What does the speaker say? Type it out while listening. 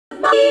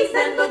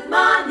And good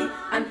morning,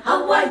 and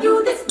how are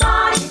you this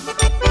morning?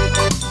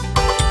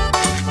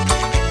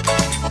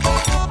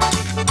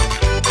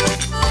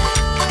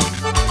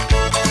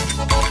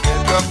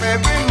 Get up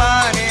every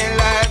morning,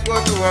 life go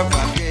to work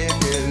from day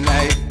till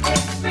night.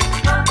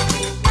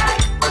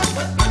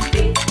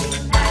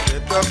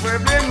 Get up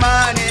every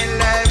morning,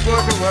 life go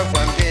to work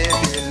from day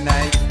till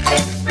night.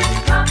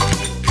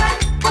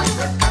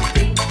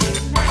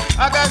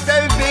 I got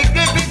some big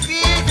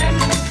defeat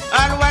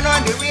and one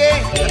on the way.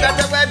 I got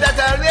a wife that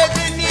always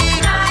in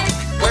need.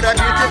 What a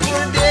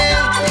beautiful day,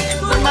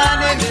 good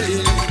morning,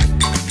 Lily.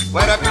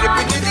 What a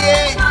pretty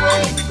day,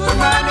 good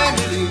morning,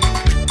 Lily.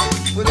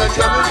 Put the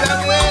troubles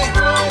away,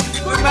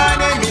 good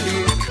morning, Lily.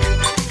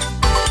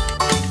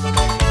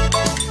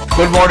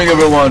 Good morning,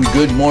 everyone.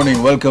 Good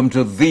morning. Welcome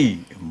to the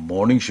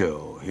morning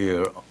show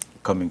here,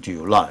 coming to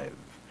you live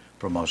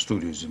from our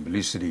studios in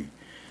Belize City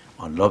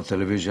on Love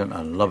Television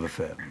and Love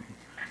FM.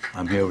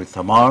 I'm here with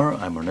Tamar,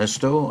 I'm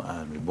Ernesto,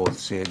 and we both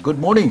say good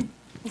morning.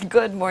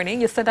 Good morning.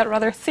 You said that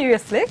rather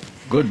seriously.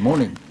 Good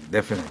morning,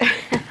 definitely.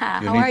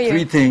 How are you?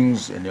 Three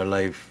things in your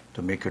life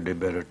to make your day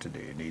better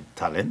today. You need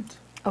talent,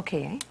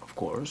 Okay. of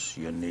course.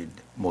 You need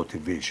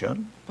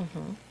motivation,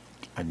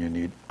 and you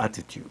need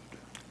attitude.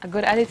 A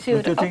good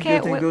attitude. Don't you think, Okay.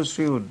 you think those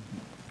three would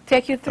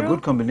take you a through.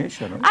 good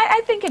combination? Huh?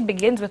 I think it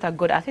begins with a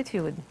good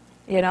attitude.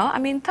 You know, I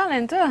mean,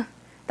 talent.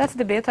 That's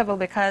debatable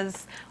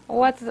because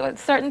what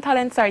certain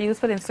talents are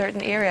useful in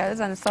certain areas,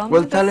 and some.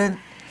 Well, just-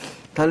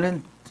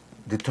 talent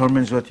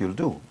determines what you'll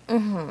do,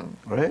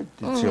 right?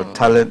 It's your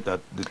talent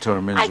that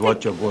determines I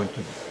what think- you're going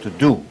to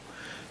do.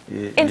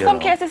 In some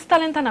cases,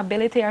 talent and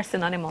ability are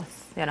synonymous.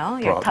 You know,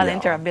 your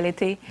talent, your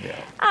ability. Yeah.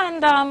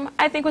 And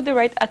I think with the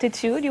right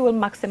attitude, you will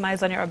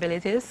maximize on your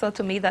abilities. So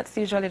to me, that's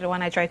usually the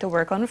one I try to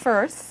work on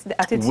first, the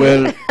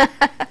attitude.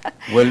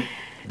 Well,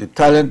 the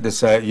talent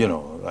decide,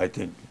 I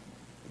think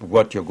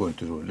what you're going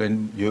to do.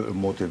 Then your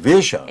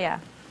motivation. Yeah.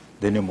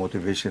 Then your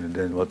motivation, and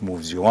then what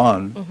moves you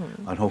on,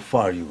 and how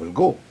far you will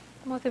go.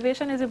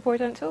 Motivation is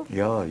important too.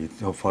 Yeah,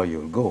 how far you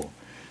will go.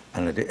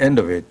 And at the end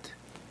of it,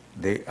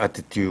 the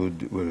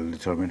attitude will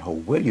determine how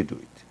well you do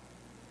it.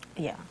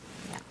 Yeah.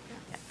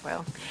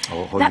 Well,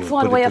 How that's you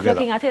one put it way of together.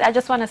 looking at it. I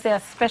just want to say a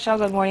special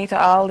good morning to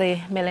all the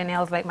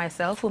millennials like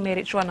myself who made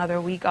it through another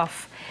week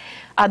of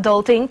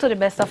adulting to the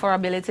best of our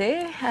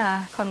ability.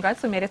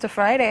 Congrats, we made it to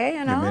Friday,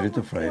 you know. made it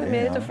to Friday, We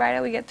made it to yeah. Friday.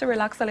 We get to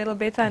relax a little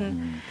bit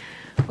and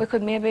we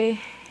could maybe,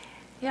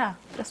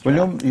 just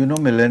Well, relax.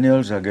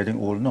 millennials are getting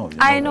old now.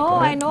 I that, know,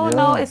 right? I know. Yeah.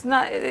 No, it's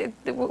not.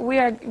 We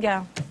are,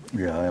 Yeah,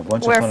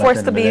 once we're upon a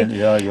forced time, to be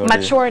you're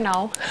mature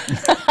now.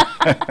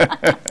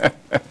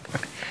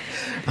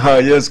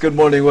 Yes, good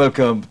morning.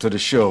 Welcome to the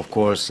show, of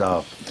course.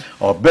 Our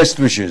best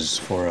wishes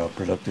for a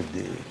productive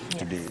day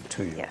today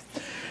to you. Yes.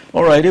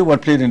 All righty,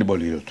 what played in the ball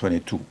here?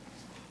 22.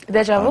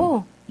 Deja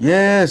vu.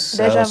 Yes,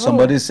 Deja vu.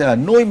 somebody said, I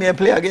know he may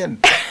play again,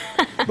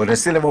 but I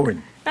still never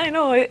win. I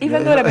know,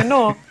 even though I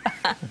know.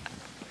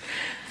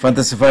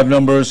 Fantasy 5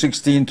 number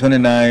 16,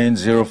 29,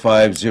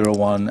 05,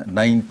 01,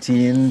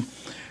 19.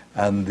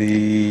 And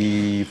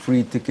the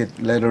free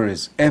ticket letter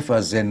is F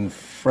as in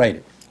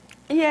Friday.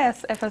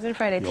 Yes, F as in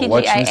Friday. You're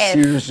watching the TGIF.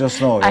 series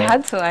just now, I yeah?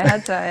 had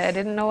to. I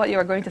didn't know what you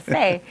were going to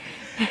say.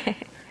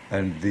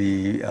 And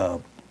the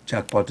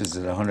jackpot is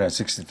at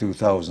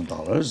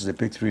 $162,000. The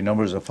pick three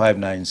numbers are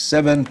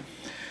 597.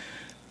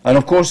 And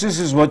of course, this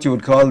is what you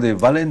would call the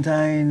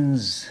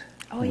Valentine's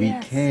Yes,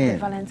 weekend. the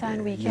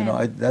Valentine weekend. You know,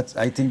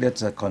 I think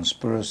that's a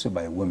conspiracy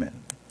by women.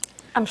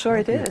 I'm sure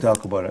it We is.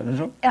 talk about it,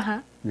 isn't it? Uh-huh.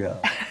 Yeah.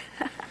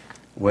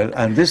 Well,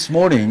 and this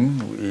morning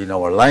in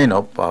our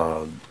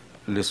lineup,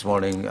 this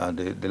morning,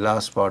 the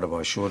last part of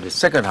our show, the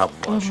second half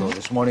of our show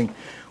this morning,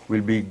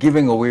 we'll be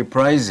giving away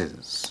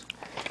prizes.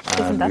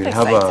 Isn't that we'll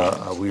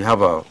exciting? we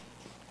have a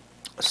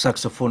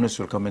saxophonist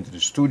who will come into the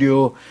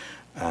studio,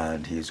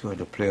 and he's going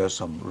to play us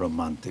some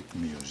romantic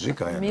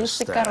music. I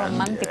Musica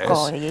understand.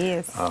 romantico,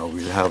 yes.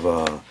 We'll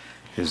have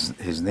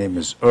his name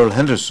is Earl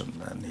Henderson,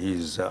 and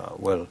he's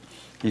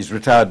he's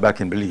retired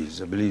back in Belize,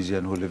 a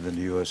Belizean who lived in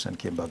the U.S. and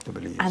came back to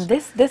Belize. And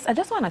this, I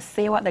just want to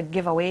say what the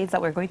giveaways that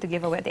we're going to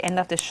give away at the end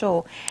of the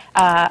show.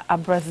 A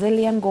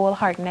Brazilian gold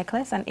heart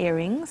necklace and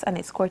earrings, and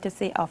it's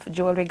courtesy of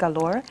Jewelry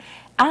Galore,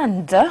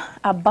 and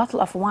a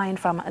bottle of wine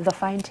from The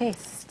Fine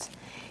Taste.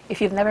 If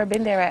you've never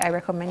been there, I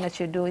recommend that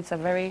you do. It's a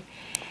very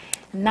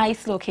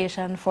nice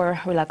location for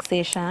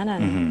relaxation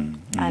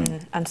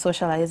and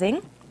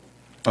socializing.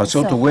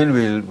 So to win,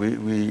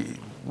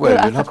 you'll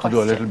ask have a to do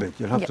a question. little bit.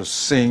 You'll have to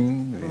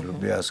sing. We'll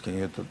be asking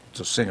you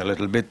to sing a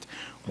little bit,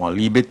 one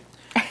little bit.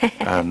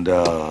 And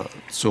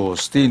so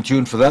stay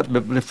tuned for that.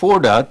 But before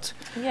that,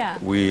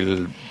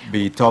 we'll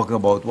be talking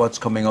about what's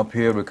coming up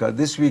here, because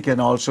this weekend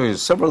also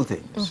is several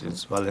things.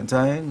 It's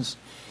Valentine's.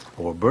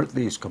 Our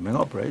birthday is coming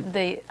up, right?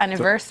 The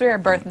anniversary or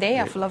birthday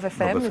of Love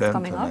FM is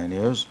coming up. 9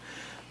 years.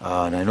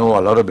 And I know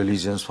a lot of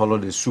Belizeans follow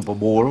the Super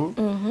Bowl.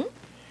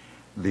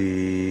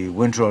 The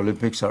Winter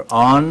Olympics are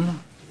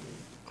on.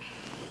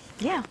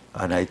 Yeah.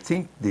 And I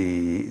think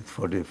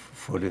for the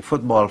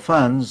football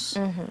fans,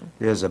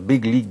 there's a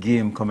big league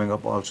game coming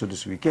up also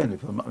this weekend,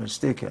 if I'm not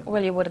mistaken.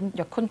 Well, you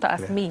couldn't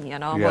ask me, you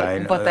know. Yeah,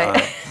 but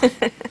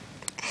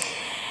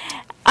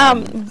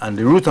and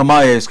the Ruta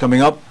Maya is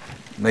coming up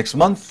next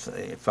month.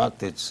 In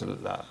fact, it's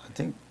I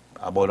think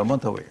about a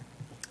month away.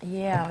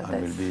 Yeah.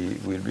 And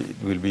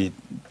we'll be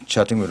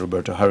chatting with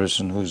Roberta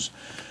Harrison, who's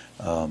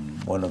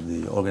one of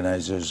the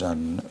organizers,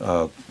 and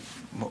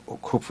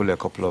hopefully a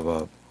couple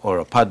of or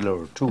a paddler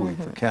or two,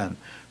 if we can,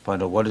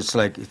 find out what it's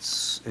like.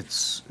 It's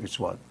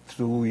what,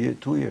 2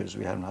 years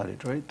we haven't had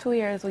it, right? 2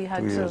 years we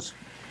had 2 to. years.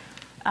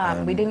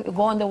 We didn't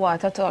go on the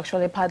water to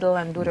actually paddle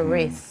and do the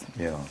race.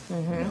 Yeah,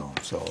 you know,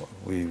 so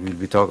we will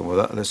be talking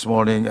about that this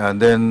morning.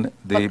 And then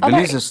the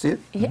Belize Estate.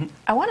 Yeah,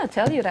 I want to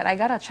tell you that I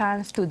got a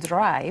chance to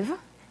drive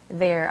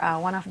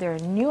one of their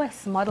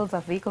newest models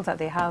of vehicles that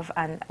they have,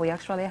 and we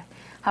actually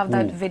have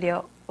that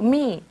video.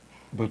 Me.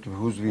 But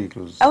whose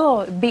vehicles?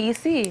 Oh,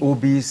 BEC. Oh,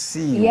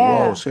 BC.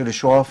 Yeah. Wow, so you're the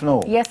show off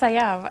now? Yes, I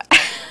am.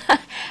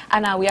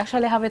 And we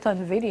actually have it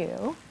on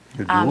video.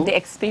 You do? The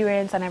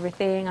experience and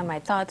everything, and my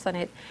thoughts on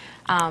it.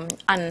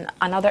 And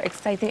another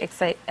exciting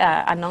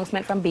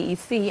announcement from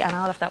BEC, and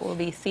all of that will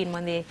be seen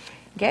when they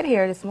get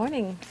here this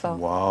morning. So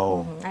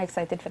wow. I'm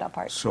excited for that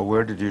part. So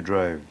where did you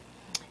drive?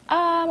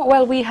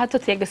 Well, we had to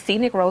take the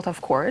scenic route,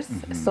 of course.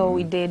 So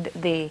we did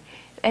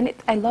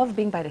I love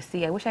being by the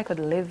sea. I wish I could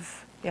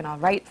live, you know,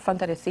 right in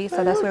front of the sea.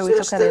 So that's where we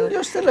took a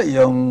You're still a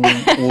young,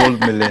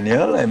 old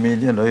millennial. I mean,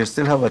 you know, you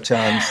still have a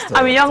chance to,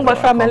 I'm young, but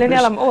for a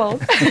millennial, I'm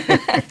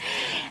accomplish.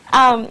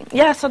 old.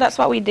 Yeah, so that's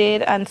what we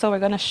did. And so we're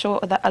going to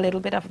show a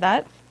little bit of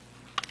that.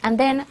 And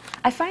then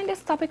I find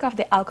this topic of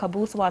the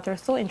AlkaBoost water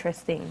so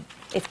interesting.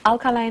 It's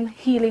alkaline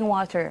healing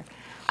water.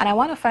 And I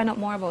want to find out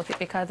more about it,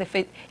 because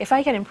if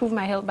I can improve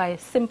my health by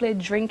simply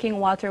drinking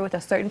water with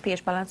a certain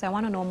pH balance, I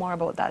want to know more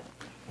about that.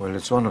 Well,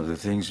 it's one of the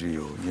things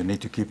you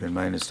need to keep in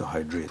mind is to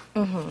hydrate.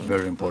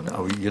 Very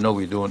important. You know,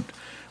 we don't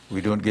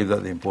give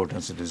that the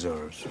importance it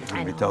deserves.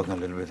 We'll be talking a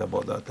little bit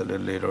about that a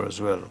little later as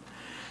well.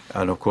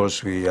 And of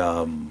course, the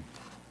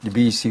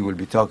BEC will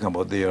be talking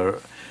about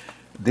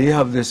they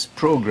have this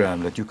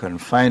program that you can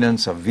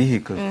finance a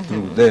vehicle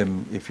through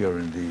them if you're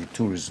in the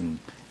tourism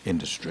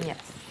industry. Yes.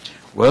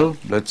 Well,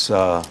 let's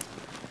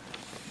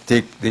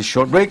take this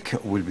short break.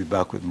 We'll be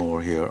back with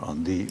more here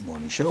on The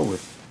Morning Show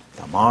with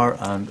Tamar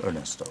and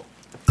Ernesto.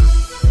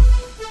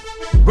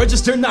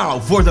 Register now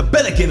for the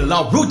Pelican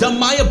La Ruta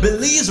Maya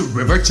Belize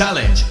River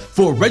Challenge.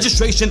 For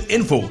registration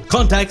info,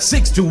 contact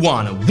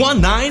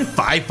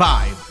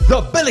 621-1955.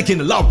 The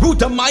Pelican La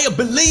Ruta Maya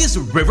Belize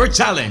River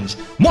Challenge,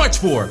 March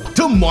 4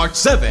 to March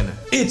 7.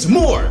 It's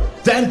more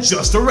than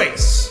just a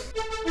race.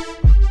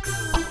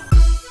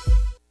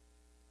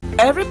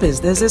 Every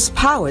business is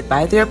powered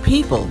by their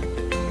people.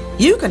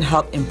 You can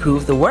help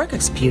improve the work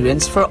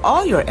experience for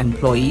all your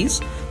employees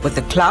with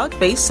the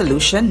cloud-based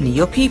solution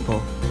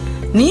NeoPeople.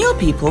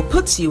 NeoPeople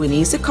puts you in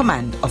easy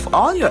command of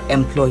all your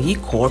employee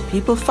core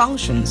people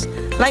functions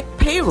like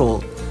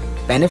payroll,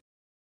 benefits,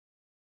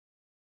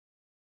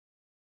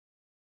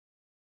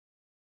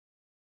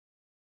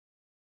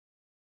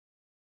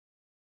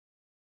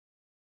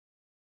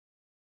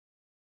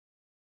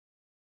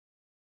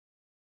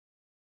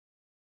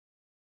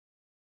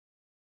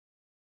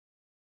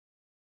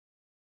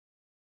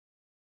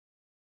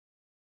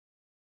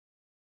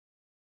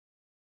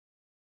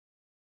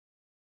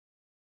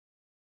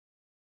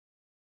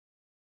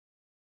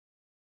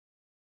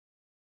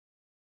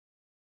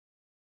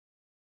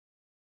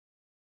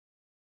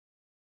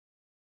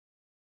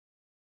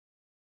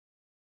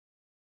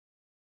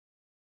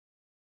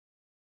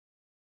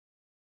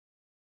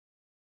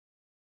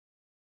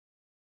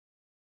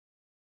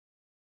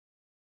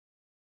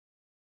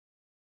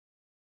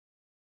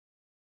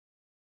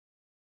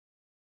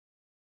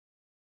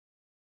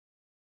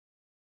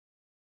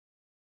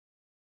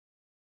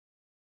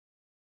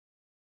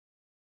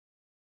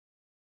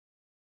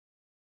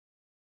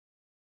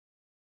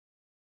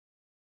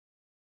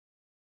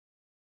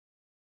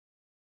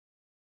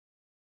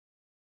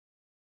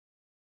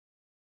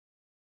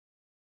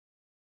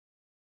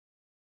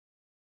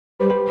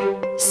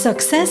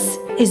 Success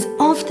is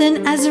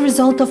often as a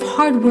result of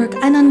hard work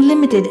and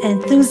unlimited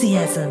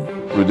enthusiasm.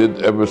 We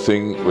did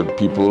everything with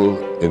people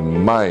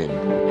in mind.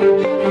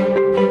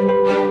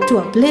 To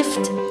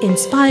uplift,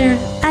 inspire,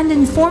 and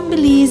inform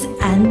Belize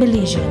and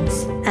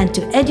Belizeans, and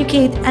to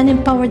educate and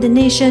empower the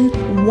nation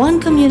one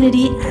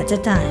community at a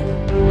time.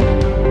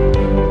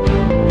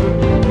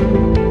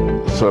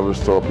 Service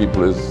to our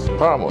people is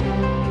paramount.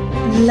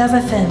 Love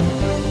FM,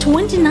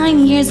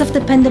 29 years of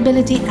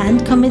dependability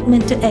and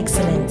commitment to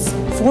excellence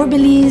for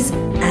Belize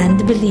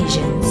and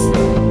Belizeans.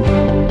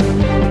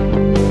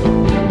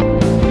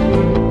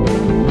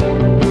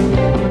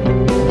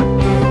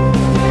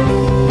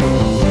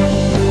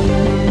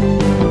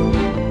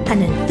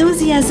 An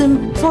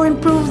enthusiasm for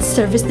improved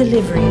service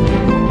delivery.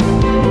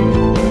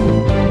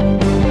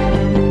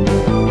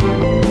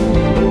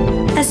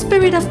 A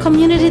spirit of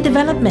community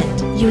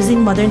development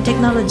using modern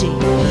technology.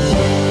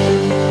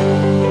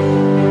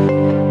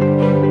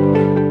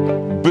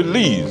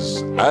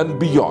 Belize and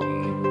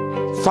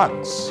beyond.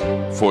 Thanks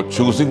for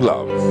choosing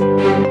love.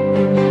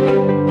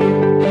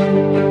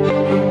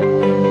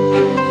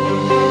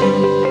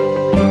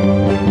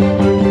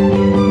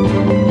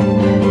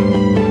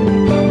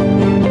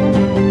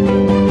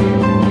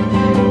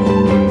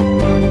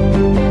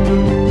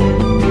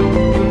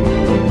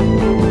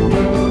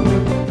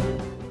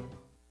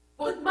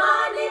 Good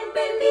morning,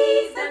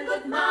 Belize, and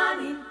good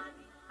morning.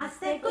 I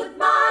say good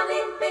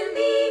morning,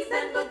 Belize,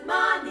 and good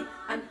morning.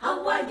 And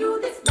how are you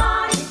this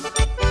morning?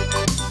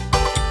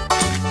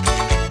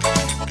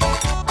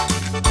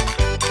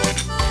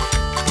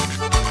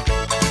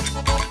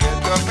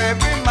 Get up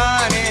every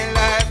morning,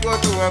 life, go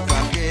to work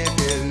from day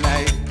till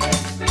night.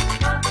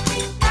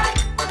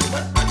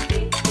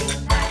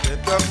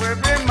 Get up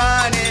every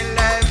morning,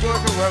 life, go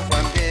to work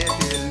from day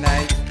till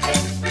night.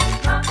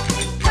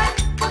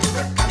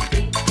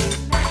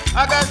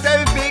 I got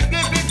 7 big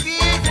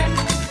feet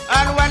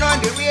and one on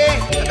the way.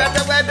 I got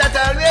the wife that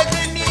always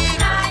in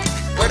need.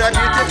 What a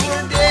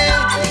beautiful day.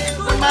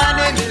 Good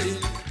morning,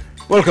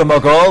 Belize. Welcome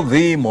back, all.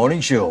 The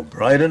morning show,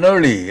 bright and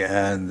early,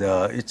 and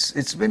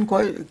it's been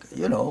quite,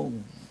 you know,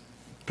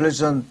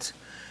 pleasant,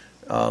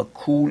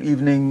 cool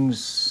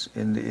evenings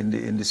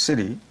in the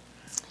city,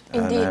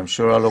 Indeed. and I'm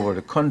sure all over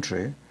the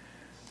country,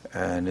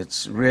 and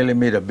it's really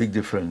made a big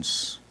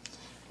difference.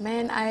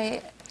 Man,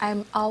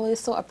 I'm always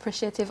so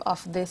appreciative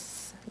of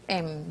this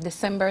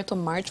December to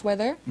March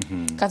weather,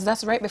 because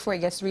that's right before it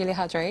gets really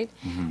hot, right?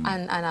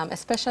 And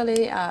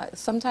especially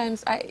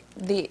sometimes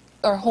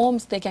our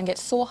homes, they can get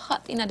so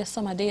hot in the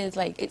summer days,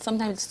 like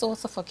sometimes it's so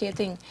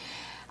suffocating.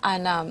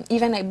 And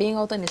even like being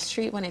out on the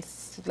street when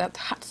it's that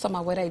hot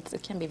summer weather,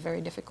 it can be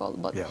very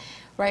difficult. But Yeah.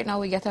 right now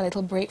we get a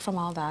little break from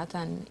all that,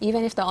 and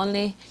even if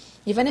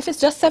it's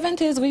just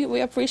 70s,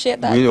 we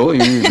appreciate that.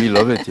 We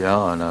love it,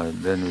 yeah, and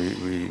then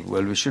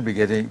we should be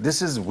getting,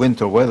 this is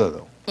winter weather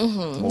though.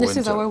 More This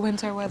is winter. our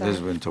winter weather. This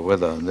is winter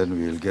weather, and then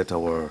we'll get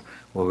our,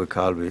 what we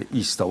call the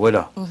Easter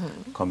weather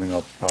coming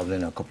up probably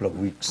in a couple of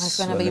weeks. It's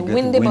gonna when be it get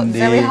windy, but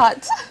very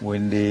hot.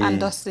 Windy. And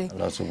dusty.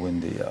 Lots of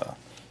windy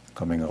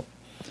coming up.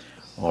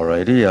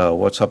 Alrighty,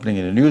 what's happening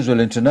in the news? Well,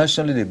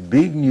 internationally, the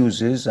big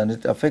news is, and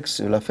it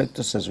will affect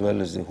us as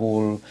well as the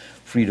whole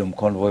Freedom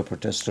Convoy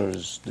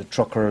protesters, the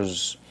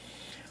truckers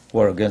who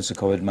are against the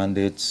COVID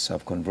mandates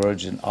have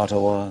converged in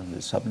Ottawa.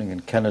 This is happening in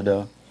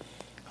Canada.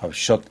 Have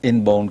shut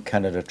inbound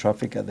Canada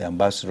traffic at the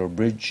Ambassador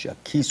Bridge, a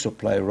key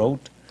supply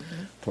route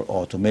for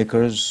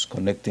automakers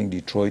connecting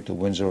Detroit to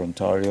Windsor,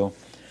 Ontario,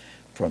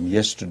 from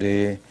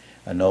yesterday.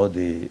 And now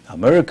the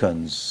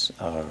Americans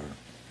are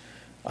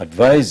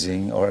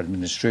advising our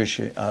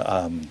administration,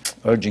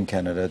 urging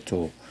Canada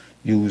to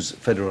use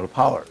federal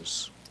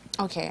powers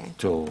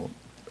to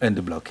end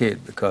the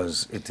blockade,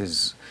 because it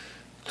is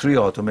 3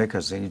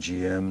 automakers,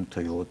 GM,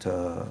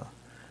 Toyota,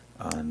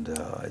 and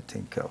I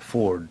think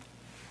Ford,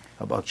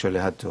 have actually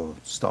had to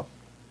stop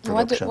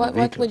production of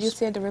What would you vehicles.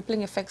 say the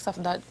rippling effects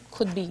of that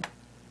could be?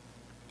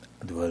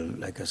 Well,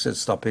 like I said,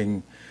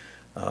 stopping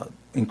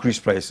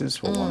increased prices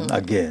for one,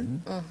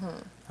 again,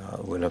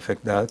 will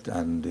affect that,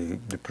 and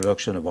the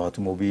production of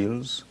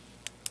automobiles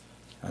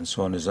and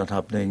so on is not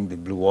happening. The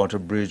Blue Water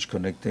Bridge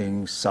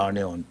connecting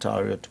Sarnia,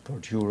 Ontario to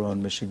Port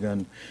Huron,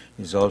 Michigan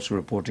is also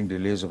reporting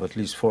delays of at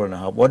least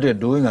 4.5. What they're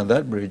doing on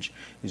that bridge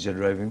is they're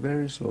driving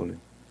very slowly.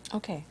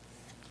 Okay,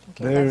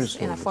 Very that's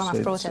in a slowly. form So of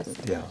it's-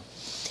 protest. Yeah.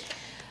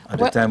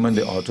 At a time when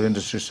the auto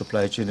industry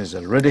supply chain is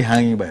already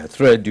hanging by a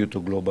thread due to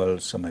global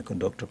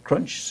semiconductor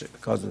crunch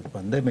because of the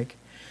pandemic,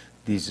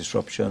 these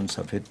disruptions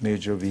have hit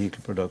major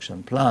vehicle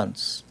production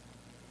plants.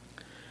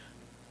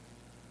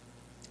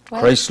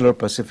 Well, Chrysler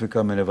Pacifica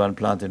minivan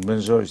plant in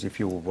Windsor, if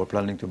you were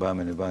planning to buy a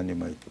minivan, you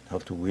might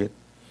have to wait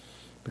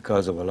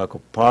because of a lack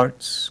of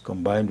parts,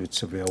 combined with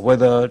severe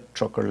weather.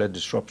 Trucker-led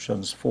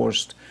disruptions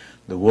forced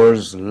the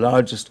world's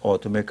largest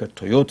automaker,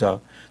 Toyota,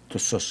 to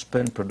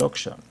suspend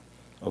production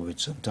of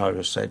its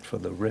Ontario site for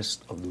the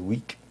rest of the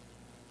week.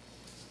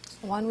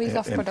 1 week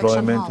of production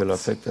Employment will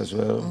halts. affect as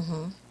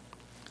well.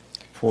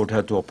 Ford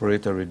had to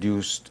operate a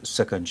reduced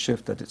second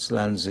shift at its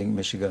Lansing,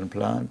 Michigan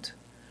plant.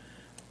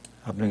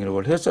 Happening in the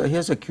world.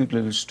 Here's a cute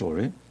little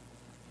story.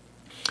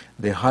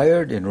 They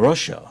hired in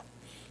Russia,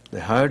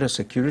 they hired a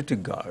security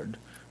guard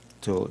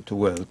to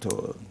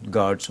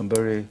guard some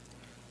very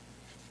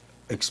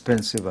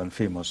expensive and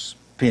famous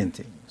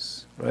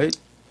paintings, right?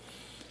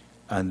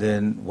 And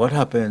then what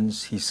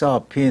happens, he saw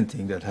a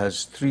painting that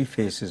has 3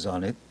 faces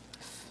on it,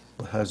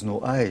 but has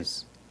no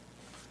eyes.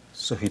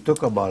 So he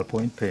took a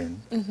ballpoint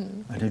pen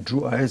and he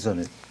drew eyes on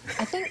it.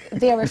 I think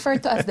they are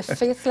referred to as the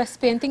faceless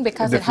painting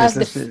because The it has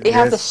faceless it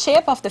has the yes.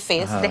 shape of the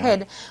face, the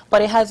head,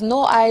 but it has no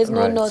eyes, no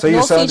Right. nose, So you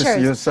no saw features.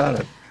 this, you saw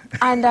it.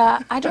 And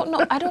I don't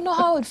know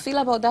how I would feel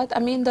about that. I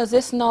mean, does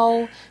this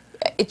now?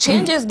 It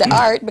changes the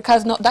art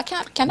because that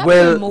cannot be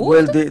Well,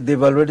 removed.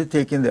 they've already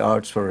taken the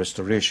arts for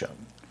restoration.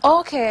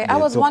 Okay, I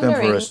They was took them for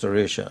wondering.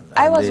 restoration.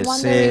 I and was they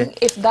wondering say,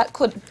 if that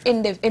could,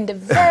 in the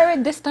very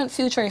distant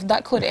future, if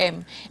that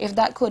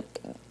could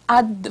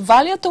add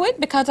value to it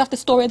because of the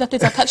story that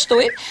is attached to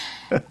it.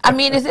 I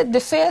mean, is it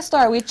the fair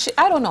story? Which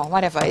I don't know.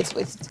 Whatever.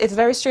 It's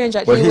very strange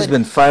that Well, he he's would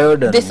been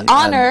fired and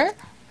dishonor.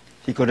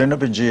 He could end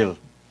up in jail.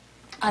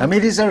 I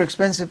mean, these are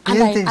expensive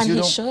paintings, and you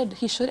know.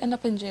 he should end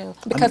up in jail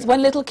because when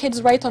little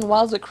kids write on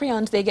walls with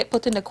crayons, they get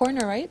put in the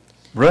corner, right?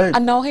 Right.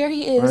 And now here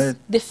he is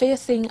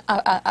defacing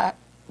a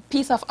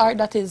piece of art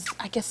that is,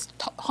 I guess,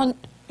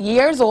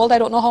 years old. I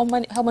don't know how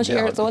much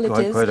years old it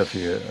is. Quite a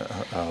few.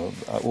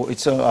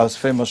 It's a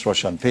famous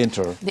Russian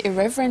painter. The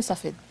irreverence of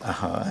it.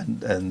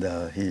 And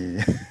he.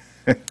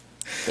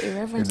 The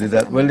irreverence did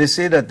that. Well, they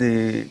say that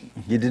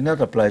he did not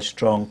apply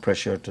strong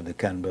pressure to the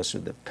canvas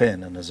with the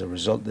pen, and as a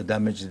result, the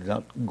damage did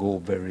not go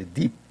very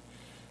deep,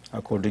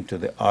 according to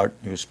the art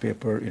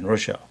newspaper in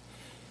Russia.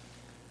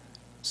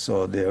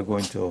 So they are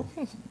going to...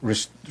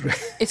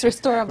 It's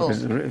restorable.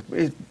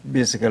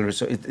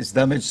 It's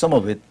damaged, some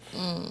of it,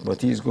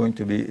 but he's going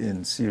to be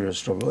in serious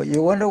trouble.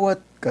 You wonder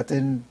what got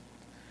in...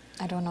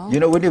 I don't know. You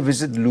know, when you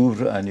visit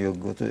Louvre and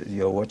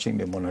you're watching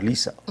the Mona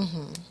Lisa,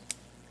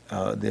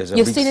 there's a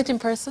You've seen it in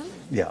person?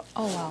 Yeah.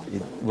 Oh, wow.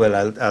 Well,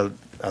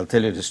 I'll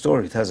tell you the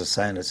story. It has a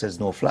sign that says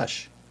no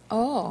flash.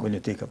 Oh. When you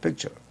take a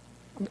picture.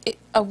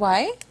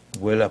 Why?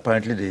 Well,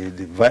 apparently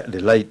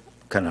the light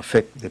can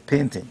affect the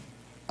painting.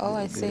 Oh,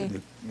 I see.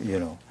 You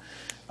know,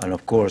 and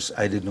of course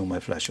I didn't know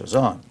my flash was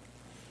on.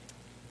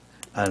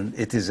 And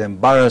it is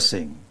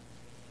embarrassing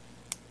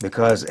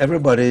because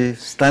everybody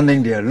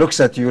standing there looks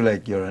at you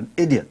like you're an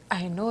idiot.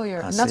 I know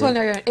not only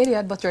are you an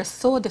idiot, but you're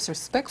so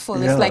disrespectful.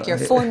 Yeah, it's like your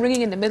phone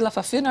ringing in the middle of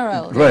a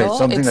funeral. Right, you know?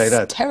 something like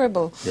that. It's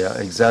terrible. Yeah,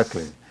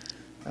 exactly.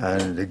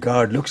 And the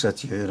guard looks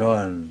at you, you know,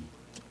 and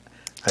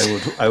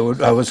I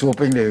was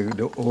hoping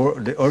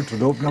the earth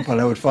would open up and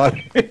I would fall.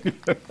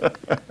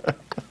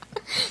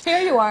 Here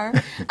you are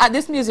at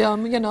this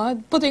museum, you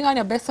know, putting on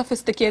your best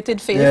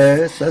sophisticated face.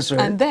 Yes, that's right.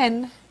 And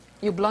then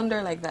you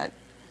blunder like that.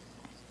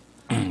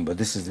 But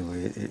this is the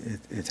way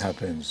it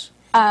happens.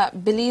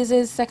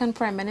 Belize's second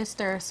Prime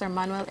Minister, Sir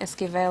Manuel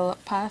Esquivel,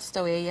 passed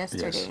away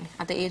yesterday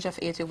at the age of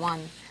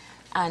 81.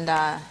 And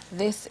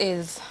this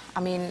is, I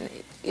mean,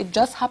 it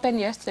just happened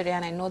yesterday,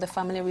 and I know the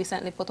family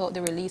recently put out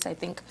the release, I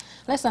think,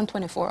 less than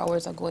 24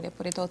 hours ago. They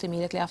put it out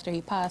immediately after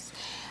he passed.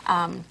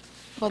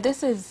 But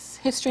this is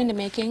history in the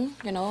making,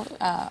 you know.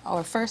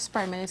 Our first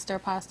Prime Minister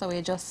passed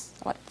away just,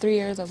 3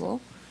 years ago?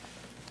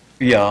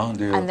 Yeah.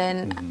 And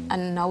then,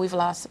 and now we've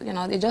lost, you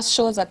know, it just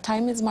shows that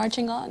time is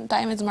marching on.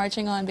 Time is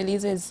marching on.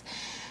 Belize is,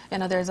 you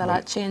know, there's a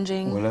lot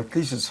changing. Well, at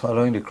least it's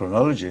following the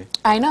chronology.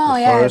 I know, the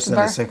yeah. First and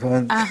the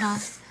second.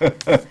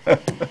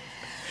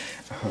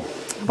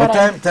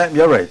 But time,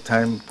 you're right,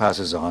 time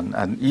passes on,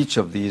 and each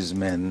of these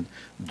men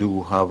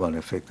do have an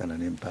effect and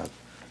an impact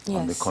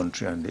on the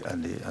country and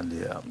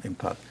the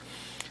impact.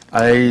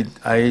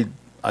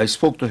 I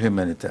spoke to him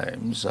many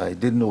times. I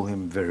didn't know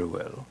him very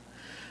well.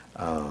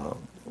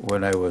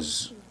 When I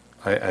was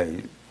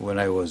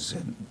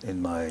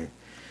in my,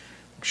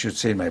 should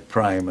say my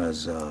prime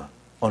as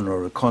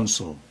honorary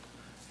consul,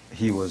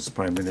 he was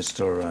prime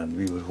minister, and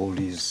we would hold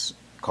these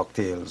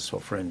cocktails for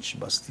French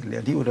Bastille,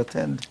 and he would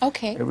attend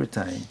every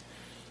time.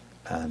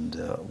 And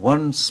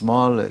one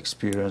small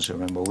experience, I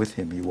remember, with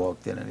him, he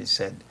walked in and he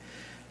said,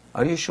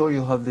 "Are you sure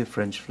you have the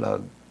French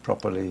flag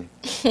properly?"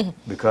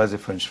 Because the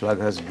French flag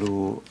has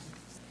blue,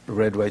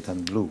 red, white,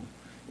 and blue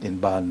in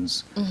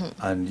bands,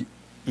 and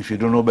if you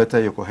don't know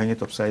better, you could hang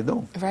it upside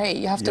down. Right,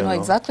 you have to know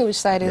exactly which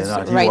side is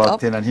right up. He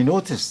walked in and he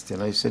noticed, you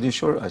know, he said, "You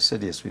sure?" I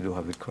said, "Yes, we do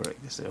have it correct."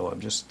 He said, "Oh,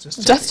 I'm just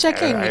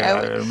checking."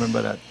 I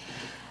remember that.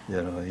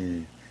 You know,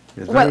 he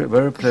was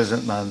very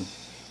pleasant man.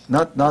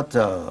 Not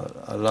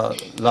a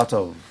lot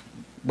of,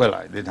 well,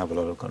 I didn't have a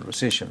lot of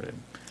conversation with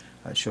him.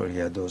 I'm sure he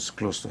had those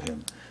close to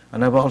him.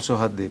 And I've also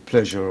had the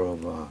pleasure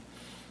of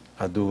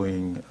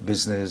doing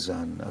business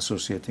and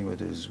associating with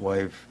his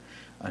wife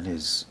and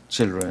his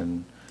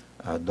children,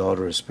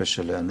 daughter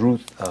especially. And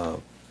Ruth,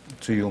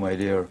 to you, my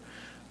dear,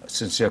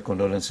 sincere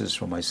condolences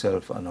from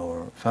myself and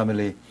our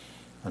family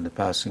on the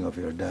passing of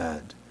your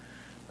dad.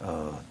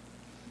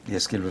 The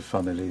Esquivel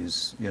family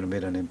is, you know,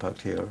 made an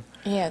impact here.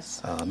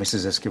 Yes.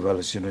 Mrs. Esquivel,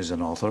 as you know, is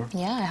an author.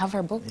 Yeah, I have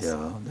her books.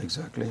 Yeah,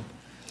 exactly.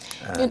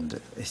 And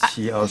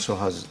she also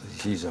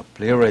she's a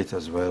playwright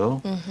as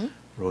well.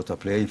 Wrote a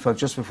play. In fact,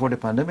 just before the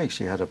pandemic,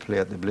 she had a play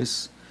at the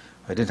Bliss.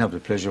 I didn't have the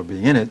pleasure of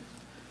being in it,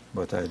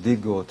 but I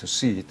did go to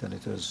see it, and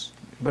it was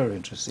very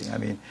interesting. I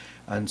mean,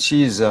 and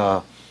she's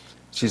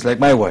like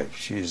my wife.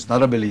 She's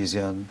not a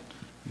Belizean,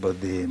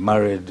 but they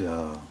married,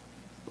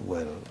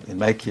 well, in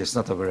my case,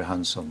 not a very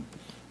handsome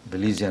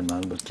Belizean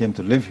man, but came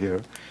to live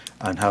here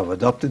and have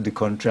adopted the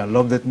country and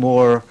loved it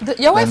more.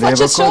 Your wife watch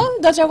this show?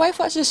 Does your wife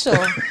watch this show?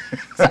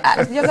 So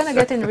you're going to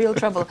get in real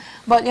trouble.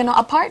 But, you know,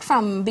 apart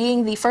from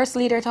being the first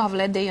leader to have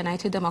led the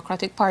United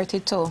Democratic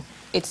Party to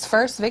its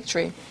first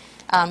victory,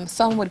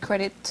 some would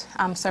credit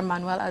Sir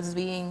Manuel as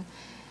being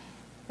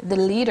the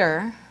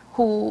leader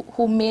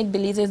who made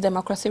Belize's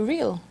democracy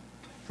real.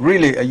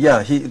 Really,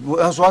 yeah.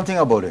 That's one thing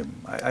about him.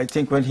 I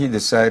think when he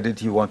decided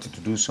he wanted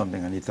to do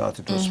something and he thought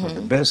it was for the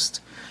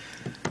best,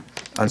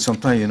 and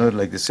sometimes, you know,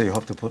 like they say, you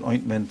have to put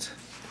ointment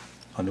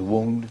on the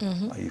wound,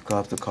 you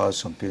have to cause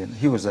some pain.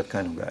 He was that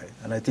kind of guy,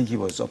 and I think he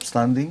was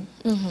upstanding,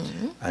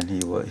 and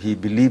he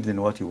believed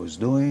in what he was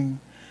doing,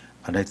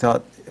 and I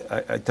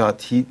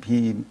thought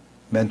he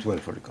meant well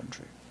for the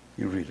country.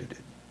 He really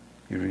did.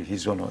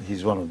 He's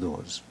one of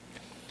those.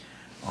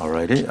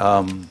 Alrighty.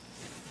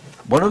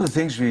 One of the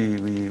things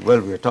we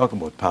are talking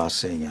about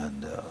passing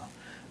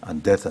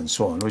and death and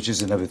so on, which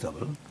is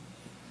inevitable.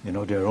 You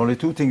know, there are only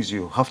two things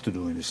you have to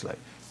do in this life.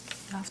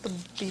 You have to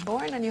be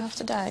born and you have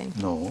to die.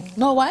 No.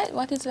 No, what?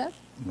 What is that?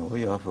 No,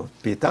 you have to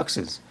pay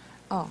taxes.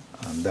 Oh.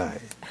 And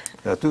die.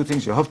 There are two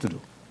things you have to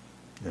do.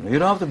 You know, you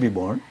don't have to be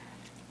born.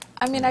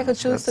 I mean, I could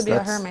choose to be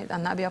a hermit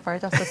and not be a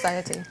part of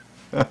society.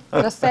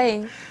 Just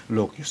saying.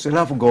 Look, you still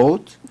have a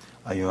goat,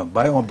 and you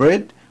buy one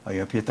bread, and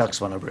you pay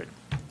tax on a bread.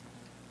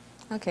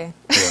 Okay.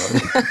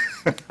 Yeah.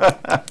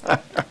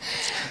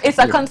 It's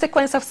a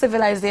consequence of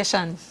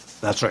civilization.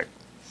 That's right.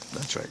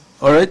 That's right.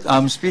 All right.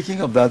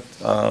 Speaking of that,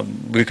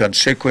 we can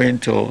segue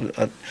into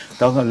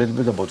talking a little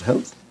bit about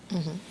health.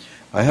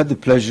 I had the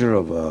pleasure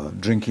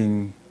of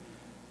drinking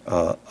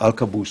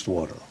Alka-Boost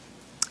water.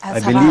 I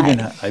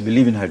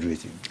believe in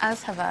hydrating.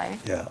 As have I.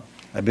 Yeah,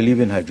 I believe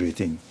in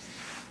hydrating,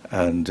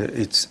 and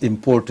it's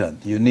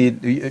important. You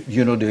need,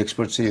 you know, the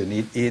experts say you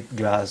need 8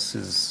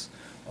 glasses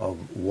of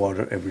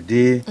water every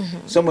day.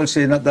 Some will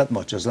say not that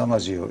much, as long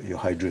as you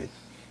hydrate.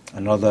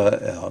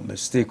 Another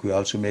mistake we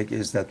also make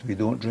is that we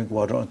don't drink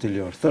water until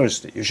you're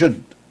thirsty. You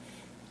shouldn't.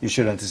 You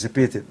should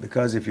anticipate it,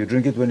 because if you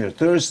drink it when you're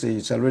thirsty,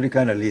 it's already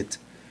kind of late.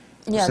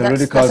 Yeah, it's already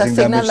that's a causing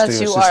signal damage that to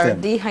your you system.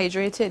 are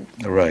dehydrated.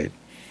 Right.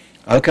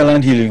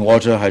 Alkaline healing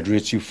water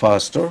hydrates you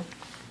faster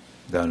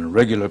than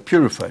regular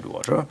purified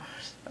water.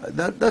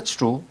 That's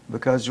true,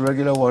 because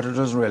regular water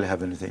doesn't really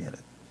have anything in it.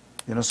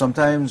 You know,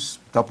 sometimes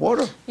tap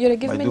water You're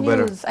giving me might do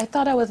better. news. I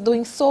thought I was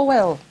doing so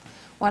well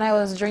when I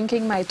was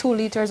drinking my 2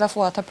 liters of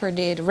water per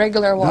day,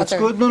 regular water. That's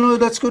good. No,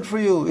 that's good for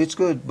you. It's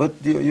good, but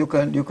you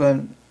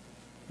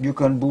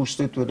can boost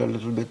it with a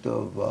little bit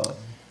of.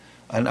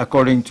 And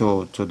according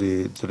to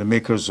the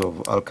makers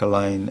of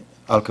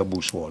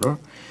Alka-Boost water,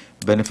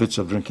 benefits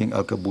of drinking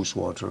Alka-Boost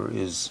water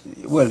is,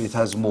 well, it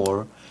has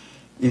more.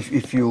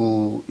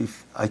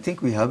 If I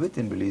think we have it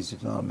in Belize,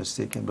 if not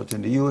mistaken, but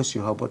in the U.S.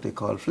 you have what they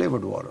call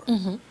flavored water,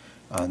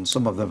 and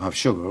some of them have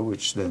sugar,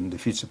 which then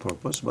defeats the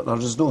purpose, but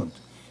others don't.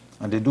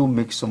 And they do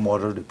mix some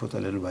water. They put a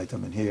little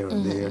vitamin here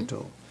and there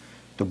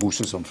to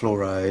boost some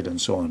fluoride and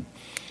so on.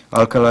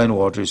 Alkaline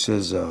water, it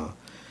says.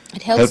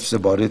 It helps the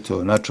body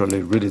to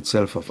naturally rid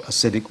itself of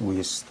acidic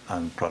waste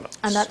and products.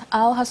 And that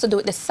all has to do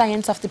with the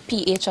science of the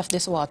pH of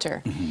this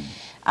water.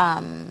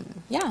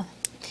 Yeah.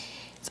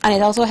 And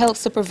it also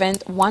helps to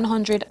prevent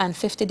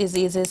 150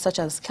 diseases such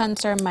as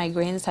cancer,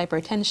 migraines,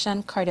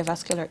 hypertension,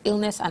 cardiovascular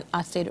illness, and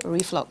acid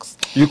reflux.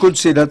 You could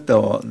say that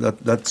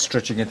that's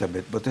stretching it a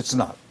bit, but it's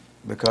not.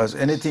 Because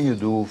anything you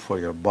do for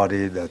your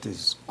body that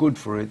is good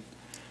for it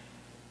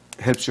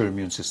helps your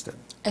immune system.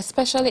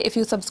 Especially if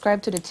you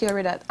subscribe to the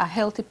theory that a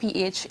healthy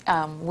pH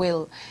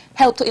will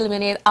help to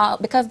eliminate all,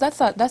 because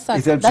that's a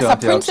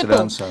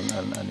principle.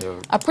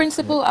 A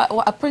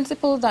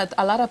principle that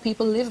a lot of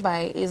people live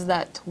by is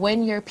that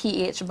when your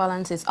pH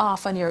balance is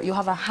off and you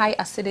have a high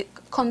acidic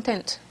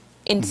content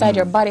inside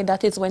your body,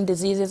 that is when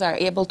diseases are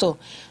able to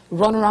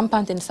run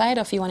rampant inside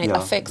of you, and it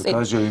affects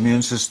because your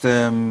immune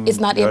system is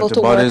not able to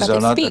work at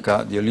its peak.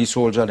 Your lead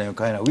soldier, they're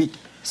kind of weak.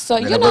 So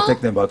they never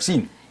take the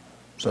vaccine,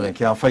 so they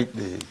can't fight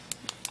the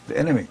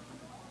enemy.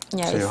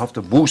 Yes. So you have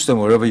to boost them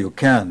wherever you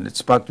can.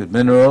 It's packed with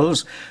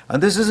minerals,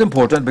 and this is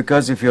important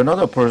because if you're not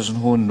a person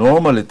who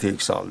normally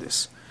takes all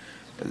this,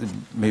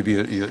 maybe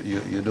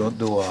you don't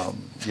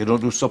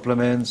do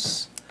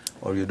supplements,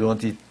 or you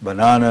don't eat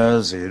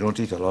bananas, or you don't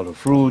eat a lot of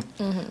fruit,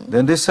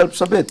 then this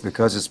helps a bit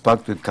because it's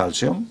packed with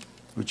calcium,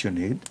 which you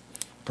need,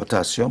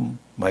 potassium,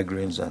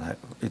 migraines,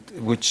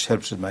 which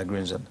helps with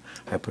migraines and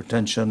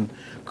hypertension,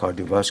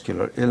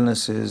 cardiovascular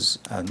illnesses,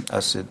 and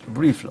acid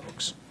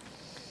reflux.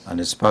 And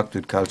it's packed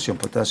with calcium,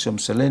 potassium,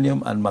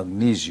 selenium, and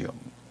magnesium.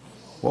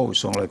 Whoa, it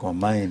sounds like one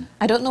mine.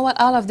 I don't know what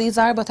all of these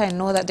are, but I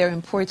know that they're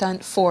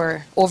important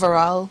for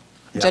overall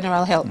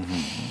general health.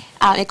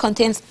 It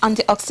contains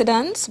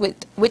antioxidants,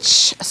 which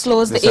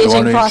slows the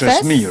aging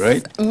process. Me,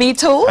 right? Me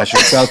too. I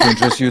should start to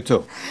interest you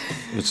too.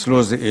 It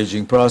slows the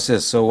aging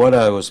process. So what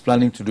I was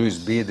planning to do is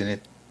bathe in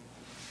it.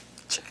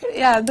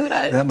 Yeah, do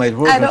that. That might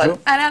work. And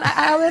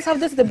I always have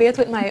this debate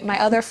with my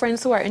other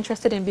friends who are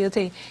interested in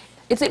beauty.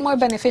 Is it more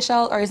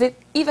beneficial, or is it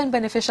even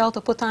beneficial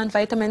to put on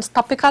vitamins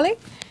topically?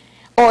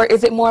 Or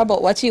is it more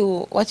about what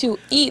you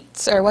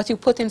eat or what you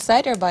put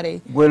inside your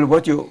body? Well,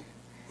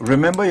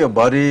 remember your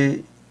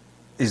body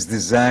is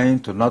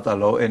designed to not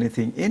allow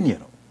anything in, you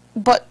know.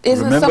 But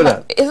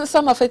isn't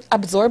some of it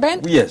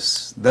absorbent?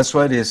 Yes, that's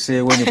why they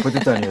say when you put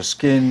it on your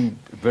skin,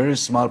 a very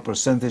small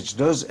percentage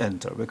does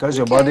enter, because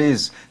your body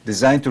is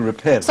designed to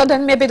repel. So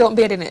then maybe don't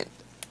bathe in it.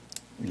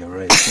 You're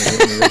right.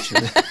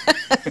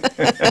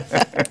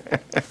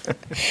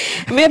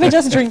 Maybe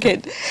just drink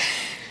it.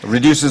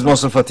 Reduces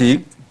muscle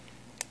fatigue.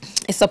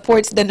 It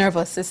supports the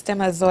nervous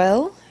system as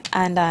well.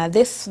 And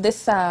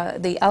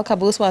the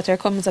Alka-Boost water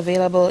comes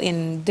available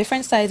in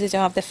different sizes. You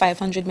have the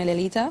 500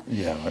 milliliter.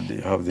 Yeah, and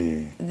you have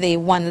the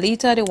 1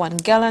 liter, the 1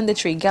 gallon, the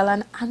 3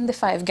 gallon, and the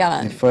 5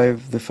 gallon.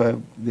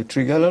 The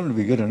 3 gallon will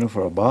be good enough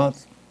for a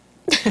bath.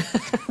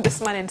 This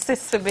man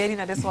insists to bathe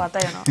in this water,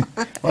 you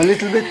know. A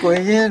little bit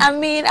going in. I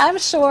mean, I'm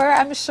sure.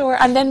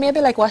 And then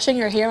maybe like washing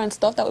your hair and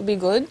stuff, that would be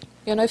good.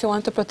 You know, if you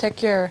want to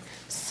protect your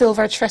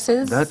silver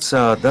tresses. That's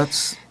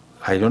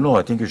I don't know.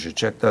 I think you should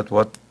check that.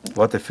 What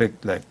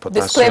effect like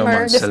potassium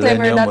and disclaimer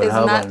selenium that will is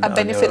have not on a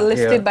benefit your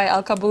listed hair. by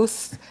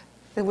Alka-Boost.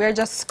 We're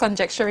just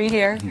conjecturing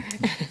here.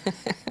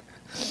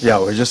 Yeah,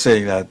 we're just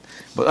saying that.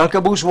 But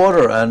Alka-Boost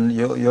water, and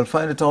you'll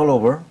find it all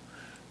over.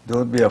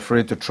 Don't be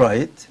afraid to try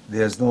it.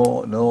 There's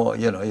no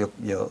you know,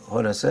 you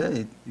how do I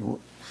say it? You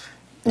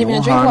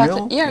mean drink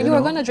water? Yeah, you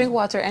are going to drink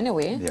water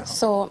anyway. Yeah.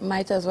 So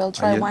might as well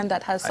try one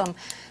that has some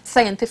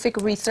scientific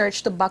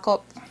research to back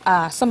up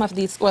some of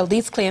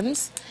these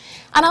claims.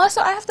 And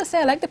also, I have to say,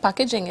 I like the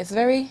packaging. It's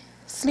very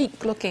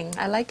sleek looking.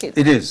 I like it.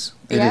 It is.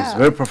 It is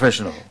very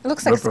professional. It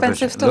looks very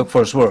expensive too. Look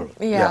for a swirl.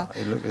 Yeah.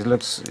 It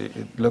looks.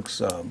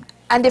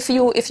 And if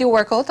you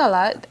work out a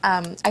lot,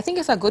 I think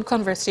it's a good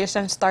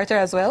conversation starter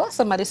as well.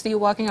 Somebody see you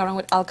walking around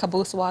with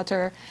Alka-Boost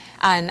water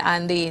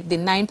and the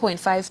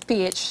 9.5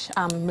 pH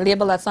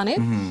label that's on it.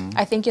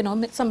 I think, you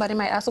know, somebody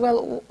might ask,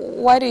 well,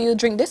 why do you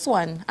drink this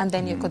one? And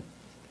then you could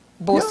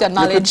boast your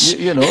knowledge.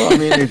 You know, I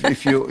mean,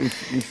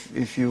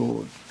 if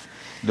you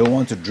don't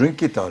want to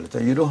drink it all the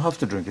time, you don't have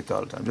to drink it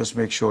all the time. Just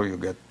make sure you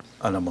get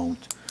an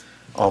amount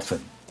often,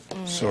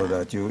 so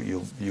that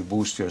you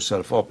boost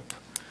yourself up.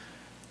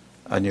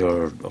 And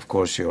of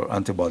course, your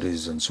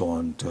antibodies and so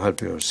on to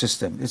help your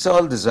system. It's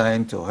all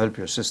designed to help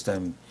your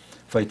system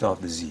fight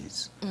off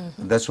disease.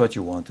 And that's what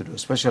you want to do,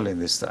 especially in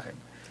this time.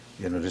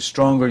 You know, the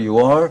stronger you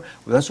are,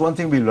 well, that's one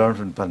thing we learned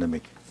from the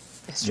pandemic.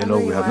 You know,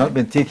 we have not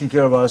been taking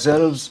care of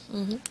ourselves.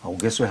 And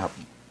guess what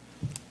happened?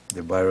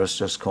 The virus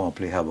just come and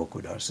play havoc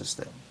with our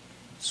system.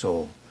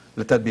 So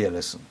let that be a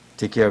lesson.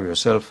 Take care of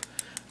yourself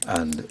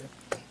and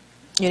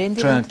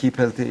try and keep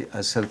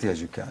as healthy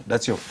as you can.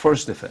 That's your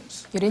first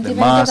defense. You didn't the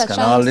even mask get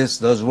a and all chance. this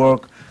does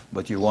work,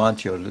 but you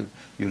want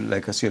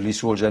like I say, your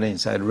soldier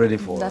inside ready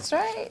for. That's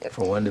right.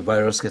 For when the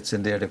virus gets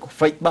in there, they go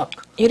fight back.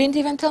 You didn't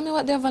even tell me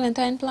what their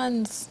Valentine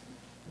plans.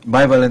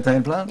 My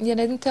Valentine plan? You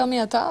didn't tell me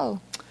at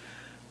all.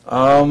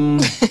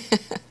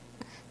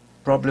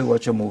 Probably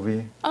watch a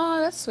movie. Oh,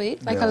 that's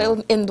sweet. Like a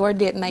little indoor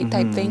date night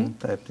type thing.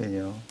 Type thing,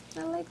 yeah.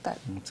 I like that.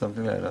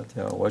 Something like that,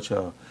 yeah. Watch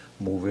a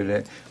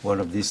movie, one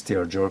of these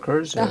tear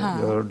jerkers.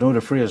 You know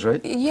the phrase,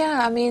 right?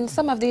 Yeah, I mean,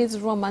 some of these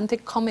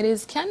romantic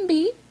comedies can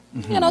be,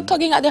 you know,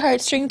 tugging at the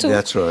heartstring too.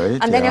 That's right.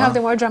 And then you have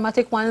the more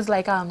dramatic ones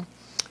like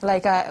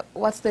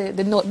what's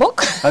the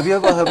Notebook? Have you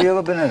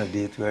ever been on a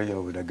date where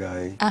you're with a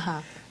guy?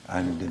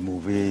 And the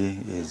movie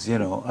is, you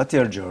know, a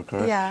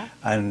tearjerker. Yeah.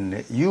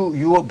 And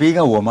you being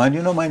a woman,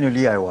 you know,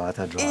 manually I want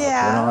a drop.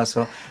 Yeah. You know,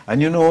 so,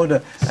 and you know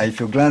that if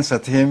you glance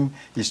at him,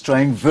 he's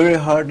trying very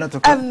hard not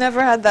to cry. I've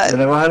never had that. You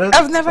never had it?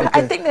 I've never.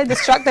 Okay. I think they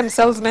distract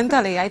themselves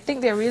mentally. I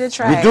think they really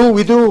try.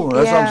 We do.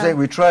 That's what I'm saying.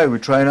 We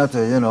try not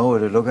to, you know,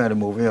 look at the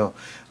movie or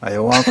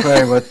you want to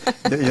cry,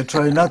 but you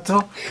try not to.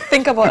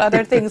 Think about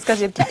other things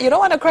because you don't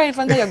want to cry in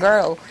front of your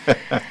girl.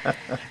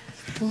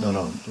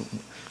 No.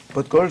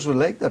 But girls will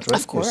like that,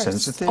 right? Of course. You're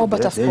sensitive. Oh,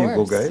 but of there you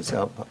go, course.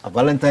 guys. A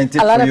Valentine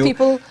tip A lot for of you.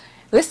 people,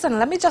 listen,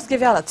 let me just give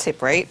you all a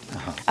tip, right?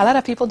 A lot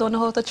of people don't know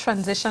how to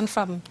transition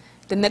from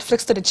the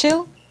Netflix to the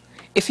chill.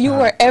 If you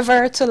were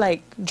ever to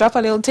like drop a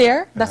little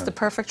tear, that's the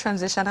perfect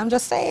transition. I'm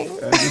just saying.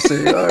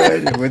 All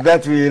right. With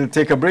that, we'll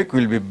take a break.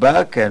 We'll be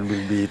back and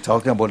we'll be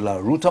talking about La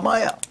Ruta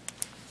Maya.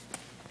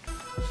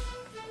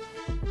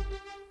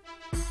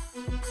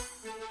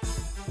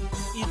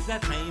 It's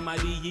that time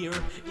of the year,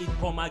 it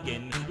come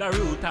again. La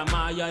Ruta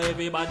Maya,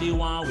 everybody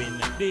want win.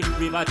 The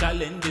river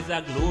challenge is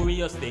a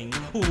glorious thing.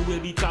 Who will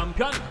be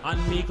champion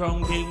and me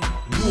crown king?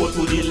 Row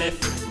to the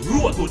left,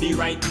 row to the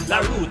right. La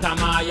Ruta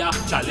Maya,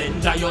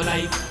 challenge of your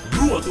life.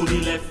 Row to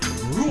the left,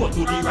 row to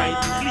the right.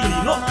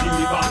 Cleaning up the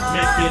river,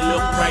 make it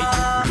look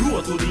right.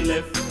 Row to the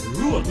left,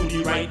 row to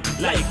the right,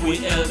 like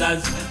we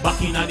elders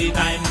back in the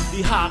time.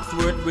 The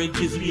Hawksworth Bridge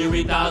is where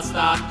it all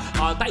start.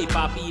 All type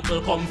of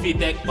people come fi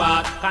take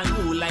part. Can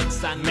you like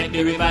sand make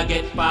the river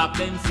get parked?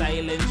 Then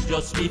silence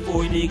just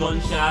before the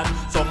gunshot.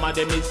 Some of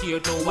them is here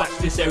to watch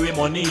the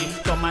ceremony.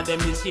 Some of them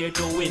is here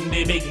to win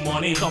the big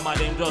money. Some of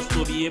them just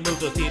to be able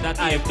to say that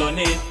I've done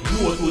it.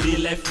 Row to the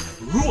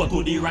left, row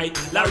to the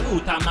right. La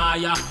Ruta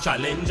Maya,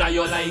 challenge of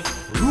your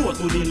life. Row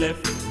to the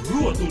left,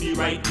 row to the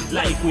right,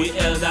 like we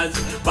elders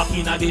back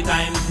in the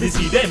time. We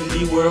see them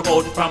the work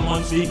out from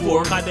months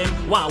before. Cause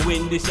them want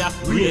win this ya,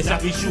 race ya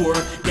for sure.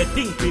 Get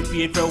things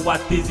prepared for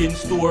what is in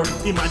store.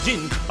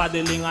 Imagine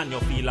paddling and you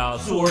feel all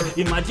sore.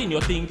 Imagine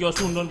you think you're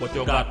soon done but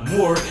you got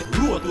more.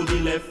 Row to the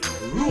left,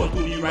 row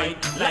to the right,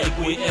 like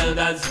we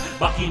elders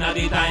back in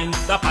the time.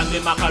 Up on the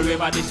Maca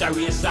River this a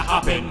race a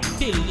happen.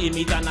 Till you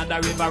meet another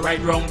river right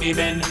round the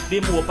bend.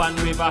 The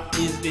Mopan River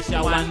is this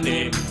a one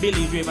name.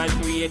 Belize River is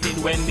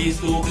created when these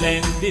two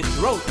blend. This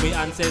route we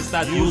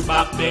ancestors used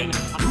back then.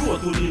 Row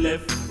to the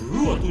left,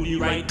 road to the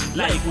right,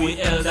 like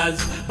we elders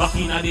back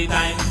in the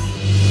time.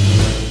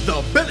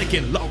 The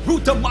Pelican La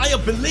Ruta Maya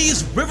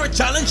Belize River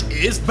Challenge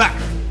is back.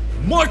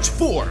 March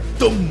 4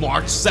 to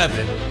March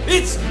 7.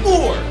 It's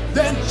more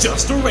than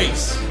just a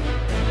race.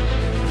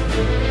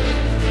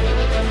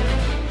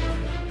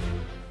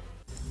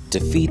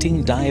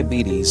 Defeating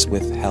diabetes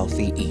with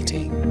healthy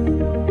eating.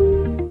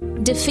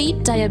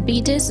 Defeat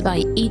diabetes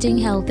by eating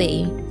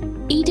healthy.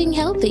 Eating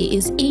healthy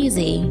is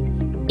easy.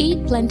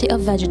 Eat plenty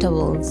of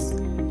vegetables.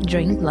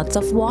 Drink lots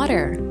of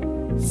water.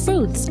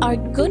 Fruits are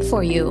good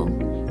for you.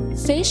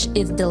 Fish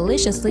is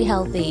deliciously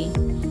healthy.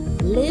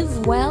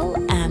 Live well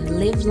and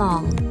live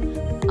long.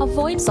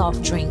 Avoid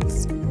soft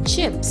drinks,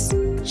 chips,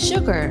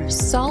 sugar,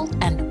 salt,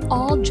 and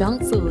all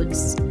junk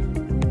foods.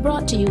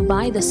 Brought to you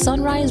by the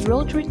Sunrise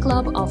Rotary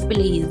Club of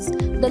Belize,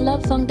 the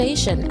Love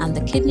Foundation, and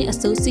the Kidney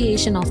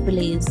Association of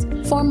Belize.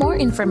 For more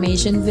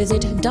information,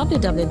 visit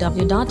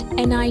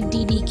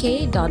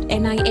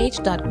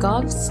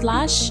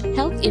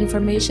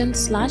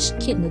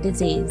www.niddk.nih.gov/health-information/kidney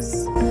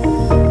disease.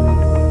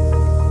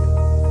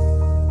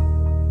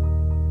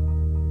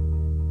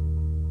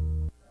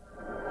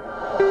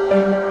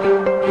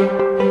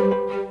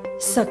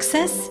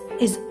 Success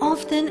is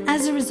often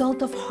as a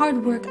result of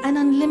hard work and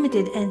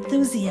unlimited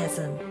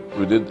enthusiasm.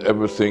 We did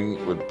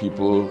everything with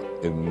people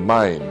in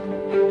mind.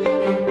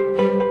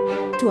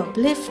 To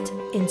uplift,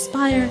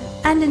 inspire,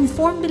 and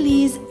inform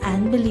Belize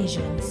and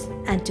Belizeans,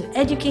 and to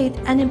educate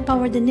and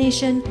empower the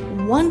nation,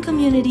 one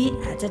community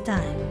at a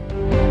time.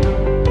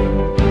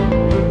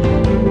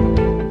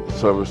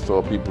 Service to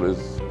our people is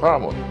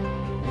paramount.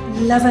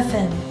 Love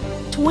FM,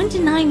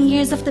 29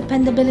 years of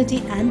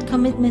dependability and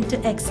commitment to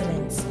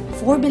excellence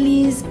for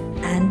Belize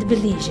and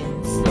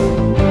Belizeans.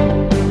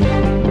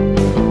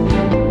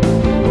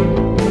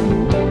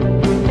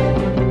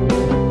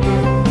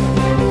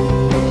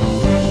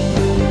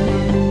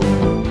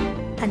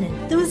 An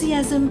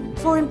enthusiasm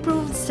for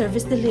improved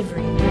service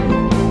delivery.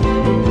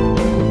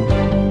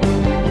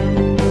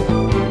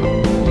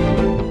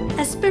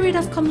 A spirit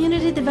of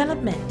community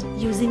development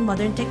using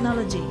modern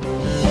technology.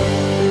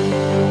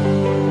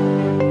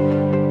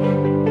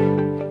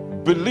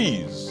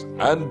 Belize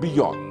and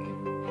beyond.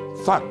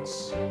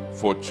 Thanks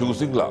for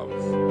choosing love.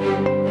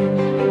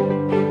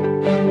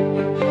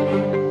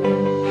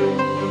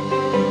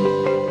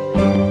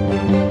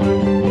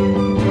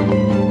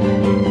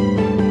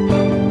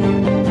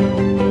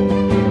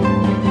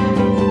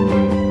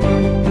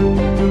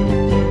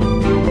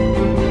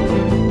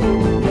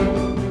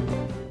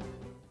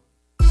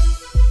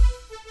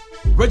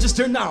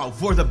 Register now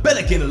for the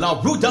Pelican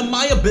La Ruta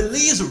Maya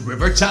Belize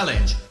River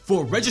Challenge.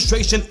 For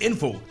registration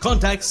info,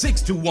 contact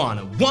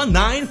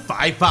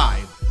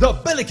 621-1955. The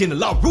Pelican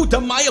La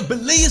Ruta Maya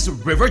Belize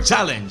River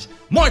Challenge,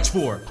 March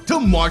 4 to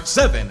March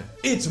 7.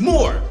 It's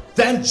more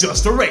than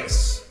just a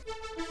race.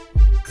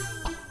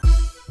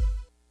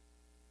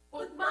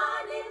 Good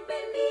morning,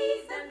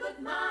 Belize, and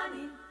good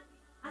morning.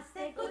 I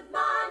say good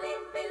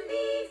morning,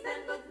 Belize,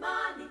 and good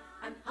morning.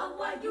 And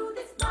how are you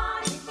this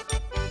morning?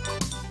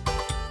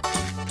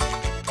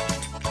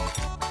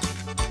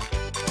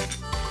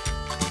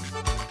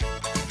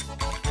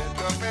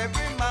 Get up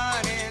every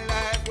morning,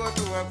 like go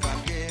to work from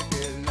day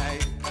till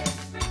night.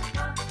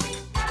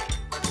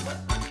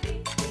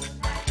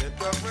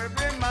 Get up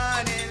every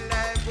morning,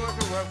 like go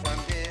to work from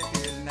day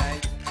till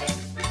night.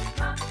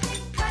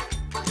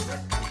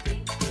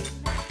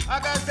 I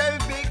got 7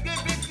 big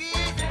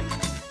feet and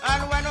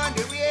one on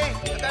the way.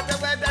 I got a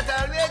wife that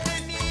always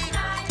in need.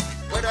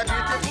 What a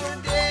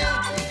beautiful day.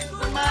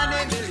 Good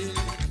morning, Billy.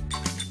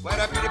 What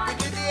a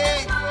pretty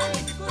day.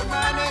 Good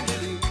morning,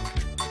 Billy.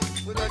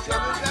 Put the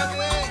troubles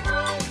away.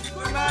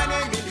 Good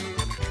morning, Billy.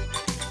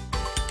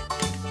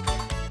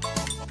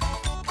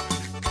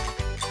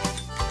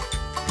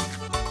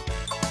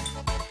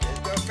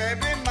 Get up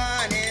every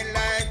morning,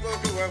 like go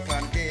to work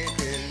from day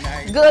till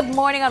night. Good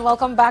morning and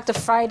welcome back to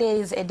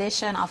Friday's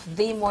edition of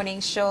The Morning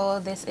Show.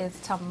 This is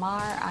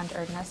Tamar and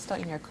Ernesto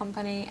in your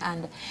company,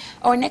 and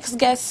our next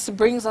guest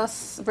brings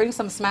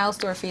some smiles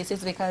to our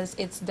faces because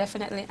it's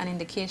definitely an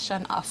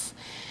indication of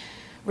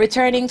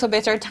returning to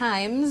better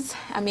times.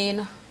 I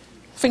mean,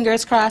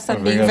 fingers crossed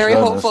and being very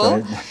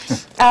hopeful.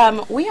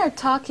 We are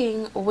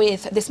talking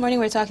with, this morning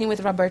we're talking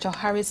with Roberto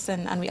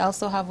Harrison, and we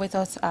also have with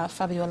us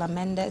Fabiola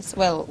Mendez.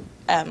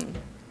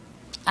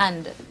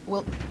 And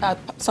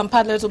some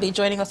paddlers will be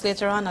joining us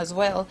later on as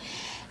well.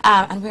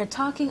 And we're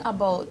talking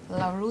about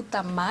La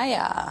Ruta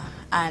Maya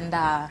and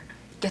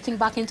getting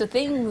back into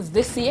things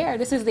this year.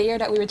 This is the year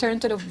that we return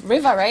to the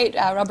river, right,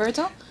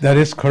 Roberto? That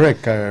is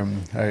correct. I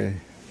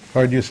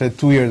heard you said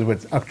 2 years,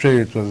 but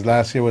actually it was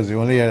last year was the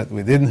only year that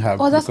we didn't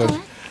have. Oh, that's because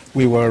correct.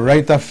 we were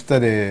right after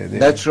the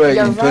That's right,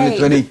 You're in right.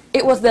 2020.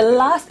 It was the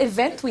last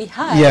event we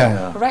had,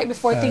 Yeah. right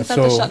before things had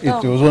to so shut it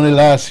down. was only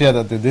last year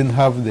that we didn't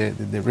have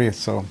the race.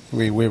 So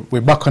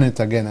we're back on it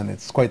again, and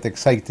it's quite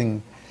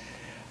exciting.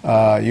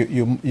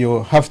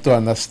 You have to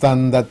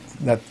understand that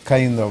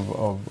kind of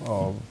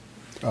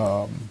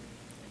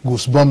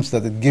goosebumps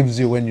that it gives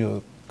you when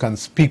you can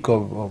speak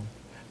of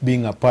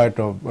being a part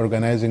of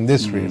organizing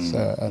this race,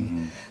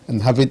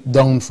 and have it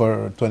done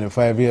for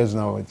 25 years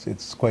now.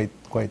 It's quite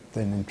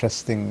an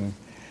interesting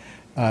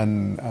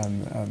and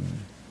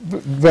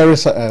very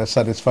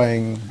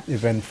satisfying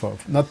event for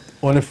not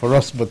only for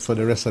us but for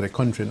the rest of the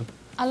country. No?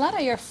 A lot of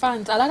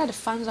the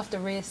fans of the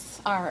race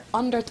are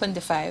under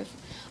 25,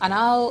 and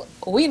all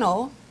we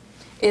know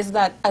is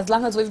that as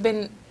long as we've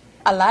been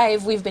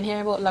alive, we've been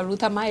hearing about La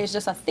Ruta Maya. It's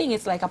just a thing.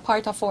 It's like a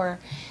part of our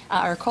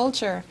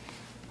culture.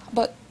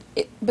 But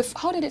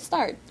how did it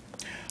start?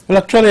 Well,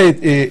 actually,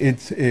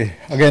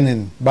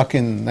 again, back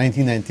in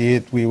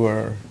 1998, we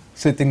were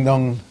sitting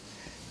down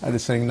at the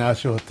San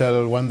Ignacio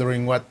Hotel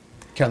wondering what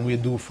can we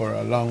do for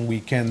a long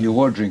weekend. You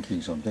were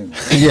drinking something.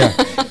 Yeah.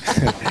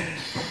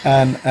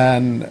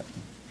 and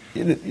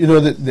you know,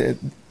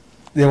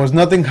 there was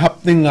nothing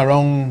happening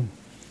around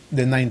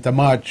the 9th of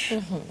March,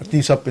 at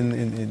least up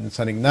in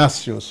San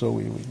Ignacio. So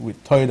we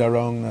toyed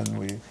around and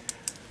we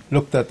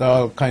looked at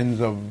all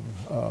kinds of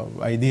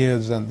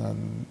ideas,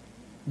 and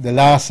the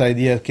last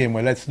idea came,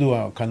 well, let's do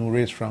a canoe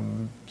race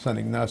from San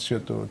Ignacio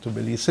to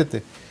Belize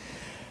City.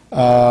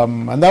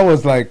 And that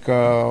was like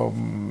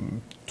 2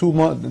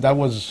 months, that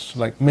was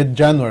like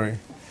mid-January.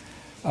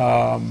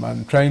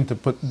 And trying to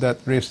put that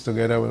race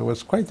together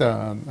was quite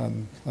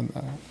an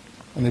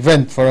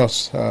event for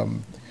us.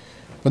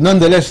 But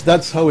nonetheless,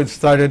 that's how it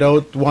started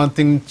out,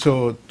 wanting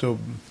to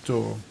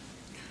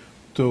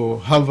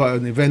have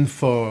an event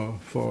for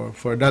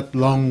that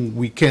long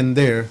weekend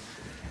there.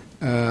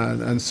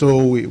 And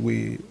so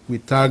we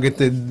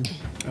targeted,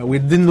 we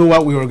didn't know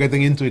what we were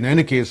getting into in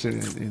any case,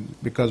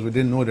 because we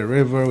didn't know the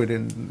river, we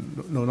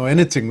didn't know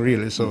anything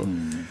really. So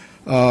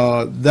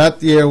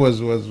that year was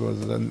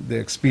the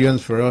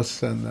experience for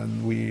us,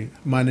 and we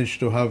managed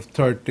to have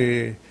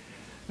 30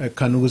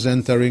 canoes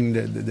entering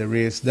the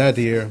race that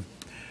year.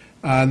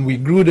 And we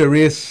grew the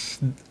race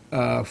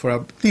for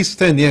at least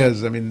 10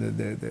 years. I mean,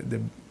 the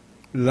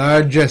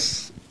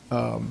largest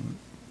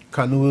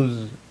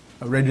canoes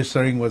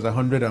registering was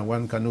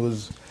 101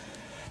 canoes,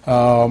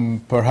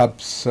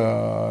 perhaps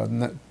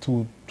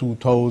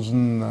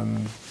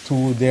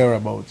 2002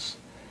 thereabouts.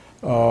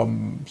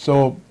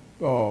 So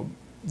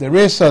the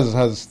race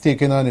has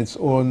taken on its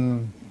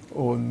own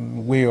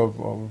way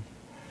of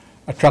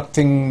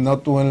attracting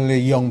not only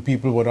young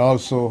people but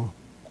also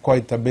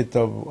quite a bit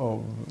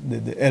of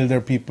the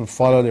elder people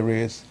follow the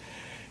race.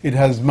 It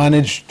has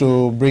managed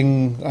to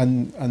bring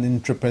an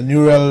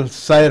entrepreneurial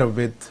side of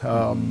it,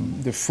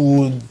 the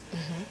food,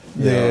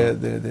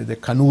 the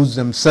canoes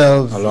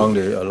themselves. Along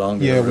the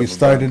yeah, we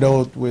started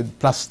out with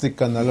plastic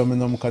and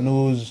aluminum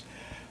canoes.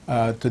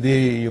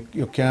 Today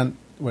you can't,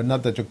 well,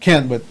 not that you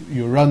can't, but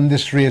you run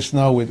this race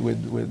now with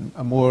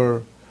a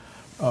more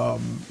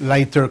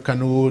lighter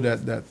canoe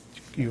that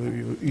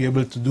you're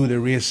able to do the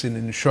race in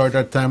a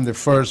shorter time. The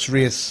first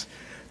race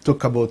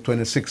took about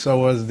 26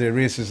 hours. The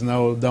race is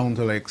now down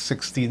to like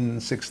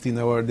 16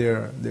 hours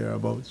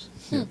thereabouts.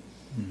 Yeah.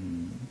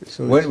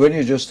 So when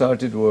you just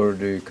started, were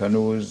the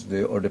canoes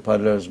or the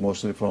paddlers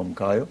mostly from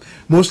Cayo?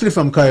 Mostly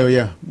from Cayo,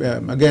 yeah.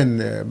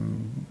 Again,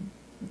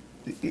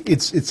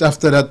 it's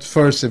after that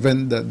first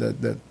event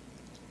that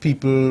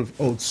people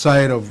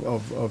outside of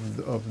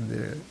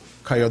the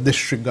Cayo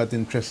district got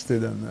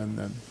interested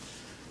and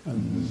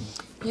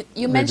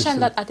You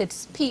mentioned that at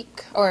its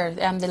peak, or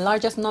the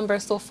largest number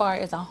so far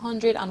is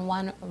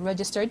 101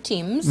 registered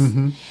teams,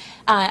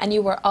 and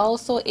you were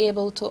also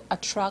able to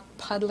attract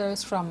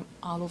paddlers from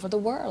all over the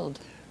world.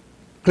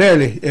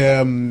 Clearly,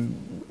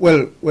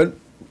 well,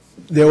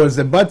 there was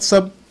the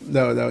BATSAP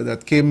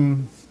that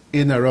came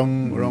in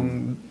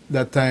around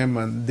that time,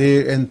 and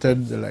they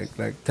entered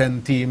like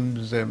 10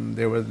 teams.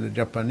 There was the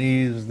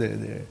Japanese,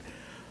 the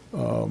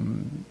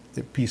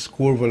Peace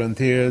Corps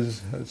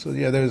volunteers. So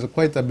yeah, there was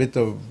quite a bit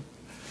of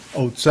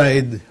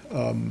outside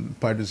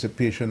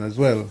participation as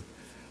well.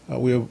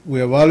 We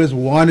have always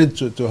wanted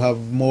to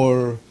have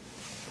more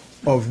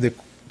of the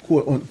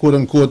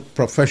quote-unquote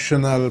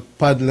professional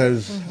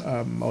paddlers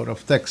out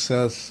of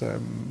Texas,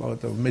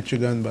 out of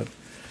Michigan, but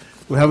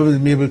we haven't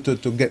been able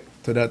to get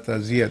to that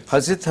as yet.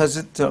 Has it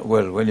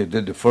well, when you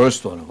did the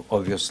first one,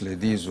 obviously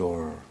these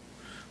were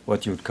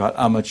what you'd call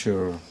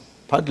amateur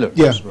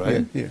paddlers,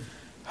 right? Yeah.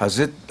 Has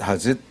it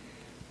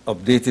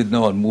updated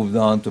now and moved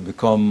on to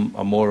become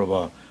more of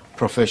a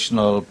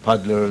professional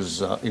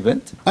paddlers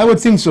event? I would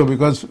think so,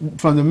 because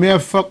from the mere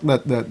fact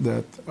that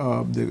the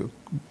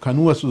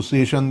Canoe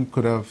Association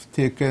could have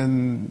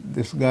taken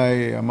this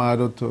guy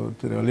Amado to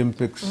the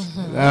Olympics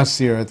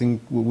last year, I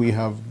think we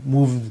have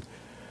moved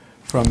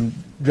from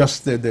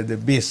just the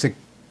basic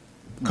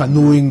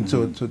canoeing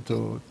to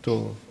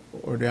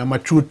or the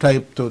amateur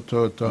type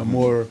to a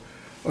more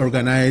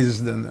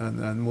organized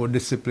and more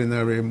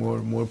disciplinary,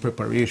 more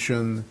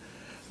preparation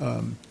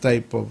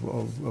type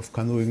of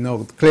canoeing.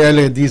 Now,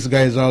 clearly, these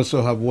guys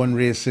also have won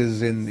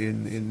races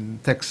in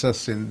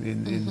Texas,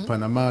 in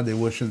Panama, the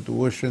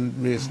ocean-to-ocean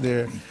race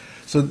there.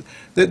 So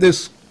the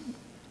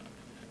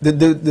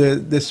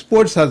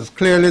sports has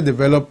clearly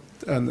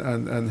developed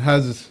and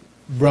has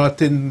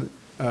brought in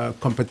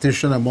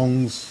competition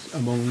amongst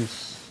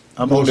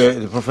Among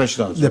the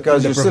professionals,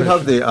 because you still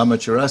have the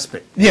amateur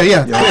aspect. Yeah,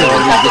 yeah. You have all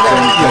these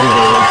different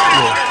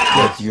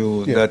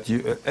categories that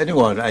you,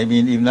 anyone, I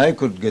mean, even I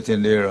could get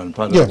in there and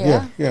paddle.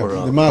 Yeah. For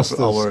The masters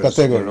hours,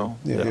 category. you know?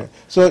 Yeah.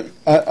 So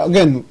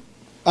again,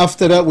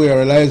 after that, we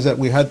realized that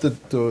we had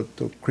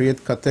to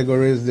create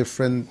categories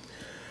different.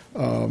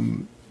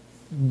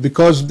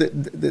 Because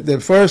the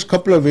first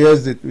couple of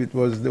years, it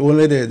was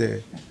only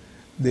the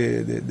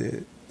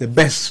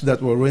best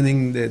that were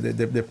winning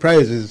the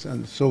prizes,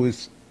 and so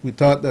we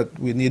thought that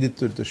we needed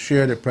to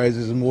share the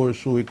prizes more,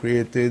 so we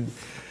created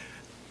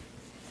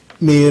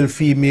male,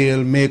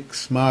 female,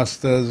 mix,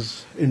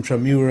 masters,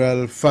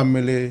 intramural,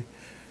 family,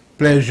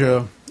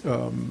 pleasure,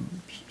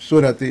 so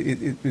that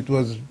it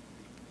was,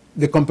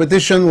 the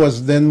competition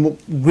was then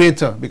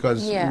greater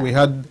because we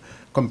had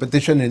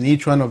competition in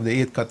each one of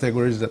the 8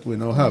 categories that we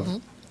now have.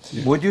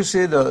 Would you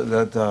say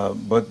that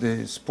but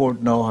the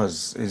sport now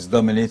is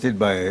dominated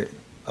by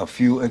a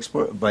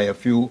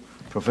few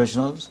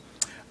professionals?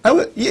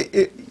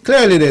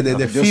 Clearly,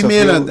 the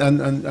female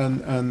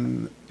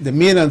and the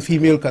male and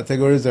female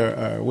categories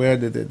are where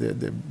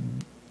the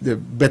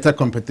better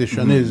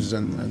competition is,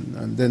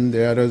 and then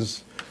the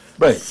others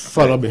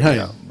follow behind.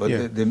 Yeah,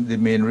 but the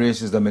main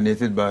race is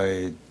dominated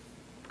by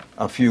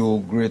a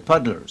few great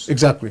paddlers.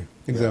 Exactly.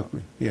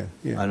 Yeah.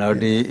 And are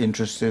they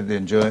interested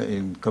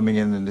in coming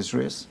in this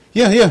race?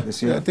 Yeah.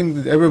 This year? I think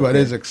that everybody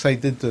is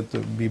excited to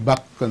be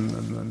back on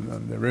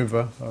the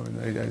river. I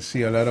mean, I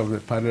see a lot of the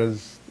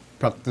paddlers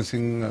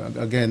practicing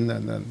again,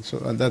 and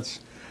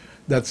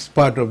that's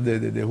part of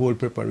the whole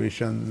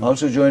preparation.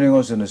 Also joining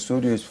us in the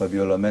studio is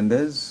Fabiola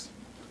Mendez.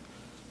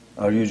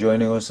 Are you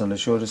joining us on the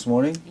show this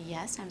morning?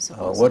 Yes, I'm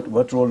supposed to.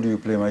 What role do you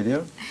play, my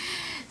dear?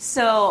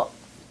 So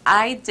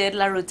I did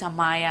La Ruta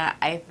Maya,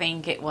 I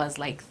think it was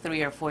like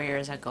 3 or 4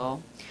 years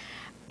ago.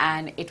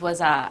 And it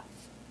was a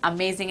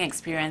amazing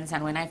experience.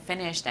 And when I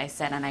finished, I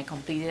said, and I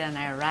completed and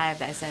I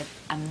arrived, I said,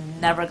 I'm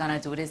never going to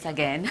do this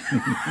again.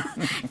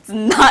 It's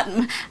not,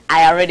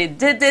 I already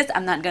did this,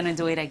 I'm not going to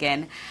do it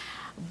again.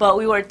 But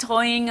we were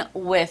toying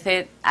with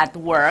it at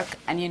work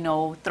and, you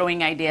know,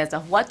 throwing ideas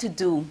of what to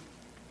do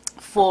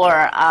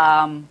for,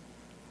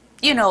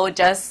 you know,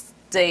 just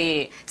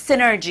the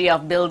synergy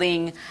of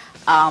building.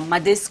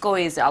 Madisco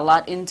is a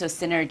lot into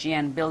synergy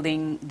and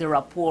building the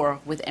rapport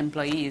with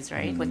employees,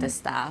 right, with the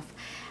staff.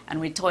 And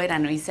we toyed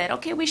and we said,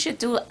 okay, we should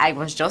do, I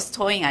was just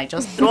toying, I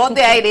just threw out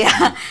the idea.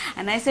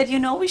 And I said, you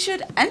know, we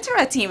should enter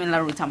a team in La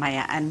Ruta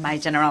Maya. And my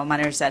general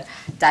manager said,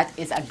 that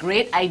is a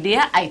great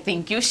idea, I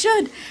think you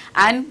should.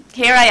 And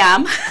here I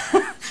am.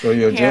 So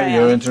you're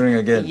entering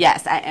again?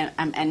 Yes,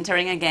 I'm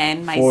entering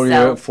again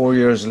myself. 4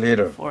 years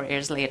later? 4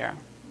 years later.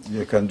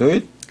 You can do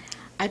it?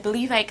 I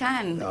believe I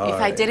can. All if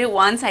I did it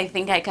once, I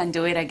think I can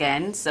do it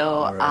again.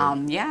 So,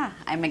 yeah,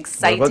 I'm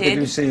excited. Well, what did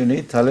you say you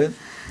need? Talent,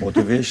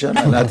 motivation,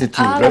 and attitude,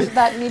 All right? of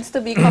that needs to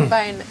be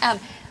combined.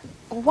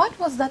 What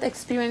was that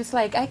experience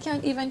like? I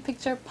can't even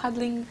picture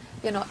paddling,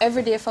 you know,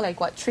 every day for like,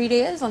 what, 3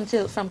 days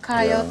until from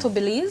Kaya to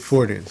Belize?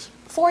 4 days.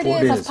 4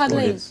 days of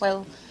paddling.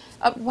 Well,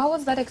 what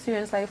was that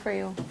experience like for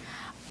you?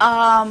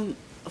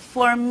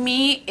 For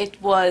me,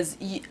 it was...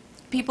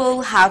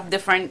 People have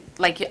different,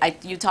 like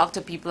you talk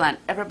to people and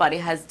everybody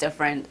has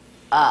different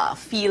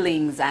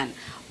feelings and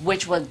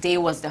which day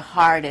was the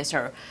hardest,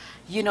 or,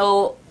 you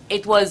know,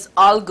 it was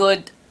all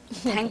good.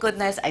 Thank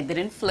goodness I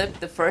didn't flip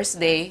the first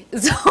day.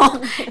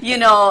 So, you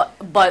know,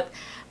 but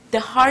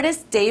the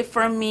hardest day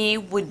for me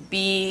would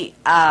be,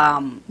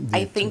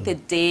 I think the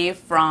day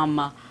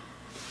from...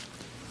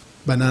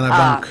 Banana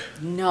Bank.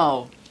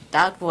 No,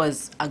 that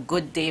was a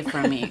good day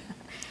for me.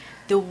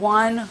 The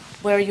one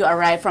where you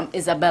arrive from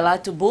Isabella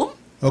to Boom.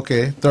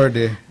 Okay, 3rd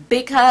day.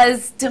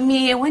 Because to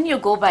me, when you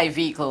go by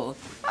vehicle,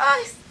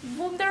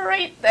 boom, they're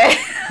right there.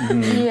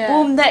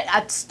 Boom, there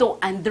at Stowe,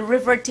 and the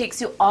river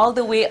takes you all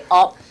the way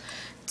up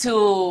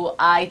to,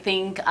 I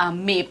think,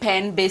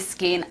 Maypen,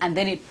 Biscayne, and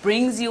then it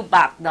brings you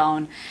back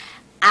down.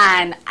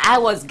 And I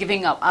was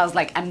giving up. I was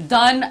like, I'm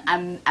done.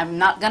 I'm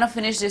not going to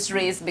finish this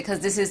race because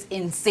this is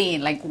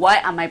insane. Like,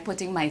 why am I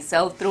putting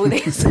myself through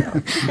this?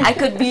 I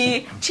could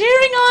be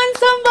cheering on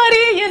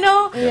somebody, you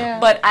know. Yeah.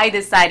 But I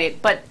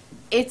decided. But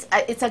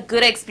it's a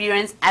good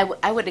experience.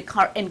 I would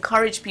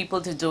encourage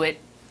people to do it.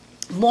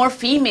 More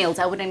females.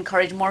 I would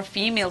encourage more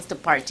females to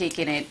partake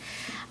in it.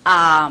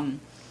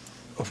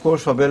 Of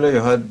course, Fabiola,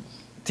 you had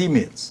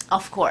teammates.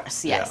 Of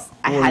course, yes.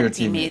 Yeah. I had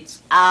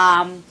teammates.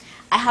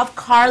 I have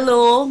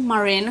Carlo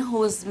Marin,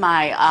 who's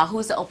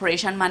who's the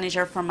operation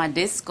manager for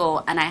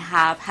Madisco, and I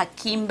have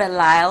Hakeem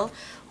Belial,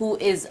 who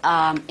is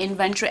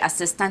inventory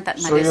assistant at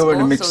Madisco. So you were in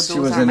the mixed, so she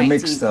was in the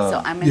mixed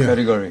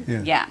category.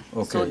 Yeah.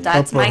 Okay. So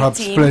that's my perhaps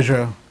team.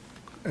 Pleasure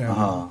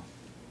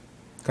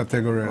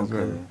category as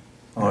well.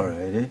 All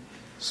righty.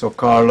 So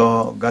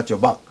Carlo got your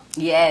back.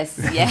 Yes,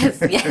 yes,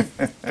 yes.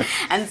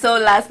 And so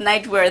last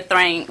night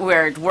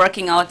we're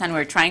working out and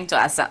we're trying to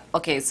ask,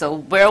 okay, so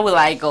where will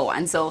I go?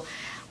 And so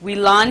we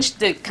launched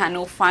the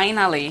canoe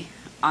finally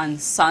on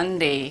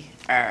Sunday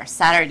or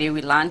Saturday.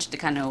 We launched the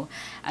canoe,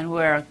 and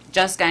we're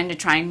just kind of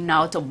trying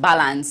now to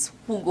balance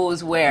who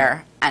goes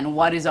where and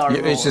what is our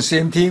role. It's the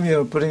same team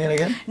you're putting in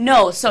again?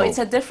 No, so it's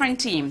a different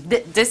team.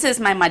 This is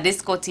my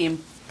Madisco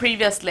team.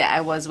 Previously,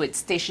 I was with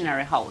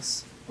Stationery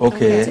House.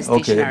 Okay,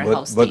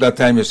 but that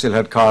time you still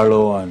had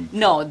Carlo and...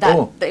 No,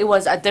 it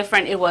was a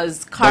different, it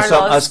was Carlos.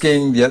 That's what I'm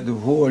asking,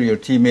 who are your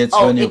teammates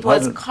when you it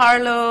was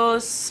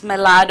Carlos,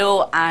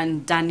 Melado,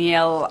 and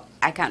Daniel,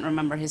 I can't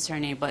remember his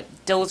surname, but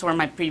those were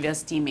my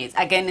previous teammates,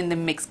 again in the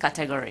mixed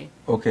category.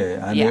 Okay,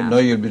 and now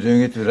you'll be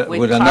doing it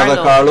with Carlo, another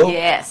Carlo?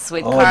 Yes,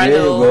 with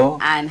Carlo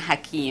and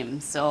Hakeem.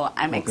 So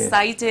I'm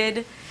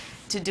excited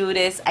to do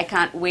this. I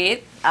can't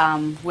wait.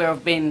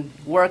 We've been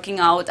working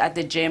out at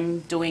the gym,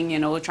 doing,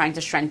 trying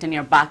to strengthen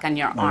your back and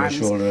your arms,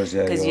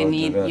 because you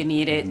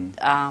need it.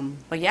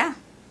 But yeah,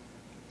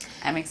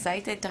 I'm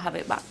excited to have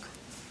it back.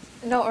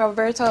 No,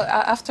 Roberto,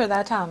 after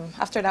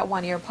that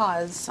 1 year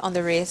pause on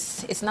the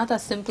race, it's not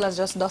as simple as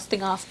just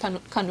dusting off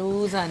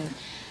canoes and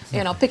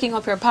picking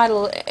up your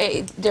paddle.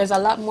 There's a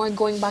lot more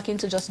going back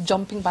into just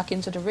jumping back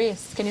into the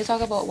race. Can you talk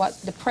about what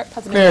the prep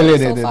has been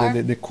like so far?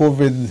 The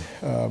COVID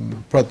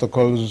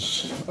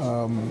protocols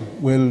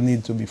will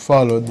need to be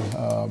followed.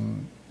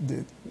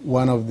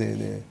 One of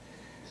the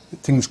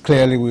things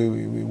clearly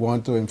we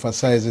want to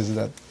emphasize is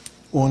that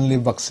only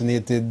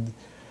vaccinated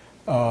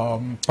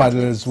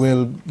paddlers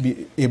will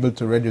be able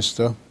to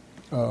register.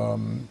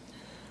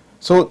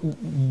 So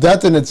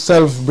that in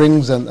itself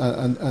brings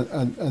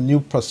a new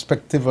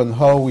perspective on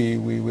how we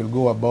will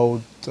go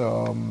about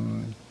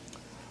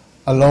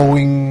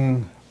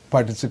allowing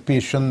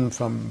participation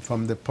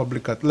from the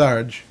public at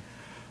large,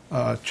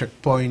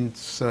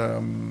 checkpoints,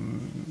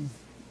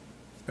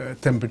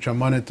 temperature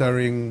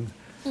monitoring,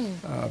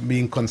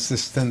 being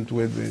consistent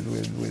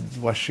with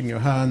washing your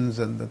hands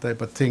and that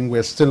type of thing.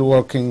 We're still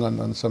working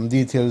on some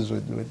details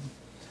with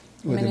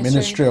the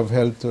Ministry of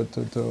Health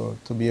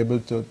to be able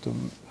to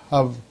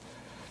have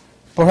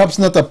perhaps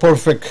not a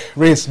perfect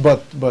race,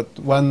 but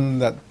one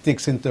that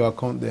takes into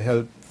account the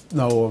health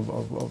now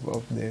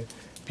of the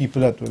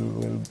people that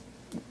will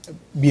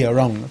be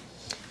around.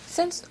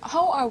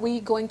 How are we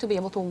going to be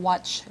able to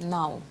watch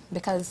now?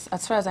 Because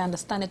as far as I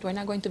understand it, we're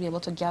not going to be able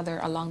to gather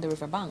along the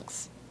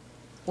riverbanks.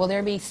 Will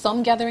there be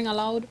some gathering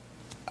allowed?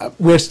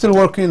 We're still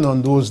working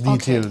on those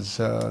details,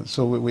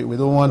 so we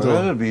don't want to... Well,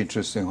 that'll be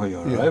interesting how you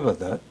arrive at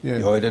that.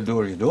 You either do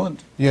or you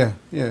don't. Yeah.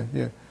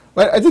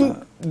 Well, I think,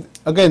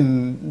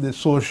 again, the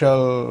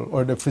social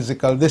or the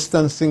physical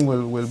distancing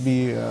will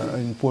be an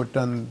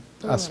important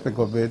aspect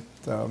of it.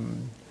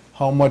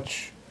 How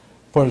much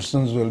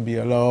persons will be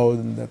allowed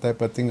and that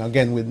type of thing.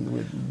 Again,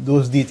 with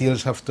those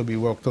details have to be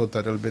worked out a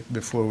little bit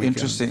before we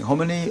Interesting. How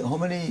many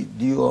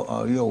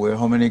are you aware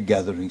how many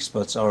gathering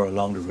spots are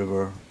along the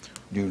river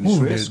during this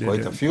race?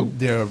 Quite a few?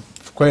 There are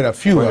quite a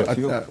few.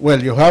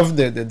 Well, you have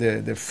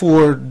the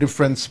 4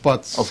 different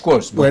spots, of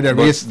course, where the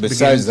race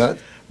besides begins.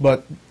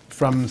 But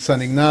from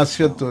San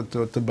Ignacio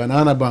to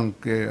Banana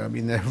Bank, I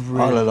mean,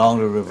 all along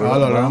the river,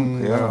 all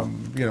along,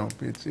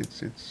 it's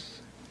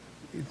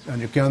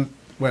and you can't,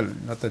 well,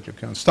 not that you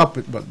can't stop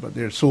it, but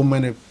there's so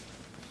many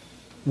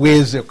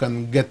ways you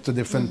can get to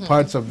different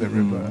parts of the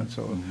river.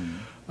 So,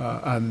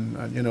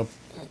 and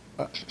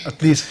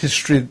at least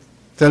history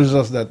tells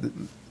us that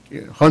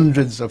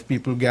hundreds of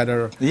people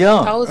gather.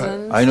 Yeah,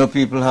 thousands. I know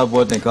people have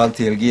what they call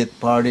tailgate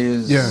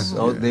parties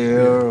out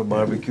there,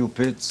 barbecue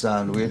pits,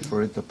 and wait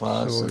for it to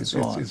pass, so and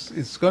so on.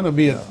 It's going to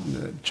be a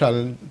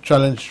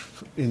challenge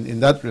in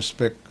that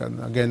respect,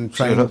 and again,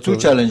 trying you have 2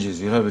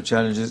 challenges. You have the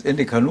challenges in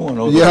the canoe and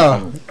also the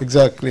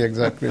canoe.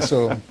 Exactly.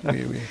 So,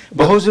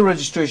 but how's the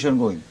registration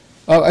going?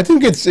 I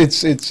think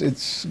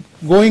it's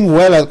going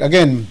well.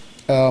 Again,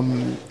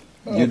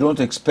 you don't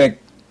expect.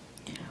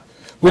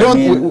 We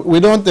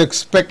don't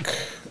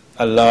expect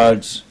a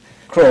large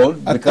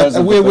crowd because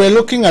we're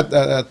looking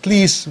at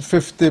least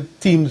 50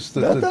 teams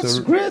to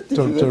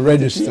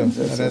register.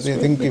 And I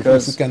think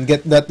if we can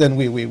get that, then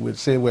we would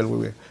say, well,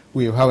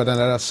 we have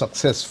another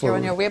successful. You're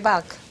on your way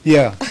back.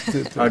 Yeah.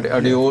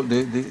 Are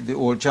the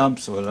old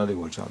champs? Well, not the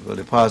old champs, but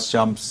the past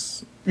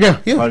champs.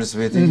 Yeah.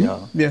 Participating.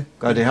 Yeah.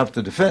 Because they have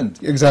to defend.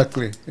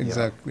 Exactly.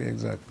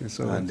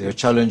 So and their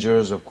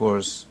challengers, of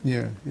course.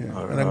 And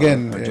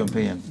again, are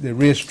jumping in. The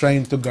race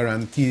trying to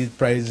guarantee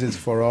prizes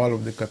for all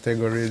of the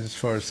categories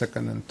for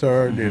 2nd and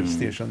 3rd. There's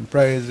station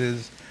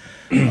prizes.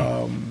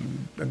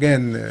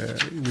 Again,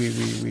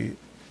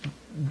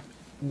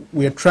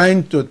 we are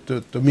trying to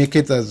make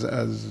it as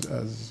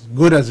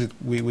good as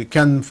we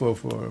can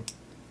for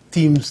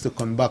teams to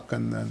come back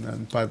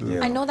and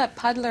paddle. I know that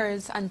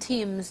paddlers and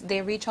teams,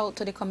 they reach out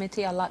to the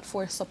committee a lot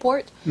for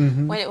support,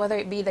 whether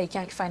it be they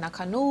can't find a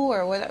canoe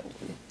or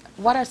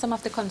what are some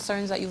of the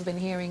concerns that you've been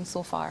hearing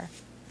so far?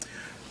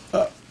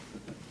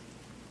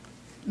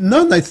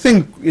 None, I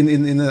think,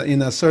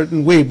 in a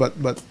certain way,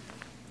 but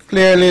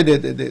clearly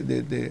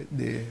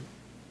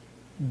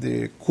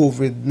the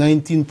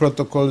COVID-19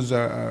 protocols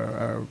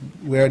are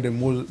where the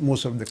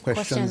most of the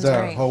questions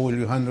are. Right. How will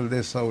you handle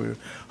this?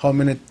 How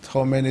many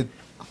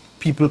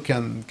people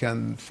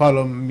can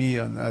follow me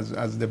on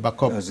as the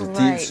backup. As a team,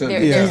 Right, so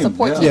they're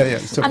supporting. Yeah,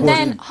 support. And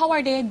then how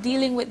are they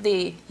dealing with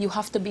the you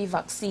have to be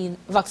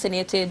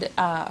vaccinated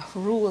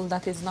rule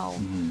that is now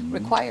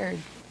required?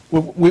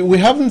 We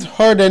haven't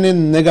heard any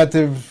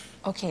negative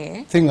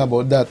Okay. thing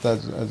about that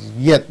as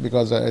yet,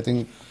 because I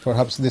think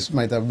perhaps this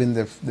might have been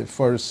the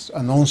first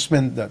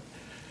announcement that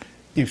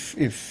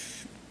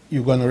if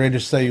you're going to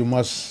register, you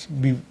must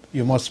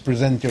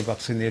present your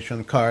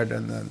vaccination card,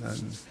 and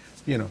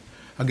you know,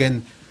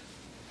 again,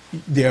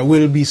 there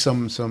will be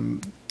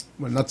some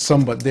well, not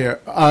some, but there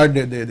are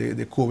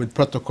the COVID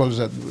protocols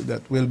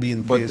that will be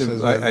in place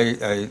as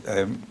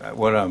well.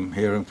 What I'm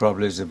hearing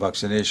probably is the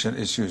vaccination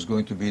issue is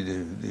going to be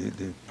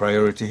the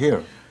priority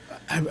here.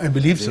 I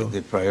believe so.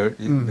 The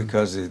priority,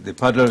 because the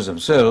paddlers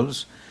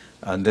themselves,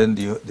 and then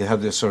they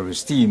have their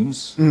service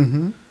teams,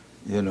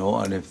 you know,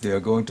 and if they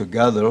are going to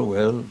gather,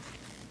 well,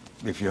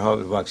 if you have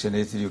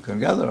vaccinated, you can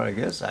gather, I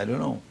guess. I don't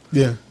know.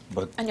 Yeah.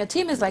 But And your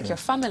team is like your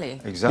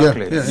family.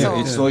 exactly.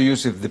 Yeah. It's no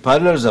use if the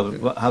paddlers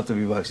have to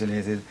be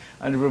vaccinated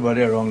and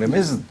everybody around them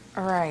isn't.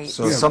 Right.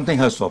 So something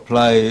has to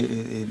apply.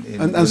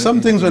 And some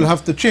things will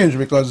have to change,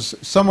 because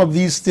some of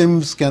these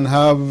teams can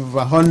have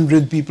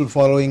 100 people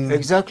following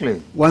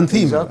one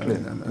team. Exactly.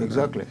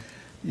 Exactly.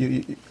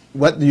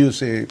 What do you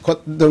say?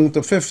 Cut down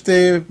to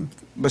 50?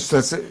 But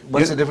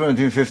what's the difference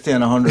between 50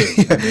 and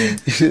 100? I mean,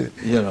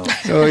 you know.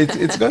 So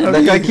it's going to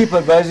like be... I keep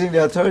advising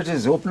the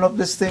authorities, open up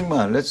this thing,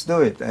 man. Let's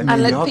do it. I mean, and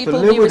you let have people to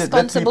live be with it.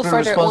 Let responsible people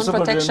for their own responsible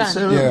protection.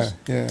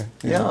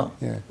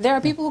 themselves. There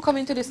are people who come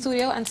into the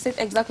studio and sit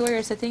exactly where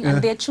you're sitting,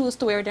 and they choose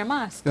to wear their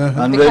mask.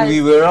 And when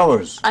we wear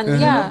ours.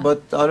 And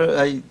but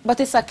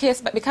it's a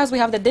case, but because we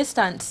have the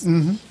distance,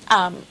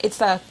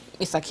 it's a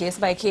case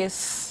by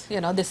case, you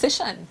know,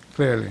 decision.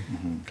 Clearly.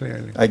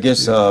 I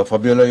guess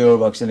Fabiola, you're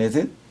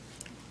vaccinated.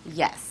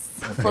 Yes.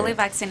 Fully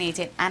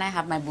vaccinated, and I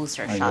have my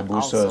booster And shot your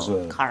booster also. as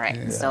well. Correct.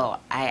 Yeah. So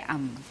I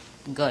am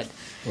good.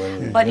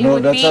 Well, but you it know,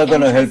 would that's be not going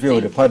to help you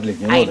with the paddling.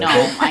 You know I that, know,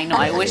 right? I know.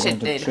 I wish You it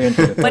want to train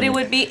for the did. But it paddling.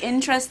 would be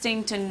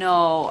interesting to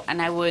know,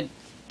 and I would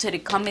to the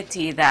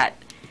committee that,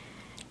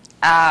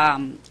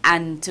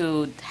 and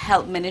to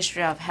help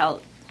Ministry of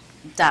Health,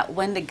 that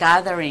when the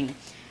gathering,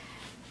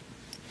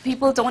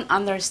 people don't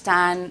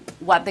understand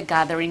what the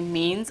gathering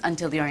means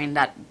until they're in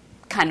that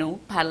canoe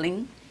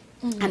paddling,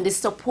 and the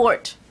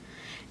support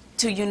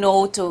to, you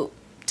know, to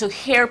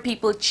hear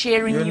people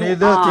cheering you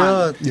need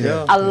on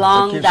that,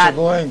 along that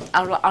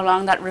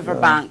along that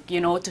riverbank, you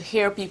know, to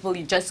hear people,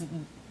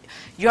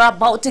 you're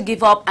about to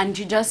give up, and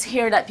you just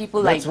hear that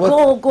people That's like,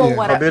 go,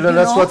 whatever. Fabiola,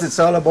 that's what it's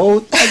all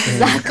about.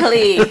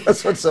 Exactly.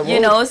 That's what it's about. You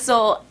know,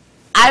 so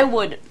I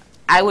would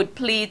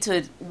plead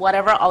to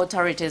whatever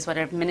authorities,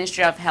 whatever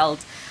Ministry of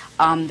Health,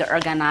 the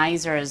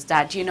organizers,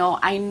 that, you know,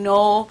 I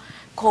know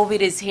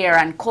COVID is here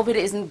and COVID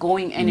isn't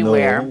going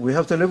anywhere. No, we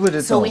have to live with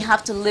it. So now. we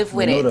have to live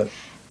with it. That.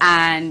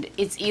 And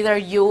it's either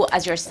you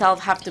as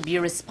yourself have to be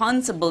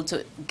responsible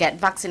to get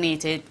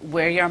vaccinated,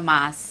 wear your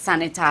mask,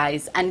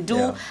 sanitize, and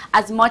do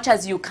as much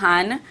as you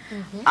can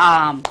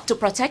to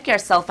protect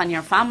yourself and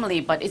your family,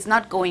 but it's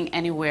not going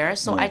anywhere.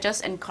 So I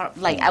just encourage,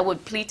 I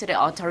would plead to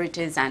the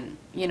authorities and,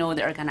 you know,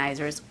 the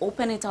organizers,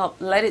 open it up,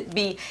 let it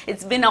be.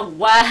 It's been a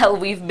while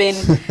we've been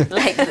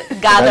like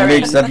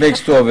gathering. That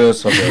makes two of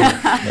us.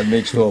 That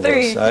makes two of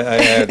us. I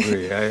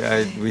agree.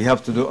 We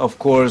have to do, of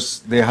course,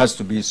 there has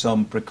to be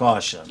some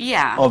precaution.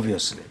 Yeah.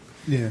 Obviously.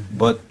 Yeah.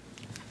 But,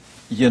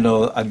 you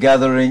know, a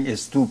gathering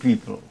is 2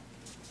 people,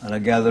 and a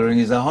gathering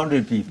is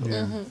 100 people.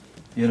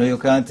 You know, you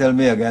can't tell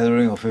me a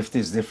gathering of 50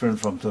 is different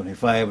from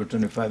 25 or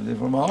 25 different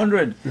from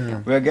 100.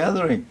 We're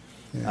gathering.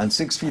 And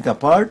 6 feet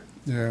apart.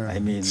 I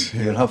mean,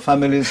 you'll have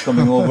families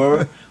coming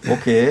over.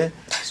 Okay,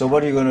 so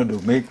what are you going to do?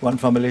 Make one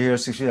family here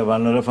 6 feet, have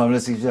another family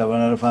 6 feet, have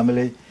another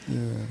family.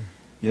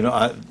 You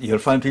know, you'll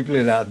find people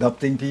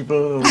adopting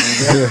people.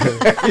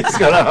 It's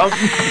going to happen.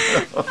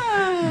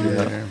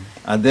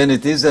 And then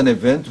it is an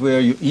event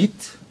where you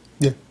eat,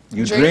 you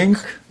drink.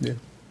 You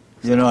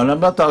know, and I'm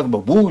not talking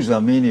about booze. I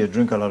mean, you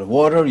drink a lot of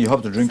water. You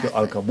have to drink your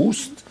Alka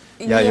Boost.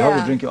 You have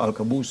to drink your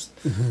Alka Boost.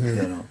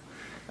 You know.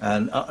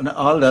 And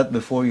all that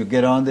before you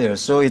get on there.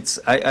 So it's,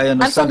 I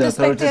understand the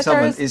authorities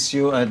have an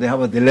issue and they have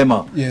a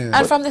dilemma.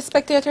 And from the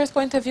spectator's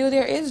point of view,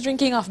 there is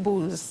drinking of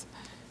booze.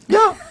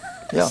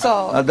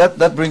 So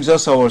that brings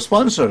us our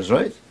sponsors,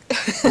 right?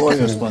 Who are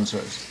your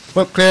sponsors?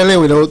 Well, clearly,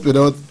 without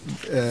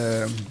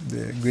the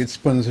great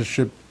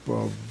sponsorship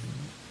of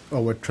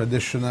our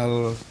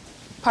traditional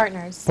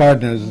partners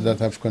that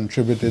have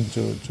contributed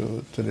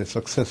to the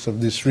success of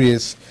this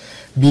race,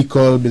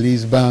 BCOL,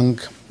 Belize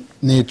Bank,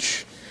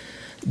 NICH,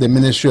 the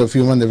Ministry of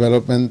Human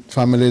Development,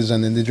 Families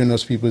and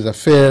Indigenous Peoples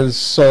Affairs,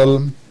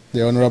 SOL,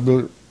 the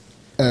Honorable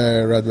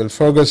Radwell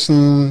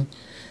Ferguson,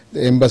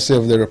 the Embassy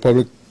of the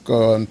Republic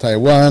on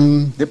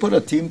Taiwan. They put a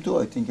team too,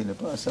 I think, in the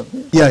past,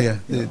 haven't they?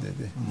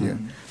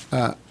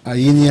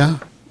 AINHA,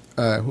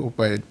 I hope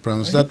I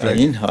pronounced that right.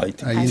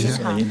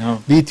 AINHA.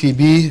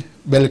 DTB,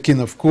 Belkin,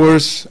 of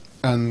course,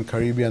 and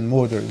Caribbean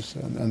Motors.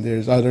 And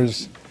there's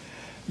others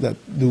that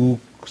do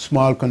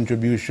small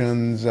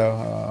contributions,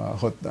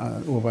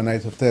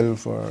 overnight hotel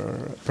for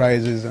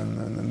prizes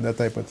and that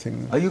type of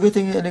thing. Are you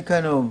getting any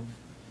kind of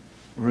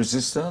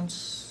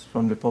resistance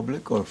from the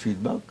public or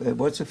feedback?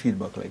 What's the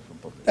feedback like from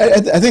public?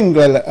 I think,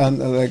 well,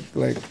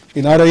 like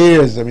in other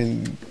years, I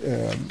mean,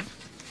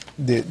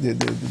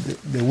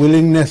 the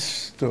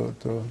willingness to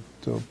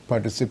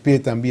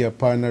participate and be a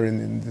partner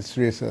in this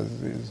race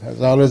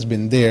has always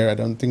been there. I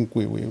don't think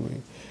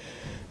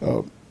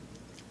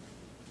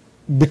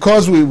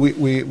because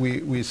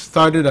we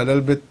started a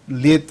little bit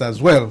late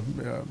as well.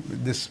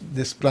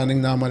 This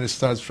planning normally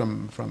starts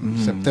from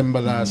September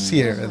last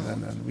year,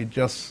 and we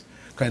just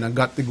kind of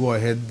got to go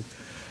ahead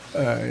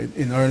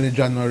in early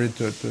January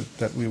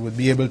that we would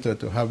be able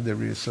to have the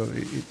race. So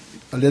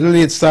a little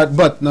late start,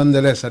 but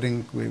nonetheless, I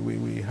think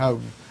we have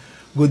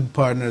good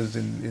partners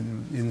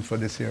in for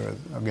this year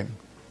again.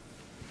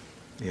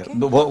 Yeah. Okay.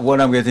 But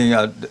what I'm getting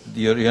at,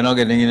 you're not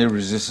getting any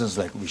resistance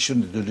like we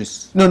shouldn't do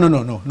this? No. Not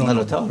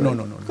at all, No.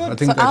 right? I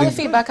think, so all the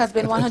feedback has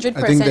been 100%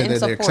 I think in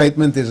support. The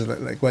excitement is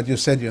like what you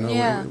said, you know,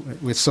 yeah.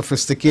 we're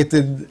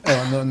sophisticated,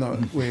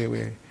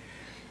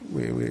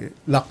 we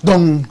locked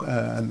down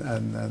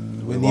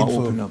and we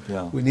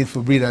need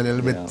to breathe a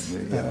little bit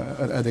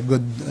at a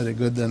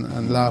good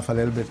and laugh a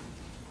little bit.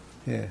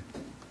 Yeah.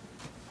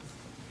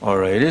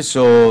 Alrighty,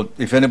 so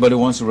if anybody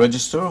wants to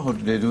register, how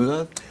do they do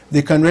that?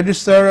 They can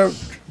register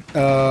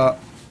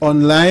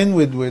online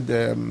with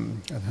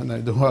and I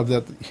don't have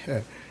that,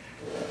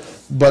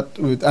 but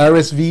with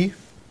RSV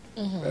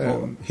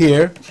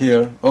here.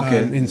 Here,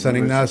 okay. In San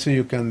Ignacio,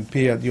 you can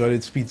pay at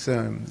Yolit's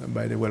Pizza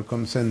by the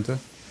Welcome Center.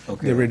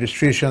 Okay. The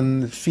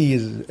registration fee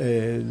is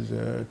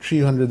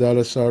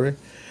 $300. Sorry,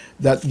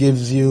 that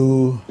gives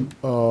you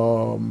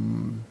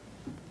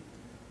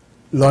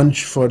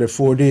lunch for the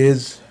 4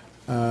 days.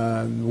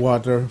 And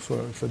water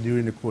for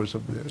during the course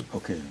of the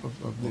of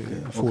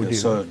the 4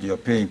 days. So you're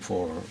paying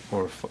for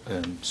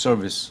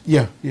service.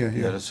 Yeah.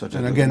 That's what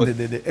and again,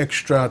 the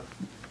extra,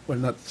 well,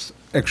 not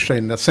extra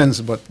in that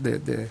sense, but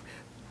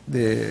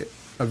the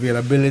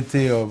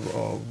availability of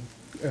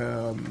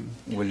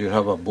will you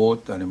have a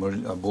boat, a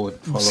boat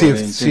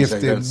following safety?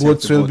 Like that,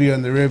 Boats will be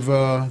on the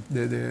river.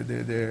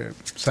 The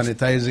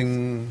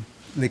sanitizing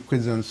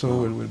liquids and so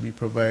will be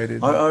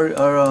provided.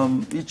 Are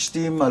each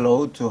team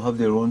allowed to have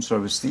their own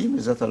service team?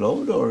 Is that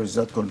allowed or is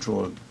that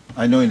controlled?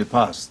 I know in the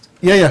past.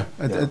 Yeah.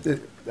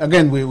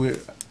 Again, we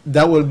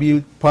that will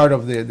be part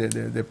of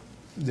the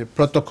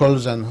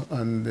protocols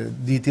and the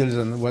details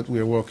and what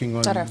we're working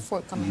on. That are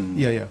forthcoming.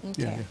 Yeah.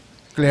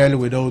 Clearly,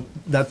 without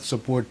that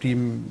support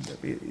team.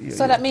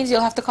 So that means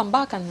you'll have to come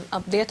back and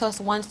update us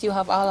once you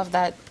have all of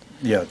that.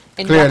 Yeah.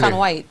 In black and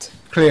white.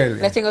 Clearly.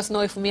 Letting us know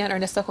if me and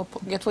Ernesto could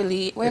get what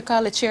you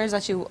call the chairs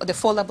that the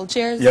foldable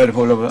chairs? Yeah, the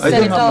foldable. I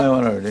don't have my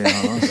one already.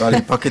 So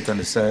I'll pocket on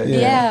the side.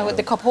 Yeah, with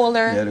the cup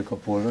holder. Yeah, the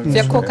cup holder.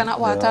 The coconut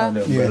water.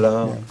 The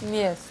umbrella.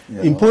 Yes.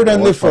 Yeah.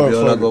 Importantly for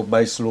go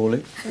by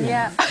slowly.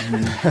 Yeah.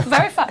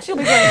 Very fast. She'll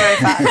be going very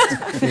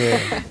fast.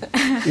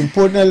 Yeah.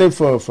 Importantly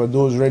for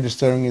those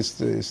registering is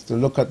to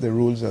look at the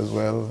rules as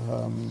well,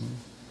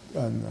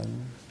 and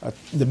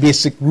the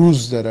basic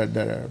rules that are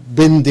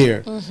been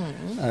there.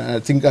 I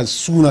think as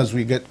soon as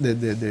we get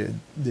the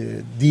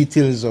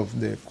details of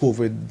the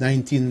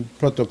COVID-19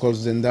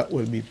 protocols, then that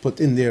will be put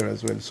in there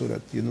as well, so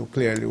that you know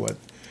clearly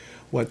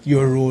what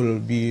your role will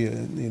be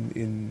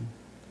in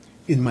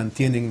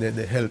maintaining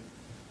the health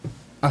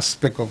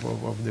aspect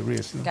of the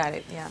race. No? Got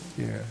it. Yeah.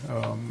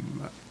 Yeah.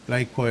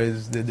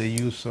 Likewise, the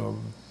use of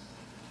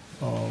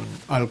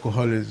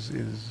alcohol is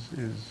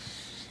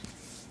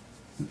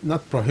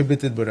not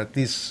prohibited, but at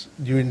least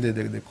during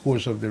the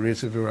course of the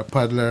race, if you're a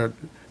paddler,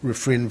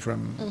 refrain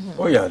from.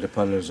 Oh yeah, the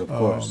paddlers, of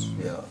course.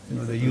 Yeah. You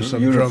know, the use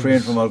of you drugs.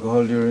 refrain from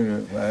alcohol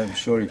during. I'm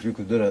sure if you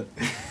could do that.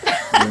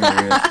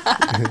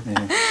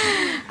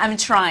 I'm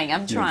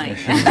trying.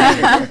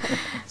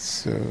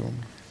 So.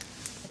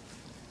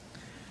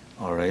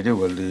 Alrighty.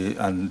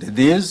 Well, and the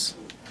days.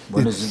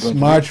 When is it going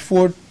March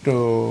 4th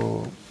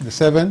to the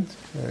 7th.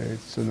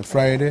 It's on a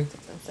Friday.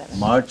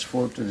 March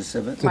 4th to the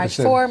 7th? March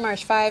 4,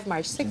 March 5,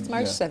 March 6,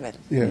 March 7.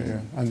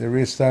 Yeah. And the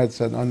race starts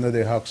under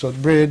the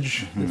Hawkswood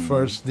Bridge. The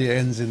first day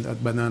ends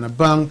at Banana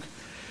Bank.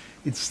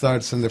 It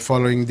starts on the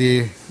following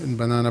day in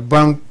Banana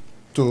Bank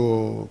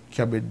to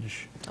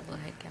Cabbage.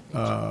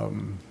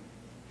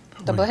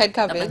 Double-head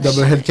cabbage.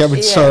 Double-head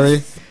cabbage, yes.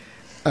 sorry.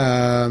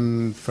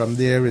 From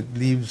there it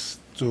leaves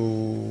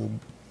to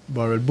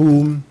Burrell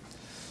Boom.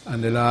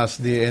 And the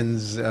last day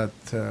ends at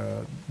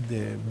the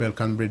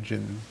Belcan Bridge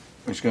in...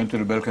 It's going to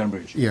the Belcan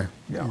Bridge? Yeah.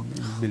 In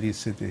Belize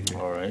City here.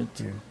 All right.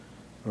 Yeah.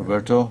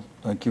 Roberto,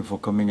 thank you for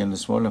coming in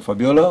this morning.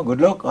 Fabiola, good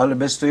luck. All the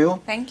best to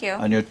you. Thank you.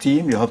 And your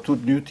team. You have 2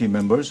 new team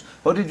members.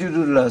 How did you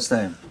do the last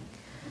time?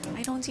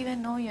 I don't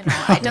even know,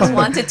 I just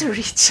wanted to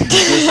reach.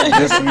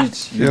 just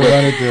reach. You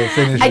wanted to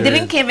finish. I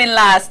didn't come in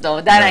last, though.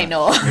 That I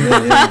know.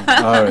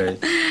 All right.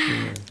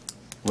 Yeah.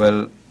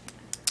 Well,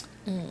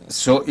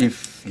 so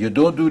if you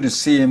don't do the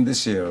same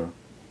this year,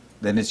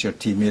 then it's your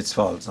teammates'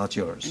 fault, not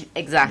yours.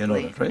 Exactly. You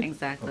know that, right?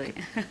 Exactly.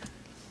 Okay.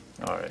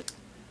 All right.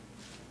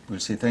 we'll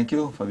say thank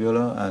you,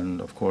 Fabiola,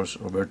 and of course,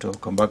 Roberto,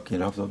 come back.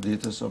 You'll have to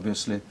update us,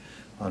 obviously,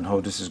 on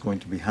how this is going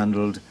to be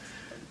handled.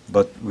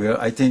 But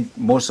I think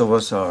most of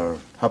us are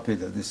happy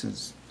that this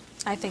is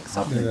I think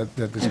so. happening.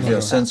 That Gives you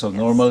a sense of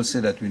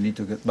normalcy that we need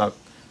to get back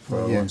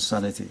for our own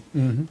sanity.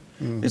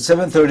 Mm-hmm. It's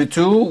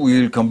 7:32.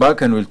 We'll come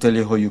back and we'll tell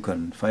you how you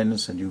can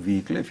finance a new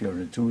vehicle if you're in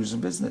the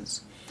tourism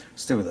business.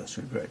 Stay with us.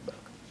 We'll be right back.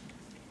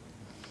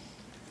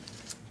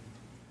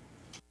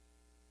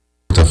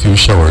 A few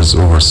showers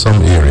over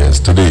some areas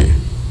today.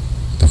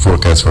 The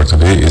forecast for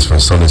today is for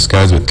sunny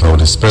skies with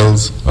cloudy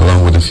spells,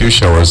 along with a few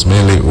showers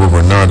mainly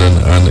over northern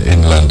and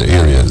inland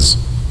areas.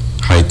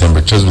 High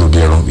temperatures will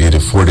be around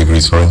 84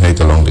 degrees Fahrenheit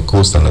along the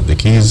coast and at the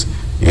Keys,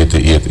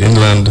 88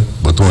 inland,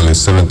 but only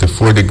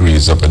 74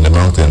 degrees up in the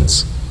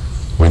mountains.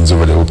 Winds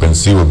over the open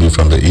sea will be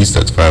from the east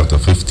at 5 to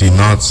 15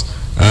 knots,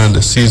 and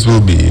the seas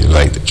will be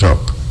light chop.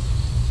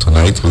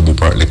 Tonight will be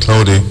partly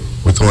cloudy,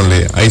 with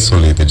only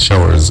isolated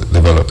showers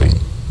developing.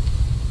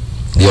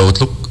 The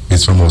outlook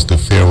is for mostly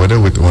fair weather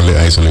with only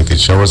isolated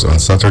showers on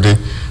Saturday,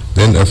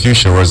 then a few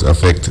showers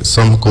affect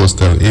some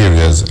coastal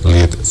areas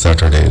late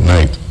Saturday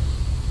night.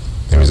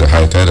 There is a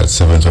high tide at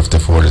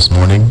 7:54 this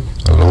morning,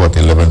 a low at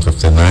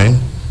 11:59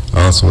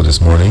 also this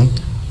morning,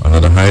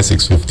 another high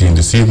 6:15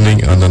 this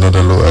evening, and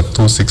another low at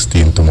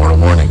 2:16 tomorrow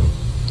morning.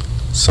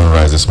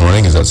 Sunrise this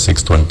morning is at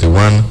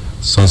 6:21,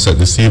 sunset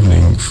this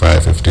evening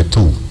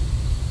 5:52.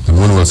 The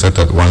moon will set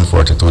at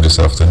 1:42 this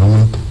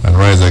afternoon and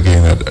rise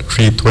again at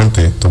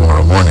 3:20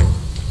 tomorrow morning.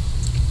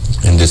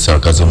 In this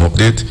sarcasm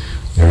update,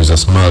 there is a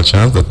small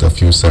chance that a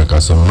few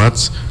sarcasm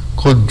mats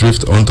could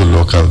drift onto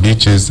local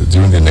beaches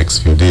during the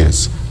next few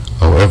days.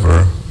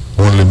 However,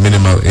 only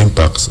minimal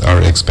impacts are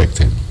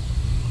expected.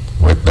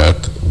 With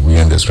that, we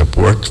end this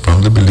report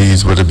from the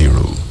Belize Weather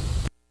Bureau.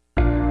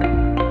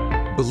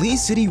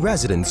 Belize City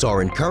residents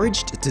are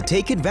encouraged to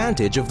take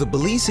advantage of the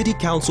Belize City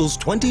Council's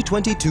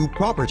 2022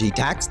 property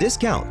tax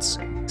discounts.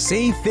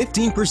 Save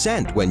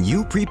 15% when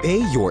you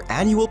prepay your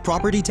annual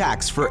property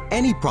tax for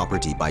any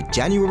property by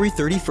January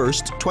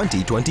 31st,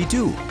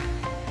 2022.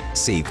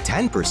 Save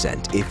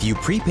 10% if you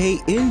prepay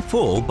in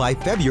full by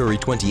February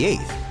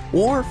 28th,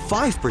 or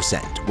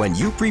 5% when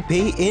you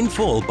prepay in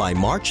full by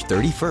March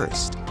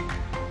 31st.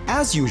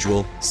 As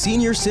usual,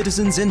 senior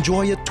citizens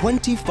enjoy a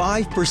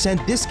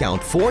 25%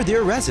 discount for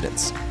their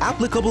residents,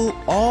 applicable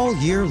all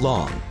year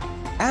long.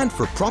 And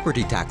for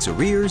property tax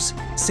arrears,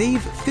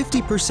 save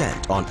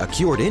 50% on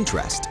accrued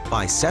interest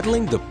by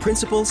settling the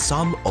principal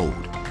sum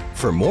owed.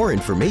 For more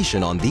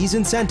information on these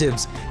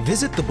incentives,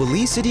 visit the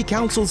Belize City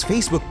Council's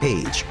Facebook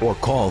page or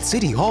call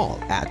City Hall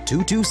at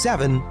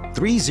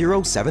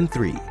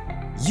 227-3073.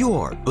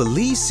 Your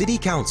Belize City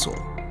Council,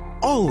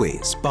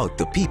 always about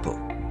the people.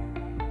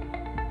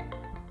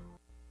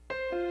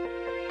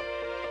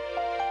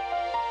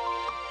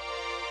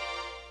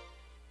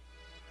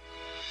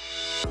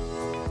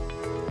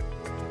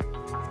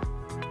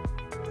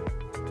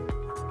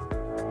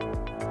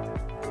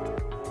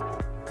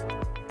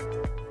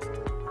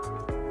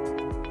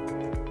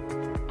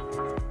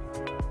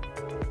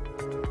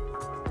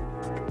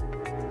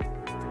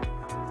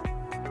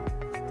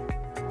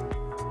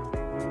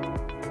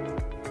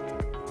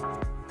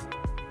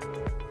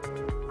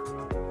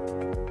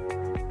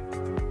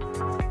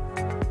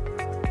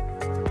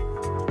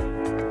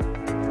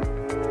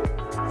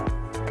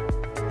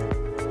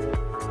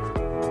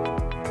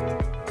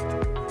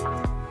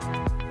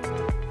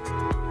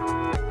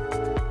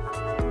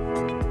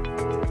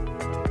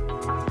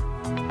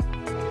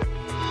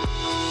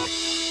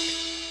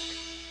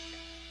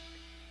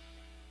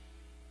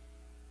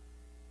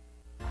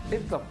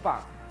 It's a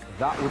fact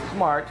that with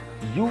Smart,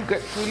 you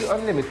get truly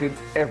unlimited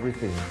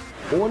everything.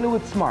 Only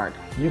with Smart,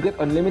 you get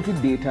unlimited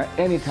data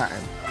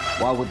anytime.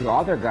 While with the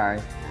other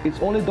guy, it's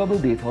only double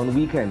data on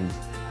weekends.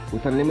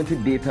 With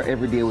unlimited data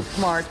every day with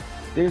Smart,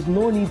 there's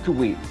no need to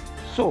wait.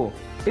 So,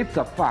 it's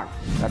a fact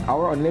that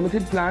our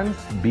unlimited plans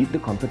beat the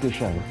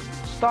competition.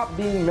 Stop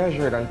being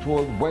measured and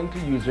told when to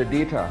use your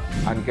data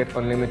and get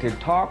unlimited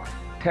talk,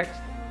 text,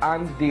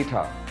 and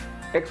data.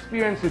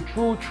 Experience the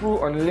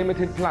true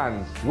unlimited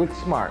plans with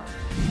Smart.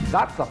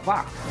 That's a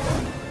fact.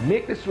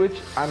 Make the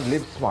switch and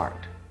live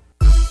smart.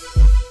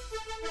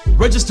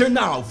 Register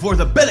now for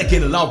the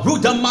Belikin La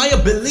Ruta Maya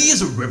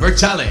Belize River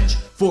Challenge.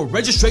 For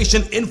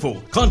registration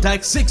info,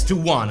 contact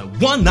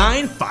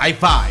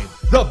 621-1955.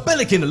 The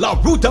Belikin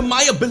La Ruta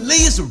Maya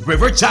Belize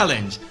River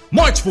Challenge,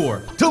 March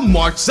 4 to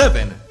March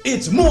 7.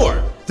 It's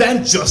more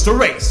than just a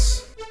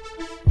race.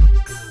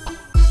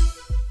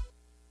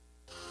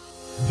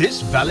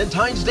 This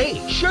Valentine's Day,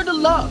 share the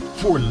love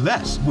for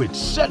less with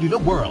Cellular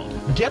World.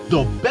 Get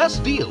the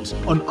best deals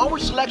on our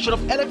selection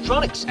of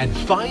electronics and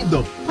find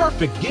the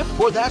perfect gift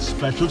for that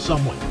special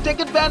someone. Take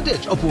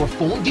advantage of our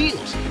phone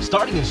deals,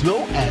 starting as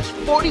low as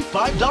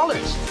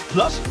 $45.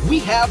 Plus, we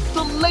have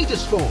the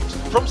latest phones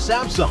from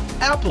Samsung,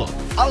 Apple,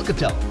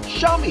 Alcatel,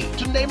 Xiaomi,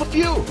 to name a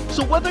few.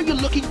 So whether you're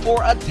looking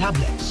for a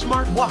tablet,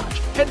 smartwatch,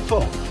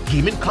 headphone,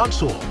 gaming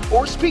console,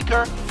 or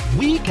speaker,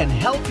 we can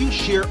help you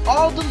share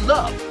all the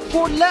love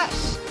for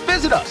less.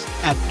 Visit us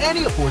at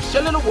any of our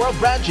Cellular World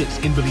branches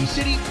in Belize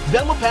City,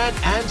 Belmopan,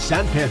 and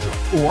San Pedro.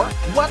 Or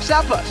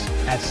WhatsApp us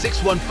at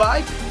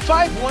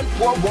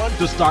 615-5141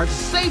 to start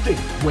saving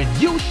when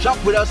you shop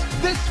with us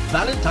this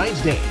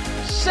Valentine's Day.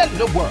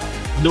 Cellular World.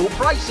 Low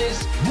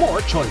prices,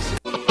 more choices.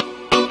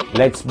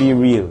 Let's be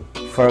real.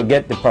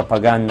 Forget the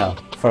propaganda.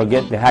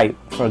 Forget the hype.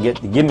 Forget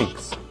the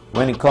gimmicks.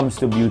 When it comes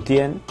to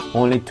butane,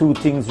 only two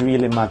things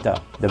really matter: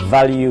 the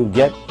value you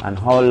get and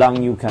how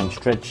long you can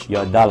stretch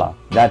your dollar.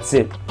 That's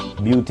it.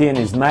 Butane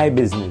is my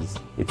business.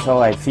 It's how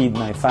I feed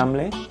my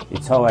family.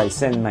 It's how I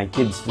send my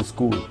kids to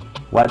school.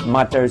 What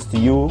matters to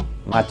you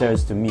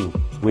matters to me.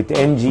 With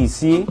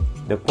NGC,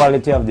 the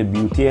quality of the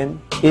butane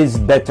is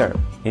better.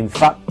 In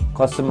fact,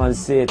 customers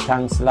say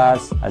tanks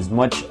last as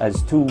much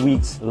as 2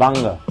 weeks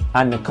longer.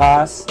 And the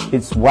cost,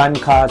 it's one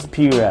cost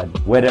period,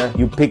 whether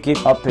you pick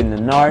it up in the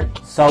north,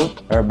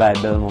 south, or by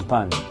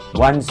Belmopan.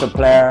 One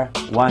supplier,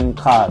 one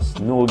cost,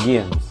 no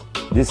games.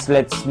 This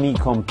lets me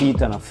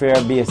compete on a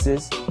fair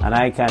basis, and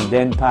I can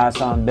then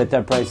pass on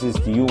better prices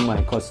to you,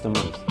 my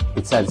customers.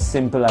 It's as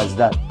simple as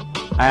that.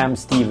 I am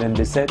Stephen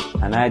Bissett,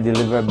 and I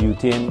deliver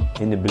butane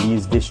in the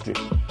Belize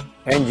district.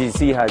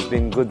 NGC has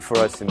been good for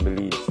us in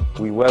Belize.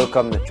 We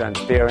welcome the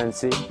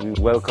transparency, we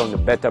welcome the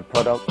better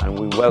product, and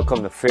we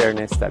welcome the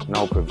fairness that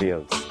now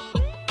prevails.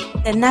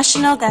 The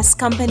National Gas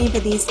Company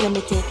Belize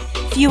Limited,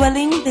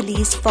 fueling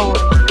Belize forward.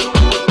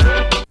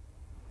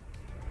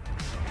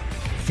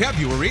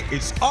 February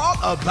is all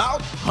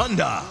about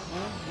Honda.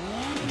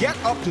 Get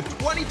up to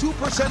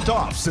 22%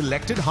 off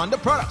selected Honda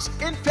products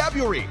in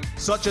February,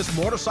 such as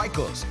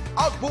motorcycles,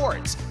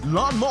 outboards,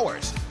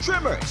 lawnmowers,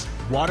 trimmers,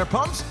 water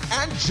pumps,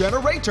 and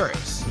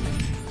generators.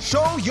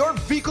 Show your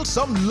vehicle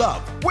some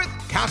love with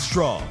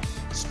Castrol.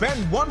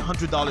 Spend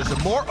 $100 or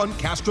more on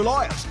Castrol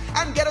oils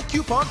and get a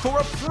coupon for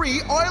a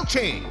free oil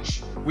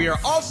change. We are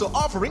also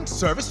offering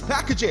service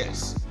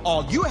packages.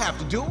 All you have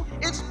to do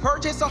is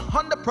purchase a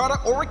Honda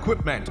product or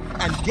equipment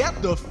and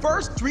get the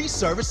first 3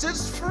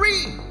 services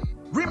free.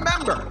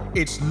 Remember,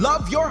 it's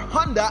Love Your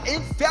Honda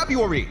in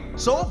February.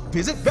 So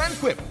visit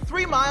Benquip,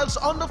 3 miles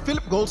on the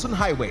Philip Golson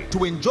Highway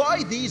to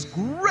enjoy these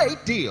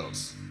great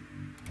deals.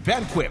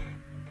 Benquip,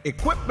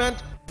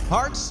 equipment,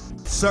 parts,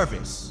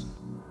 service.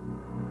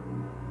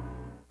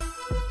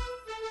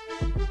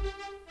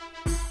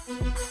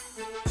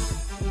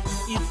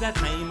 It's that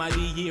time of the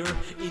year,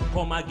 it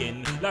come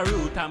again. La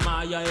Ruta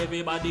Maya,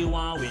 everybody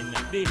want win.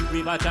 The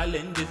River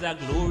Challenge is a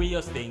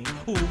glorious thing.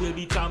 Who will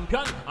be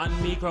champion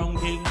and be crown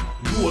king?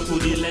 Row to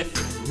the left,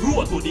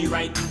 row to the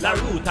right. La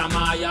Ruta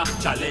Maya,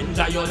 challenge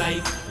of your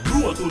life.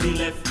 Row to the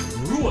left,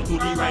 row to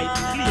the right.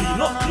 Clean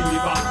up the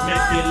river,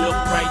 make it look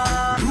right.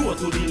 Row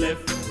to the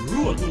left,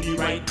 row to the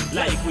right,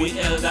 like we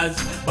elders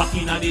back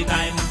in the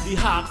time. The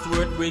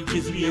Hawksworth Bridge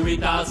is where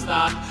it all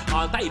start.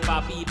 All type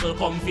of people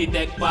come fi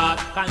take part.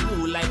 Can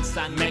you like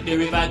sand make the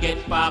river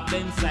get pop?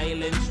 Then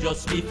silence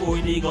just before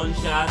the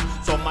gunshot.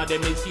 Some of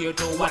them is here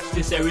to watch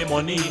the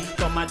ceremony.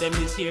 Some of them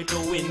is here to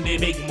win the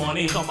big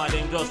money. Some of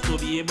them just to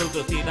be able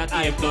to say that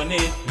I've done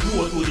it.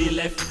 Row to the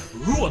left,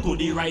 row to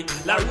the right.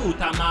 La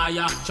Ruta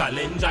Maya,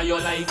 challenge of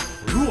your life.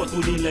 Row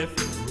to the left,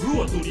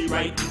 row to the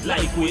right,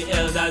 like we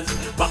elders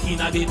back in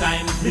the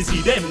time. We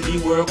see them the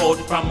work out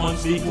from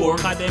months before.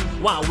 Cause them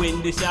want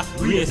win this year,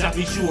 race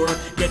be sure.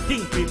 Get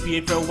things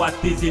prepared for what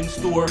is in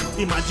store.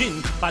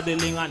 Imagine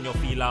paddling and you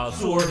feel all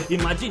sore.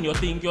 Imagine you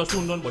think you're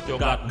soon done but you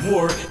got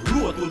more.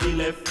 Row to the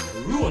left,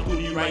 row to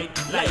the right,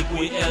 like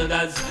we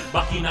elders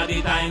back in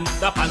the time.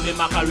 The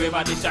Pandemic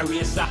River, this a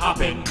race a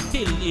happen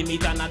till he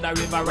meet another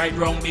river right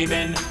round the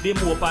bend. The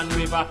Mopan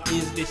River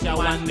is this a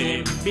one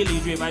name.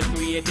 Belize River is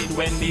created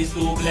when these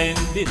two blend.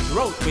 This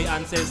route we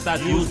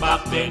ancestors used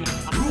back then.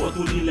 Row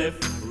to the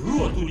left,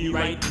 row to the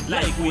right,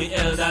 like we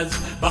elders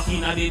back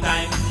in the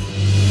time.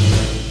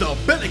 The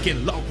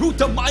Pelican La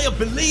Ruta Maya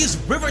Belize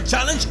River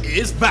Challenge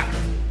is back.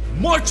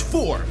 March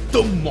 4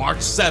 to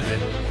March 7.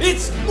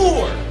 It's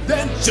more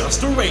than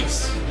just a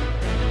race.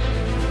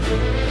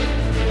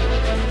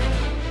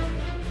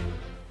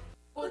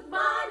 Good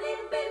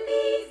morning,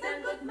 Belize,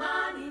 and good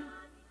morning.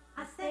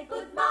 I say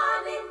good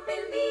morning,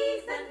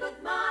 Belize, and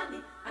good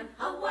morning. And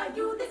how are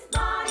you this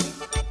morning?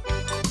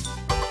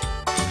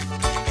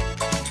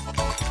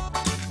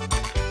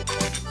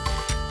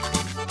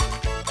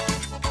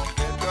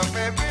 Get up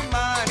every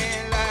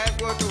morning, like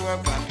go to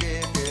work from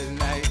day till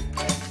night.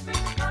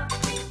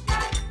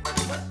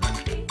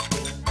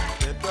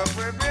 Get up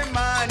every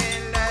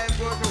morning, like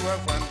go to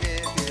work from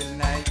day till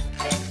night.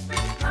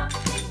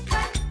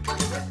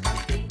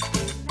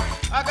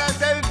 I got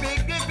 7 big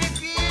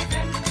feet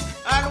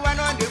and one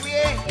on the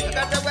way. I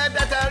got the wife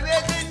that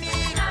always in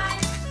need.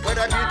 What a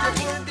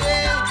beautiful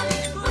day.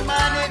 Good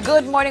morning.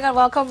 Good morning and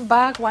welcome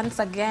back once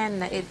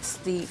again. It's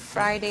the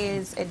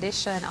Friday's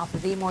edition of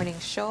The Morning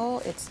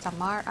Show. It's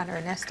Tamar and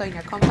Ernesto in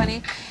your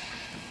company.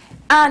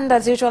 And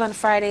as usual on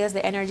Fridays,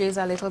 the energy is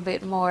a little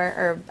bit more,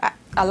 or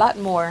a lot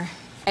more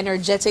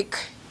energetic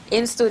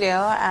in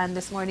studio. And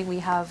this morning we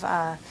have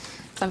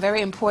some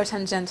very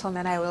important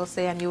gentlemen, I will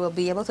say, and you will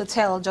be able to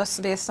tell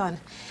just based on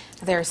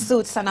their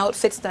suits and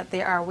outfits that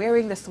they are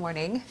wearing this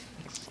morning.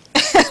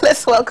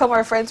 let's welcome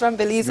our friends from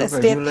Belize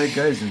Estate. You like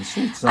guys in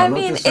suits. I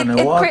mean, it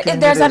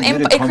creates an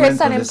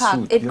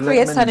impact. It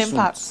creates an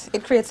impact.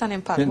 It creates an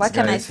impact. What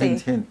can I say?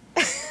 Hint.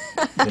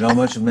 You know how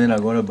much men are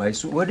going to buy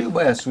suits? Where do you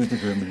buy a suit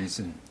if you're in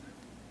Belize?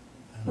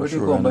 Where do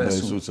you go and buy a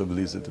suit?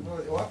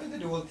 What happened to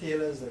the old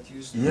tailors that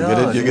used to?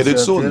 Yeah, you get it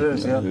soon.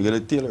 Tailors, yeah. You get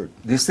it tailored.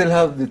 They still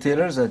have the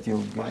tailors that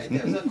you.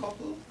 There's a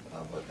couple,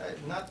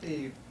 but not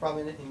the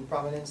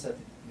prominence that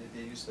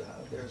they used to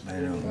have. There's I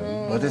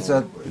know, but it's a.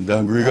 In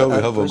Dangriga,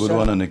 we have a good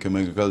one on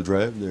Ecumenical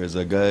Drive. There's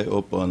a guy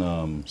up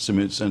on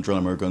Central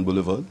American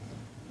Boulevard.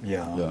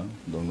 Yeah. Yeah.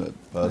 Down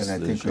that past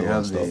And I think we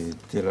have the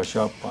tailor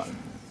shop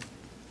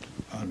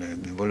on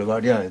the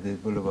boulevard. Yeah, the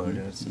boulevard.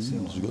 Yeah, it's the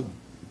same. It's good.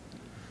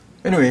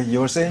 Anyway, you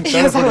were saying,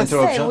 sorry Yes, for I the was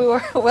interruption. saying, we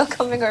were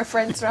welcoming our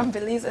friends from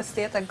Belize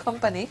Estate and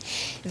Company.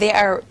 They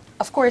are,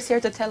 of course, here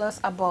to tell us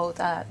about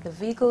the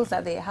vehicles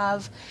that they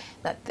have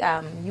that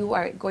you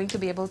are going to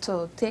be able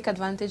to take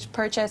advantage,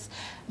 purchase.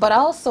 But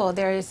also,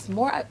 there is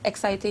more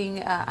exciting,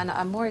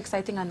 a more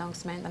exciting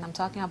announcement, and I'm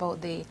talking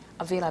about the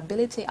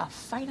availability of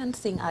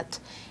financing at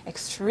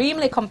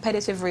extremely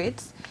competitive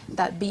rates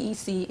that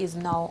BEC is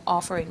now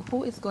offering.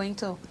 Who is going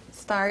to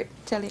start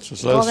telling?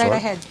 Go right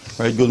ahead.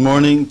 All right, good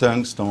morning.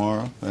 Thanks,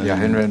 Tamara. Yeah,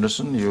 Henry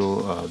Anderson,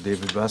 you,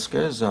 David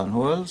Vasquez, and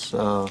who else?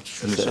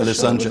 Ellis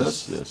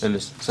Sanchez. Yes.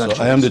 Ellis Sanchez.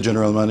 So I am the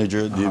general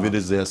manager. David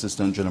is the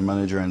assistant general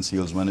manager and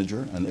sales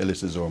manager, and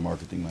Ellis is our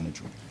marketing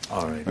manager.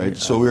 All right. Right.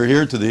 So we're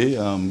here today.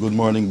 Good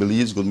morning,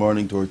 Belize. Good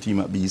morning to our team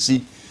at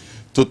BEC.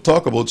 To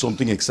talk about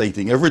something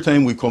exciting. Every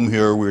time we come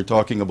here, we're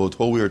talking about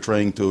how we are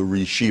trying to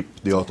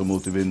reshape the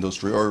automotive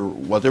industry or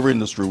whatever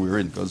industry we're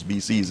in, because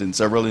BC is in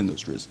several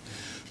industries.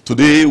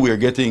 Today, we are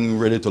getting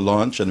ready to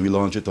launch, and we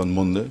launch it on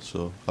Monday,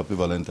 so happy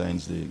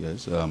Valentine's Day,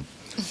 guys.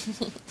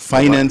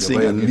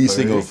 Financing and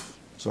leasing of...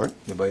 Sorry?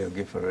 You buy your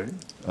gift already?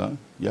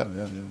 Yeah.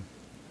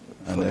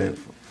 And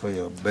for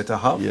your better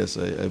half? Yes,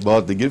 I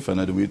bought the gift, and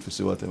I had to wait to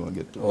see what I want to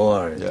get to. Oh,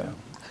 all right. Yeah.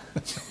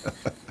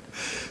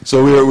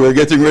 So we're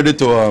getting ready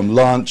to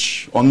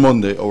launch on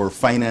Monday our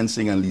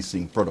financing and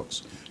leasing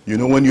products. You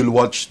know, when you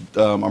watch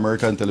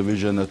American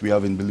television that we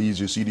have in Belize,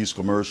 you see these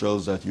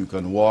commercials that you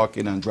can walk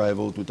in and drive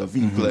out with a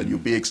vehicle and you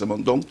pay X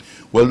amount down.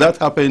 Well, that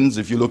happens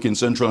if you look in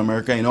Central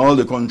America. In all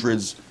the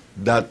countries,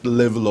 that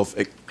level of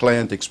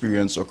client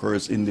experience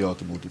occurs in the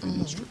automotive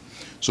industry.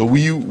 So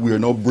we are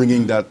now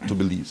bringing that to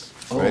Belize.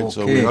 Right? Okay.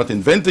 So we're not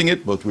inventing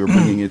it, but we're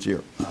bringing it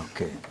here.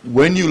 Okay.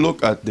 When you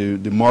look at the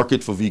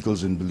market for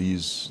vehicles in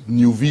Belize,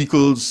 new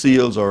vehicles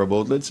sales are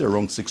about, let's say,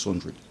 around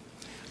 600.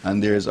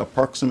 And there's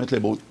approximately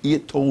about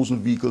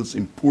 8,000 vehicles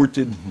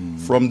imported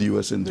from the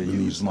U.S. into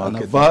Belize. And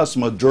a vast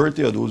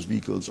majority of those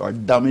vehicles are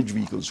damaged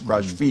vehicles,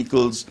 crashed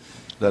vehicles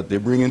that they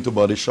bring into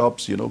body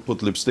shops, you know,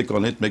 put lipstick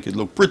on it, make it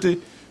look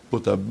pretty,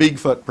 put a big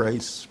fat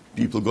price.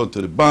 People go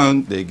to the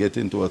bank, they get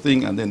into a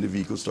thing, and then the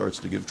vehicle starts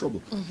to give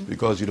trouble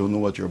because you don't know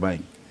what you're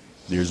buying.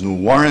 There's no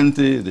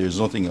warranty, there's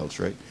nothing else,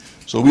 right?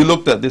 So we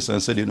looked at this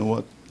and said, you know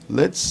what,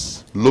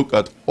 let's look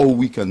at how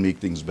we can make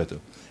things better.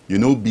 You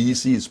know,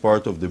 BEC is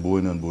part of the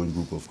Boeing and Boeing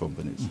group of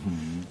companies.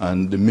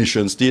 And the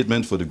mission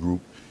statement for the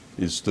group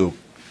is to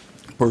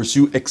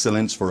pursue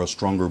excellence for a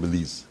stronger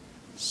Belize.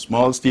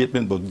 Small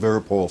statement, but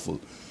very powerful.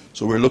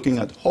 So we're looking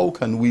at how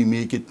can we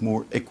make it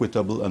more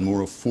equitable and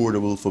more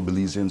affordable for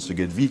Belizeans to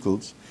get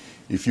vehicles.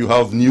 If you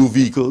have new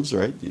vehicles,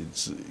 right,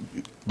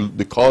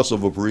 the cost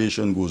of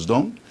operation goes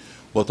down,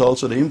 but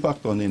also the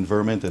impact on the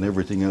environment and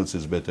everything else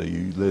is better.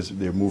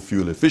 They're more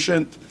fuel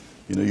efficient.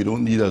 You know, you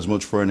don't need as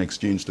much foreign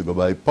exchange to go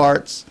buy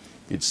parts.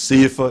 It's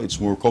safer, it's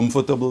more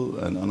comfortable,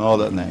 and all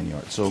that 9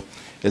 yards. So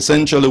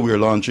essentially, we're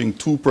launching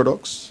 2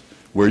 products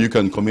where you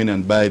can come in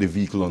and buy the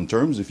vehicle on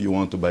terms if you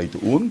want to buy to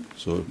own,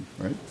 so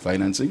right,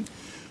 financing,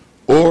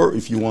 or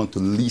if you want to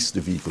lease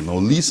the vehicle. Now,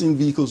 leasing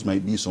vehicles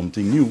might be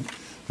something new,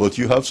 but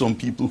you have some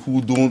people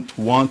who don't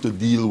want to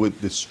deal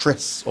with the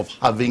stress of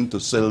having to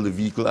sell the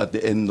vehicle at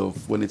the end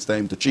of when it's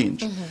time to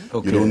change.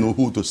 Okay. You don't know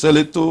who to sell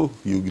it to,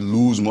 you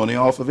lose money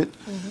off of it.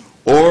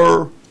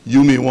 Or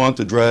you may want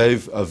to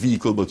drive a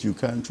vehicle, but you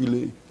can't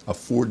really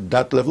afford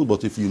that level.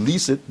 But if you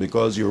lease it,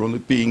 because you're only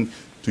paying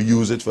to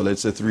use it for,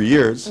 let's say, 3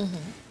 years,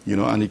 you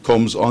know, and it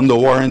comes under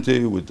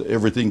warranty with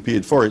everything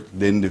paid for it,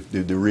 then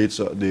the rates,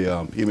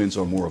 the payments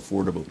are more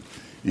affordable.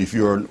 If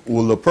you're an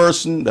older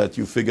person that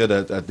you figure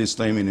that at this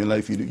time in your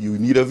life you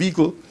need a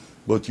vehicle,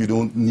 but you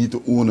don't need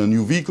to own a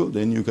new vehicle,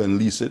 then you can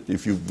lease it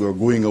if you are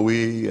going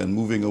away and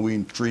moving away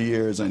in 3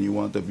 years and you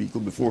want a vehicle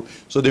before.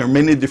 So there are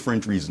many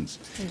different reasons.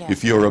 Yeah.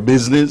 If you're a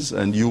business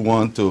and you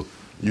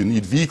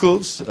need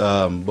vehicles,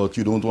 but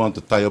you don't want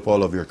to tie up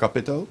all of your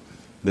capital,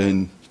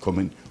 then come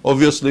in.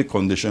 Obviously,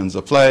 conditions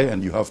apply,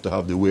 and you have to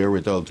have the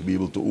wherewithal to be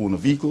able to own a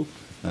vehicle,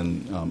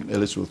 and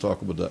Ellis will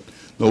talk about that.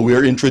 Now, we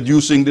are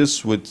introducing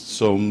this with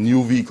some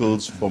new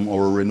vehicles from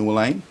our Renault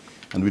line.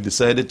 And we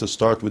decided to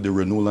start with the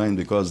Renault line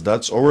because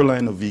that's our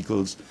line of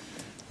vehicles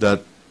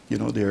that, you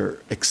know, they're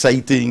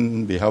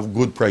exciting, they have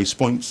good price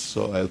points.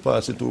 So I'll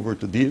pass it over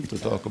to Dave to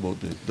talk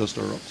about the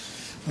Duster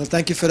Rocks. Well,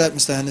 thank you for that,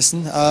 Mr.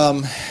 Henderson.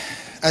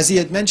 As he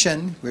had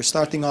mentioned, we're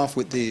starting off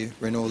with the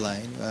Renault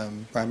line.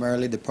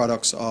 Primarily the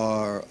products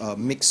are a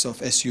mix of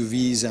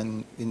SUVs,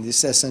 and in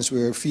this essence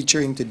we're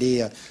featuring today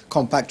a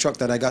compact truck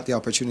that I got the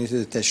opportunity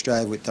to test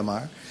drive with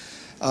Tamar.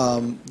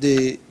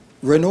 The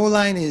Renault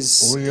line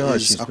is,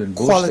 she's a been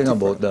quality boasting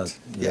about product.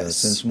 that. Yeah, Yes,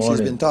 since morning.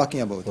 she's been talking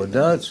about it.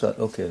 That's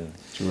okay.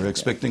 So we're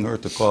expecting her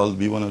to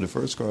be one of the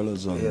first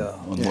callers on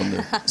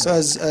Monday. So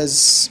as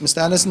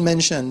Mr. Anderson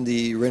mentioned,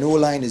 the Renault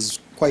line is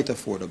quite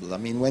affordable. I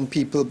mean, when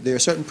there are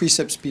certain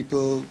precepts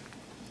people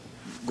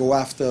go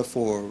after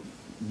for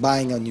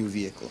buying a new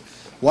vehicle.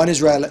 One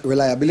is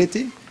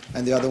reliability,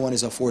 and the other one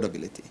is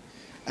affordability.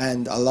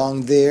 And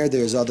along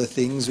there's other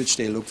things which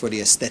they look for: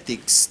 the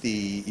aesthetics,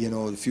 the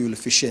fuel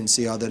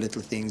efficiency, other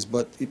little things.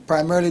 But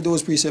primarily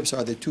those precepts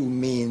are the two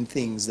main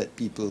things that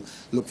people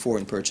look for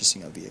in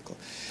purchasing a vehicle.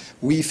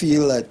 We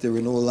feel that the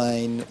Renault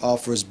line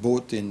offers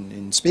both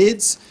in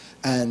spades,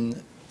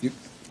 and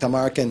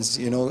Tamar can,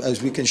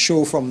 as we can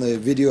show from the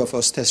video of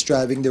us test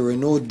driving the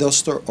Renault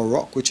Duster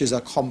Oroch, which is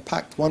a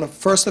compact,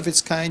 first of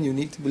its kind,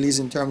 unique to Belize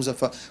in terms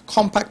of a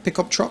compact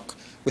pickup truck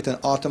with an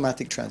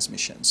automatic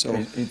transmission. So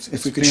it's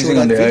pleasing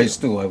on the eyes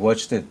too. I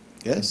watched it.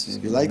 Yes,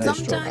 you like nice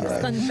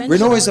that?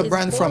 Renault is a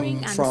brand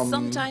from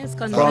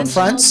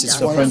France. It's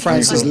one of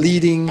France's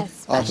leading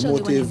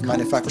automotive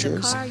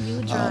manufacturers.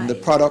 The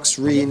products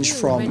range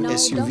from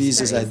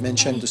SUVs, as I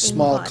mentioned, to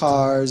small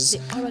cars,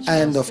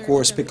 and of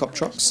course pickup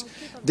trucks.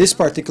 This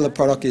particular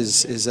product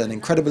is an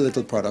incredible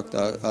little product,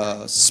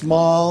 a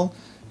small,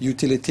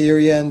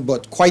 utilitarian,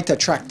 but quite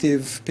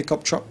attractive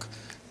pickup truck.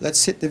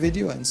 Let's hit the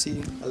video and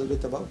see a little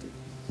bit about it.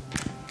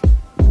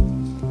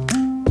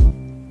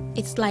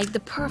 It's like the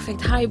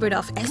perfect hybrid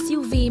of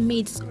SUV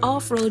meets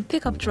off-road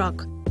pickup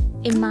truck.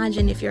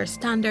 Imagine if your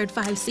standard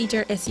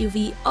 5-seater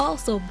SUV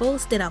also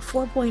boasted a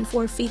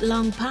 4.4 feet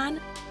long pan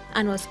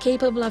and was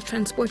capable of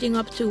transporting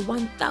up to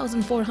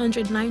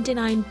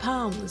 1,499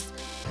 pounds.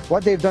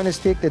 What they've done is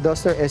take the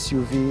Duster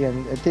SUV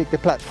and take the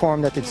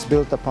platform that it's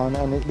built upon,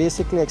 and it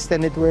basically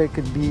extended where it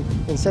could be,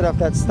 instead of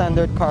that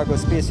standard cargo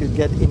space you'd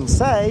get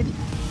inside,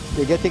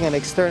 you're getting an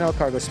external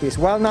cargo space,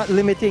 while not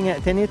limiting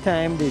at any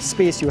time the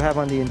space you have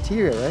on the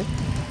interior, right?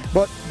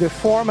 But the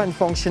form and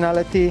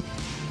functionality,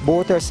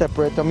 both are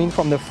separate. I mean,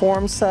 from the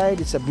form side,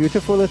 it's a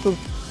beautiful little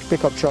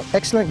pickup truck,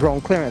 excellent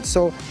ground clearance.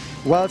 So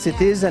whilst it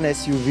is an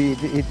SUV,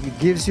 it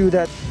gives you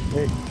that,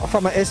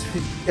 from an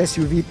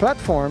SUV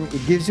platform,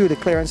 it gives you the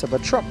clearance of a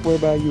truck,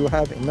 whereby you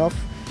have enough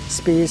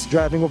space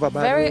driving over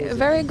bad roads.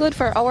 Very good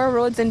for our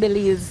roads in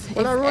Belize.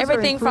 Well, our roads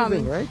everything are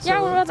improving, from right?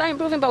 Yeah, our roads are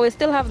improving, but we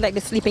still have like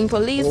the sleeping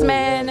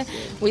policemen. Oh,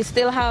 yes. We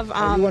still have.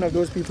 Are you one of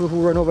those people who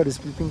run over the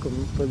sleeping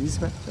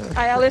policemen?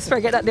 I always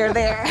forget that they're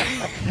there.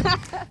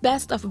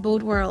 Best of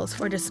both worlds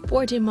for the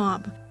sporty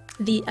mob,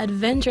 the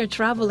adventure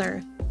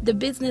traveler, the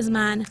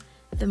businessman,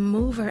 the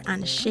mover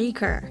and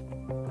shaker.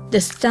 The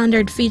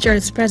standard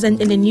features present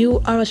in the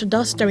new Oroch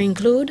Duster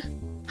include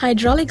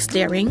hydraulic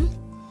steering,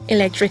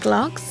 electric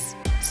locks,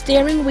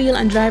 steering wheel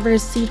and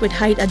driver's seat with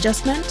height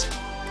adjustment,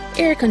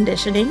 air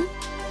conditioning,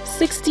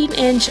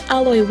 16-inch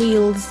alloy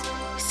wheels,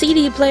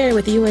 CD player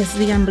with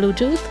USB and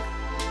Bluetooth,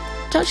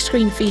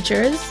 touchscreen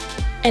features,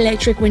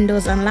 electric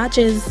windows and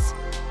latches,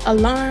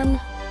 alarm,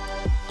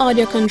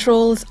 audio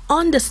controls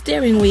on the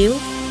steering wheel,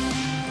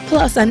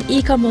 plus an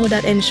eco mode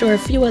that ensures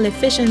fuel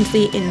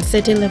efficiency in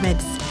city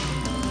limits.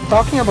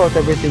 Talking about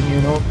everything,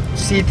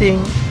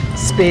 seating,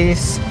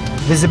 space,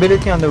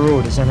 visibility on the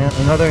road is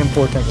another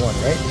important one,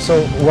 right?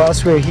 So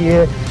whilst we're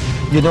here,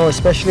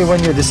 especially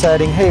when you're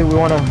deciding, hey, we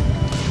want to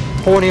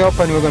pony up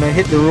and we're going to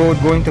hit the road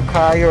going to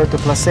Kaya or to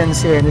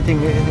Placencia or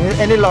anything,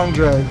 any long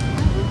drive,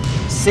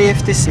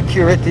 safety,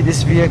 security,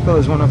 this vehicle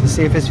is one of the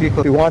safest vehicles.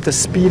 If you want to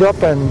speed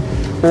up and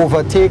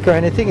overtake or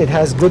anything, it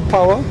has good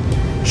power,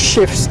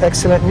 shifts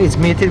excellently, it's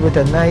mated with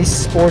a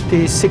nice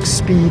sporty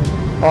 6-speed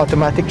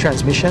automatic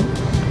transmission.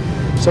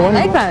 So I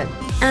like that.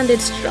 And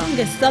its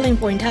strongest selling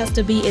point has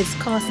to be its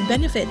cost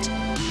benefit,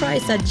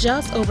 priced at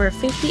just over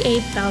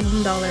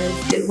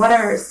 $58,000. What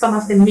are some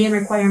of the main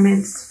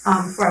requirements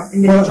for an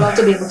individual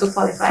to be able to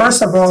qualify?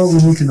 First of all,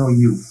 we need to know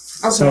you.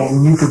 Okay. So we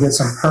need to get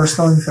some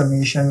personal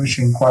information, which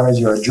requires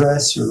your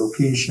address, your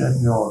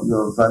location,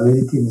 your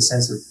validity in the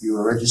sense that you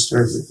are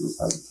registered.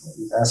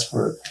 You ask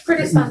for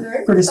pretty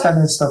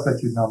standard stuff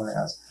that you normally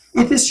ask.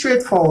 It is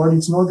straightforward.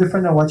 It's no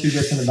different than what you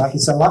get in the bank.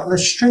 It's a lot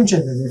less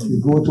stringent than if you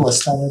go to a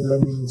standard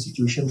lending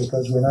institution,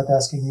 because we're not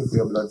asking you for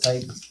your blood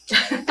type,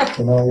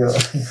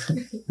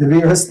 the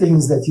various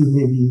things that you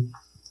may be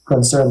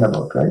concerned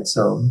about, right?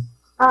 So.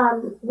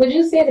 Would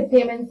you say the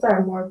payments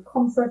are more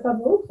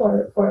comfortable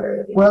for?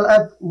 Well,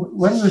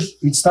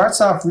 it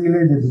starts off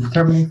really, the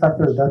determining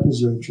factor of that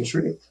is your interest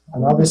rate.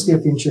 And obviously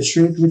at the interest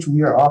rate, which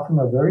we are offering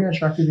a very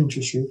attractive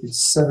interest rate,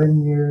 it's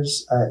 7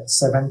 years at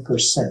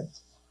 7%.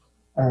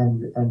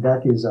 And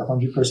that is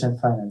 100%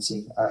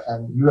 financing.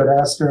 And you had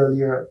asked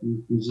earlier,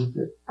 is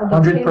it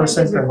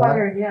 100% per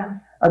month? Yeah.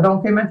 A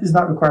down payment is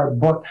not required,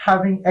 but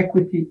having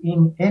equity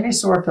in any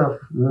sort of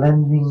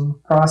lending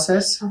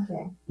process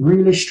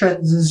really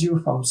strengthens you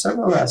from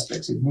several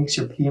aspects. It makes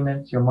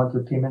your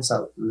monthly payments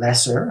are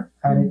lesser,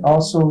 and it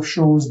also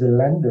shows the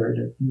lender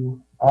that you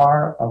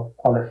are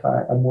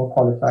a more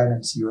qualified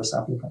and serious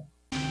applicant.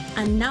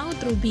 And now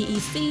through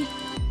BEC,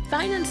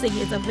 financing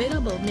is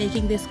available,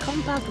 making this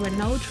compact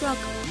Renault truck,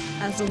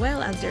 as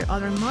well as their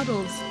other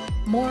models,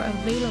 more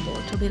available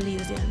to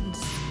Belizeans.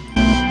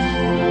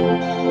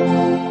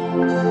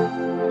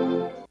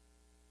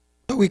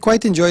 We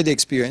quite enjoyed the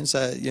experience.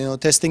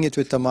 Testing it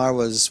with Tamar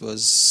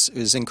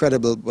was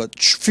incredible. But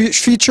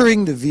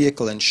featuring the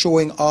vehicle and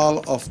showing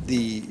all of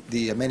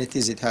the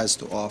amenities it has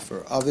to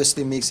offer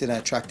obviously makes it an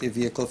attractive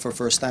vehicle for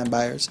first-time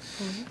buyers.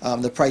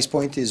 The price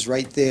point is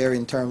right there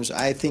in terms.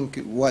 I think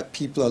what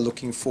people are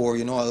looking for.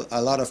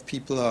 A lot of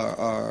people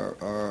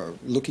are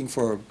looking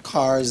for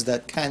cars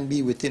that can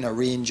be within a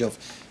range of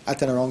at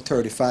and around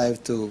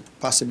 $35,000 to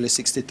possibly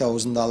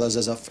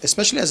 $60,000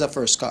 especially as a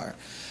first car.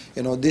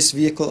 This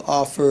vehicle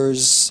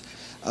offers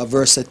a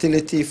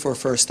versatility for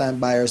first-time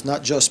buyers,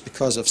 not just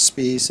because of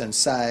space and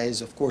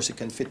size. Of course, it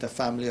can fit a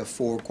family of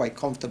 4 quite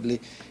comfortably.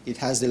 It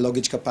has the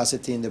luggage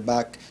capacity in the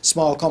back.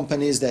 Small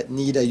companies that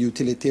need a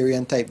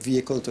utilitarian-type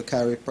vehicle to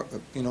carry,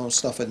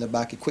 stuff in the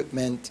back,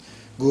 equipment,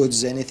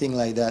 goods, anything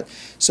like that.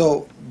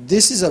 So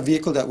this is a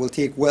vehicle that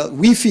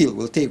we feel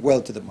will take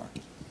well to the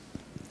market.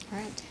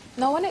 Right.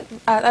 Now,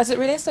 as it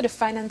relates to the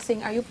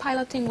financing, are you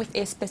piloting with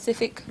a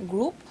specific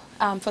group?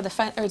 Or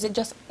is it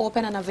just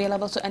open and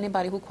available to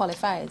anybody who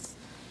qualifies?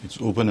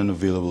 It's open and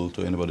available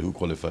to anybody who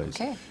qualifies.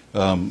 Okay.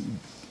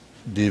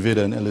 David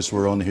and Ellis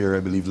were on here, I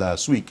believe,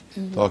 last week,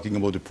 talking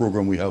about the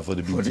program we have for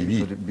the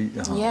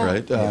BTB.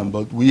 Right?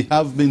 But we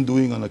have been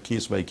doing on a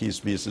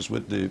case-by-case basis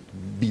with the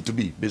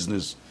B2B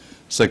business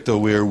sector,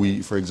 where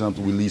we, for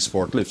example, we lease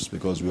forklifts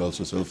because we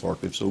also sell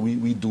forklifts. So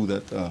we do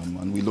that,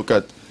 and we look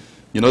at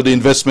the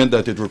investment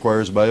that it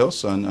requires by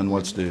us and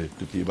what's the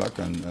payback,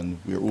 and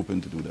we're open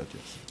to do that,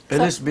 yes.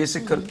 Ellis,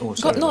 basically... Oh,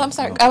 sorry. No, I'm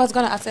sorry. I was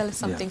going to ask Ellis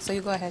something, so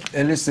you go ahead.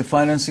 Ellis, the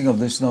financing of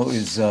this now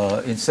is,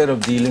 instead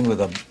of dealing with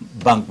a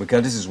bank,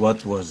 because this is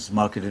what was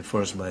marketed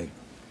first by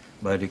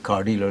the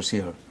car dealers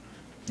here.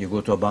 You go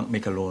to a bank,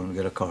 make a loan, and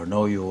get a car.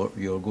 Now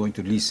you're going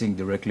to leasing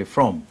directly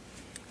from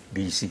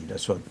BC.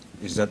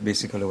 Is that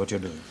basically what you're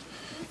doing?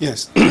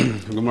 Yes.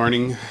 Good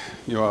morning,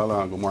 you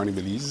all. Good morning,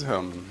 Belize.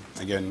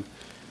 Again,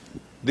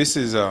 this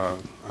is a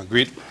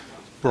great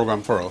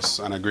program for us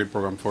and a great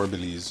program for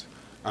Belize.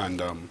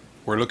 And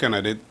we're looking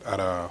at it at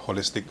a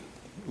holistic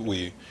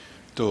way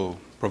to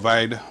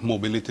provide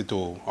mobility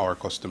to our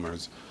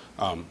customers.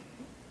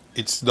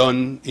 It's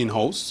done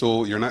in-house,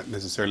 so you're not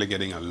necessarily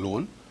getting a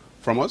loan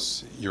from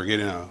us. You're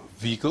getting a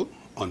vehicle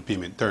on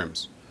payment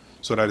terms.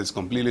 So that is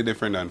completely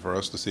different than for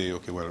us to say,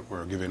 okay, well,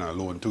 we're giving a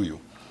loan to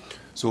you.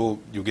 So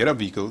you get a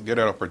vehicle, get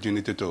an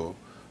opportunity to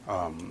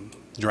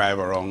drive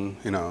around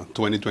in a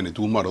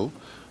 2022 model.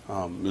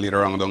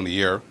 Later on down the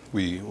year,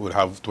 we would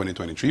have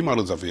 2023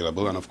 models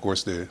available, and of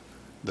course the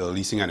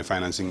leasing and the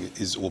financing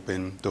is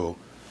open to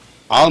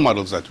all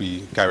models that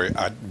we carry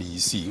at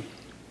BEC.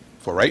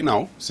 For right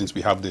now, since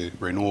we have the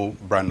Renault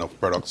brand of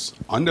products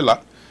on the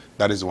lot,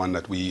 that is the one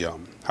that we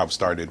have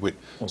started with.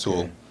 Okay.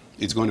 So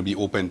it's going to be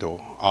open to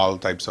all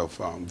types of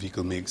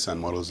vehicle makes and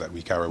models that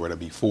we carry, whether it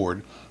be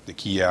Ford, the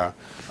Kia,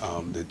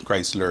 the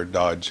Chrysler,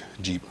 Dodge,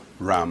 Jeep,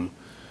 Ram.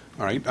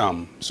 All right.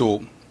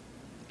 So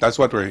that's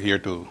what we're here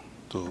to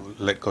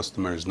let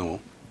customers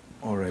know.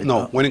 All right.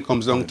 Now, when it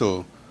comes down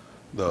to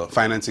the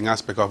financing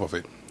aspect of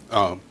it,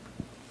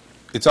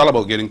 it's all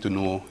about getting to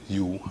know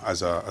you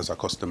as a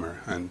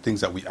customer, and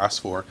things that we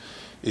ask for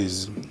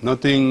is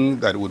nothing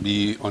that would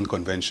be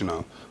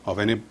unconventional of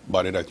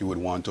anybody that you would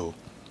want to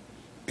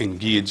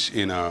engage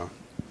in a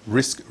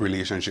risk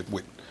relationship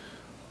with.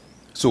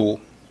 So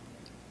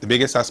the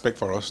biggest aspect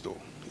for us though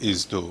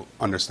is to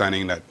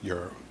understanding that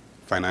you're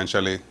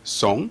financially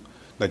sound,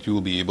 that you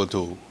will be able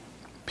to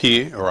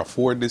pay or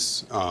afford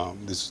this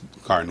this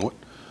car note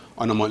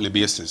on a monthly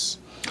basis.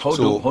 How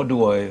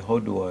do I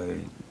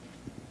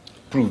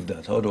prove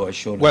that? How do I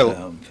show that?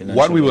 Well,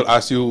 what we will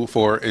ask you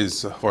for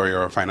is for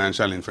your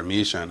financial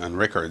information and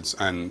records,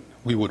 and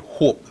we would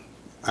hope,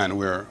 and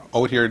we're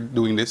out here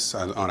doing this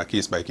on a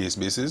case-by-case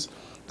basis,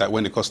 that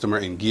when the customer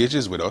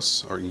engages with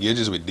us or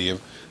engages with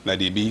Dave, that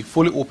they be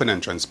fully open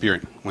and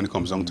transparent when it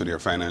comes down to their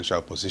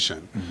financial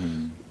position,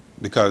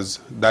 because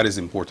that is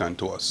important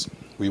to us.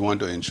 We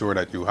want to ensure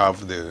that you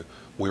have the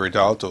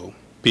wherewithal to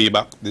pay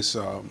back this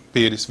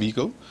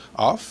vehicle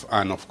off,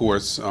 and of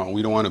course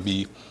we don't want to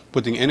be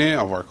putting any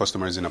of our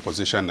customers in a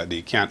position that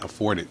they can't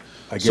afford it.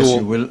 I guess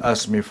you will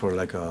ask me for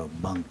like a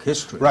bank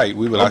history. Right,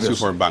 we will ask you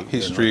for bank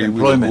history.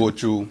 We will go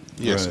through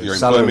your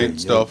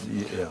employment stuff.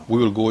 We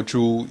will go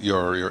through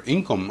your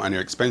income and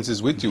your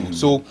expenses with you.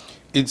 So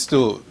it's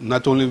to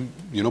not only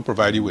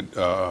provide you with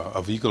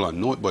a vehicle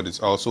on note, but it's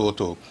also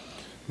to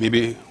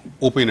maybe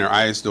open your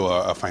eyes to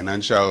a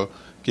financial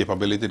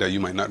capability that you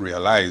might not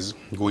realize,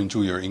 going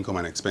through your income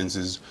and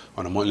expenses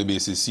on a monthly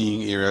basis,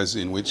 seeing areas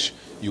in which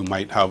you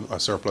might have a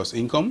surplus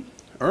income,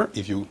 or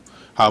if you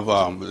have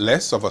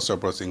less of a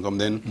surplus income,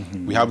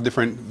 then we have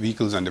different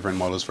vehicles and different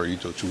models for you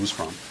to choose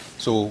from.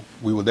 So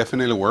we will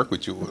definitely work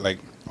with you. Like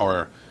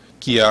our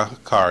Kia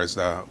cars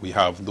that we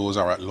have, those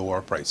are at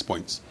lower price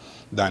points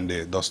than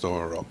the Duster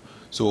or Rogue.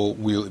 So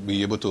we'll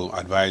be able to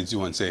advise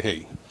you and say,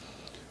 hey,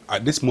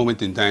 at this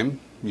moment in time,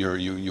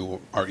 you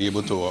are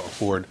able to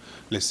afford,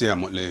 let's say, a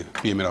monthly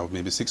payment of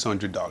maybe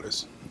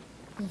 $600.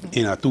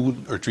 In a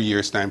 2 or 3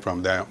 years time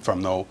from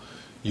now,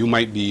 you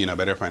might be in a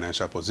better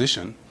financial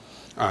position,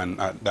 and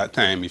at that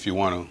time, if you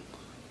want to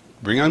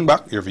bring on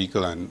back your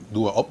vehicle and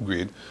do an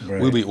upgrade,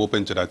 we'll be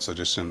open to that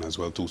suggestion as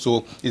well too.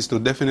 So it's to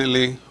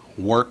definitely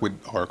work with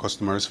our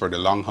customers for the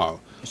long haul.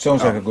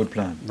 Sounds like a good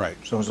plan. Right.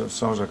 Sounds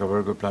like a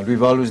very good plan.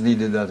 We've always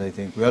needed that, I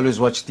think. We always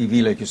watch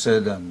TV, like you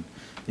said, and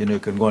you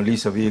can go and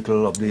lease a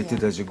vehicle, update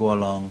it as you go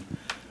along.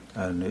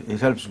 And it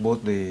helps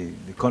both the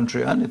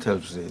country and it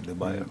helps the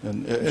buyer.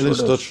 And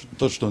Ellis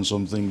touched on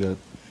something that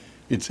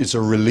it's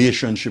a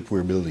relationship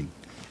we're building.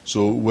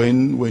 So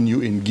when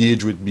you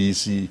engage with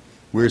BC,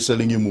 we're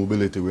selling you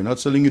mobility. We're not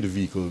selling you the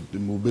vehicle, the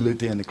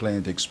mobility and the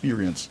client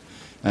experience.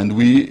 And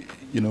we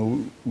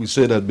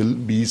say that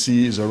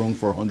BC is around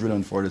for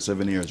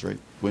 147 years, right?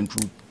 Went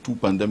through 2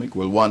 pandemic,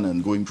 well, 1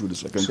 and going through the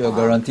second. So you're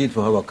guaranteed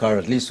to have a car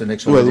at least for the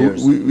next 100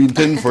 years. Well, we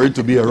intend for it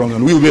to be around,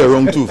 and we'll be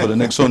around too for the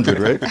next 100,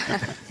 right?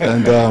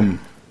 And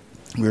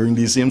wearing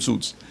these same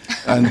suits.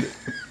 And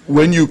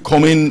when you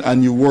come in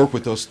and you work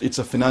with us, it's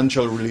a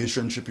financial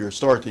relationship you're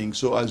starting.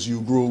 So as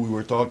you grow, we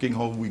were talking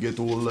how we get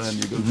older and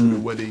you go through the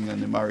wedding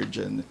and the marriage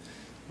and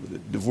the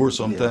divorce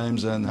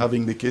sometimes and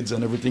having the kids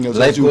and everything else.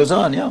 Life goes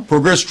on, yeah.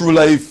 Progress through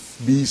life,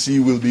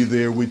 BC will be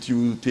there with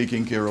you,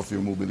 taking care of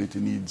your mobility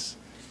needs.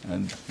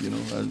 And,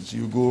 as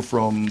you go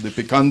from the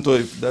Picanto,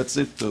 if that's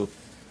it, to,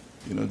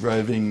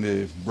 driving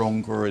the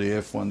Bronco or the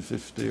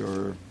F-150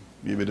 or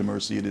maybe the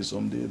Mercedes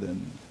someday,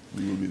 then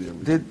we will be there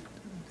with you.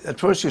 At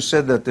first you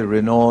said that the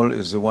Renault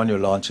is the one you're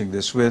launching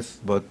this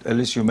with, but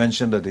Ellis, you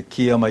mentioned that the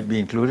Kia might be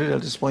included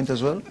at this point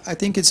as well? I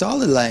think it's all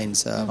the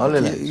lines. All the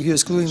lines. You're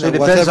excluding so it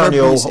depends on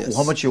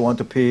how much you want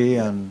to pay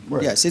and...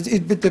 Right. Yes,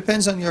 it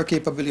depends on your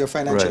capability, your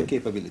financial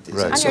capabilities.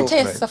 Right. And your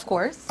tastes, of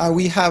course.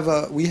 We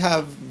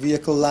have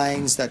vehicle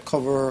lines that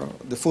cover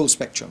the full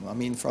spectrum. I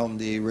mean, from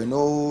the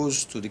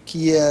Renaults to the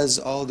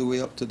Kias, all the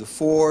way up to the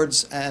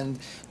Fords, and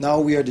now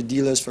we are the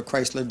dealers for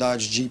Chrysler,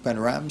 Dodge, Jeep,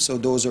 and Ram, so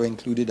those are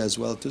included as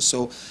well too.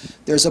 So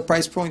there's a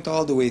price point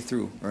all the way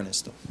through,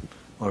 Ernesto.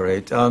 All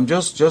right.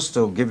 Just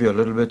to give you a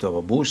little bit of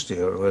a boost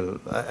here, well,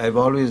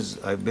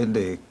 I've been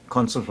the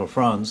consul for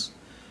France,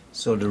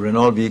 so the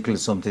Renault vehicle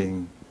is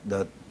something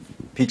that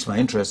piques my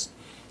interest,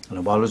 and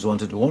I've always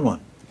wanted to own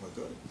one.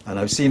 And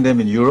I've seen them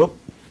in Europe,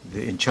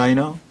 in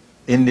China,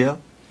 India,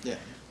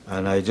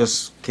 and I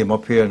just came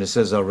up here and it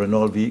says our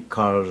Renault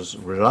car is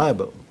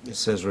reliable. It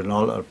says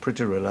Renault are a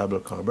pretty reliable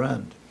car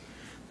brand.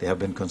 They have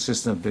been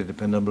consistently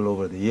dependable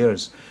over the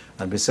years.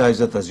 And besides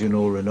that, as you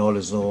know, Renault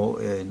is now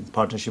in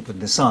partnership with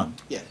Nissan.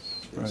 Yes.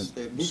 Right.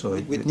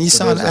 With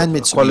Nissan and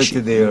Mitsubishi. Quality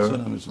there.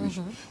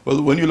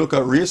 Well, when you look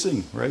at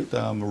racing, right,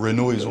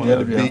 Renault is one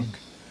of the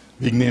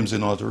big names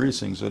in auto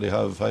racing, so they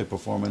have high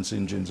performance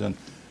engines. And,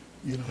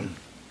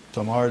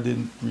 Tamar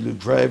didn't really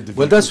drive the vehicle.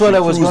 Well, that's what I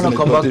was going to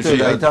come back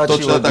to. I thought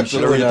she would be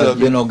sure that,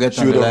 get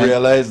on the line.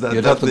 Realized that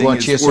you'd have to go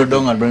and chase her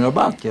down and bring her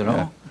back,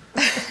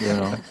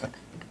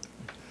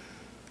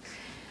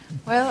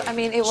 Well, I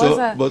mean, it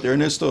was But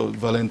Ernesto,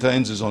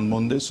 Valentine's is on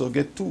Monday, so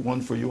get 2,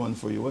 one for you, one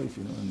for your wife,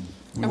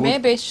 Or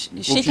maybe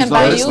she can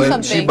buy you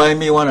something. She buy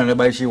me one and I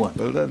buy she one.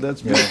 Well,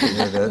 that's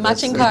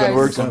matching cars. Can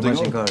work something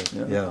matching cars.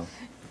 Yeah,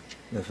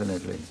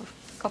 definitely.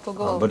 Couple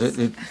goals. But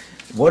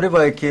what if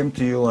I came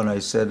to you and I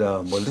said,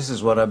 well, this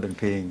is what I've been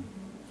paying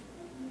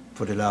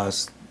for the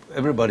last...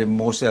 Everybody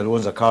mostly that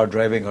owns a car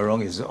driving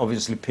around is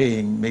obviously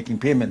making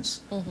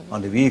payments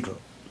on the vehicle.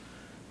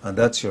 And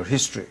that's your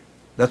history.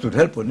 That would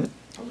help, wouldn't it?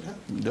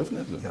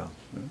 Definitely. Yeah.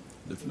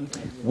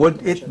 Definitely.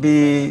 Would it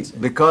be,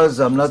 because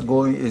I'm not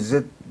going,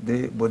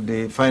 would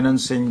the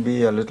financing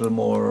be a little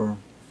more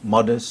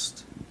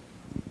modest?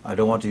 I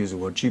don't want to use the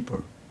word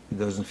cheaper. It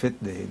doesn't fit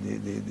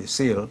the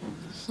sale.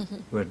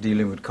 We're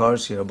dealing with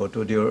cars here, but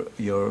would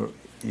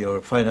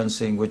your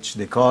financing, which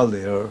they call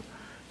there,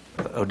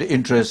 or the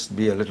interest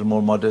be a little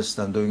more modest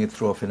than doing it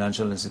through a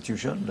financial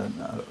institution than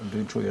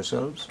doing it through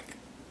yourselves?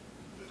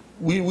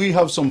 We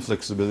have some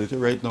flexibility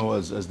right now,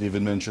 as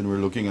David mentioned. We're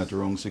looking at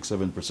around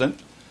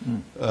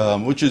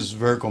 6-7%, which is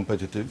very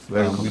competitive.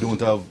 We don't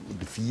have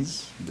the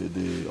fees,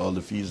 all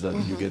the fees that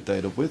you get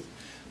tied up with,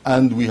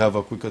 and we have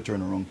a quicker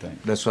turnaround time.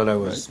 That's what I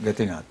was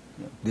getting at.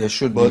 Yeah. There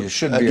should be a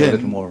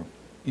little more.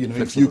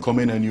 If you come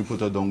in and you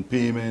put a down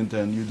payment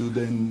and you do,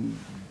 then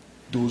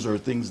those are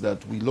things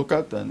that we look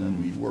at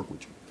and we work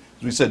with you.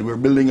 As we said, we're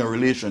building a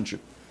relationship,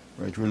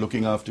 right? We're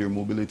looking after your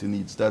mobility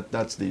needs.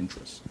 That's the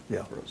interest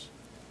for us.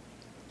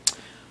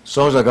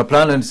 Sounds like a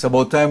plan, and it's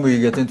about time we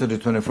get into the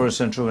 21st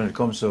century when it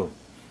comes to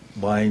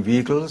buying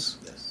vehicles.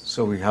 Yes.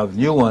 So we have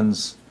new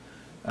ones,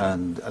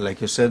 and like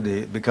you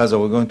said, because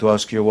we're going to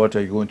ask you what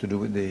are you going to do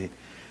with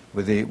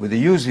the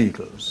used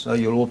vehicles. So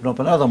you'll open up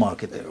another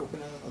market there.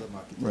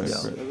 Right,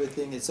 Yes, right.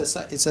 everything. It's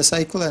a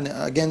cycle, and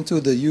again,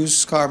 to the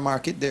used car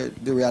market,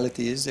 the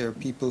reality is there are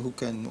people who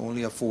can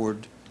only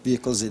afford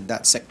vehicles in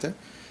that sector.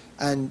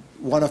 And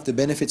one of the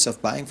benefits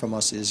of buying from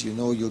us is,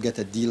 you'll get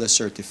a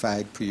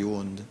dealer-certified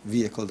pre-owned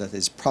vehicle that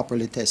is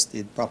properly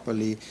tested,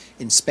 properly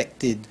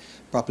inspected,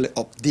 properly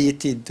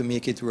updated to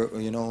make it,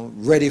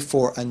 ready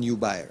for a new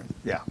buyer.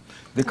 Yeah.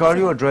 The car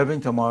you are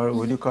driving tomorrow,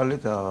 would you call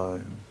it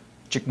a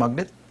chick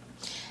magnet?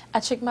 A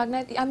chick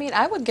magnet? I mean,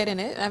 I would get in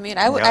it. I mean,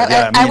 I would.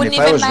 Yeah, I wouldn't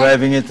if I was even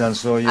driving it and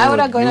so you I would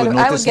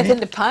notice get me? in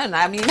the pan.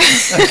 I mean,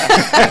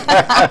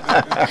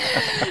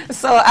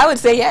 so I would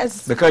say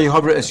yes. Because you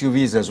have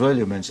SUVs as well,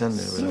 you mentioned.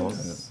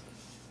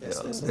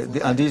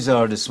 And these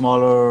are the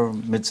smaller,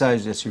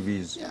 mid-sized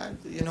SUVs.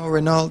 Yeah,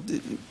 Renault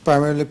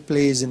primarily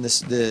plays in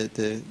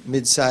the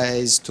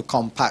mid-size to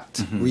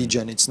compact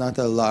region. It's not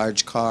a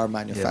large car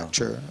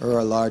manufacturer or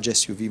a large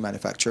SUV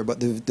manufacturer, but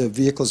the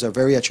vehicles are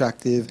very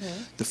attractive,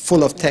 they're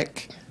full of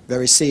tech,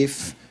 very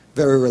safe,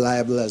 very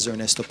reliable, as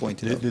Ernesto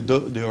pointed out.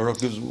 The Aurora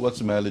gives, what's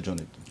the mileage on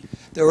it?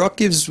 The Rock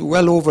gives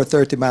well over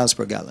 30 miles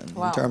per gallon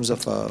in terms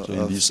of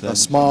a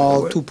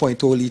small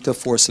 2.0 liter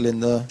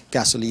four-cylinder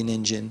gasoline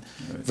engine,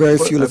 very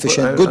fuel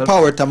efficient, good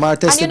power. Tamar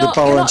tested the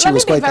power and she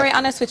was quite. Let me be very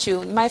honest with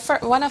you.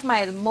 One of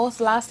my most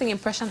lasting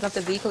impressions of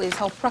the vehicle is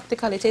how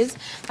practical it is.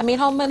 I mean,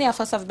 how many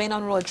of us have been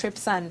on road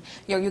trips and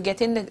you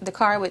get in the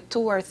car with 2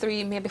 or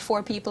 3, maybe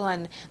 4 people,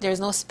 and there's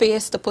no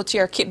space to put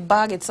your kit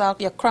bag. It's all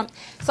your crump.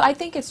 So I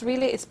think it's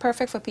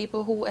perfect for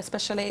people who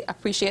especially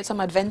appreciate some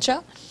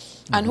adventure.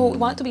 And who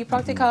want to be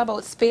practical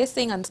about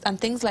spacing and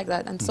things like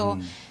that. And so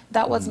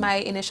that was my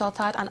initial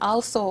thought. And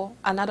also,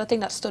 another thing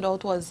that stood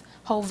out was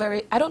how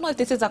I don't know if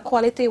this is a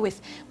quality with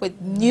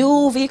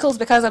new vehicles,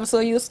 because I'm so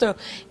used to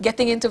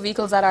getting into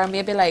vehicles that are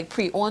maybe like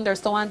pre-owned or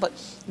so on, but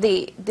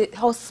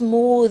how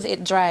smooth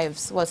it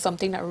drives was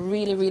something that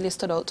really, really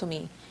stood out to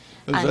me.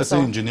 That's the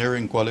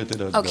engineering quality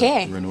that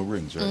Renault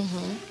brings, right?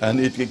 And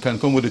it can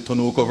come with a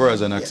tonneau cover as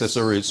an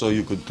accessory, so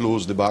you could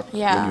close the back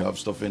when you have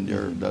stuff in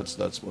there.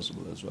 That's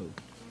possible as well.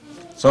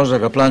 Sounds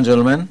like a plan,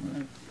 gentlemen.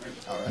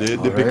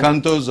 The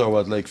Picantos are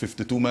what, like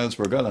 52 miles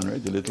per gallon,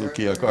 right? The little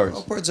Kia cars.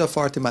 Upwards of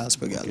 40 miles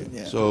per gallon. Okay.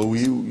 Yeah. So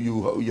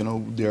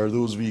there are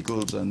those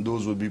vehicles, and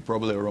those would be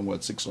probably around what,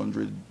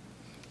 $600,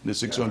 the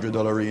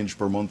 $600 range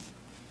per month,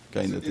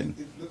 kind of thing.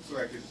 It looks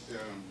like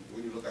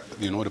when you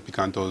look at the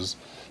Picantos,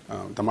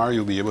 tomorrow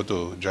you'll be able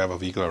to drive a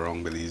vehicle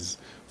around Belize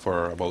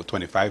for about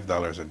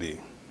 $25 a day,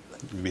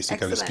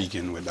 basically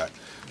speaking with that.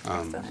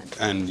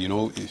 And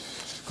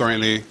if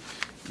currently,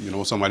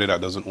 somebody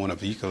that doesn't own a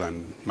vehicle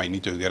and might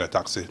need to get a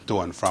taxi to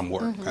and from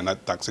work, and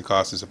that taxi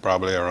cost is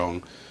probably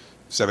around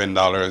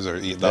 $7 or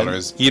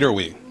 $8 either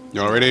way.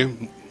 You're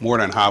already more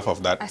than half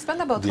of that. I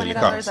spend about daily $20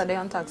 cost. a day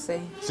on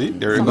taxi. See,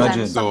 there you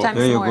go. So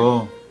there you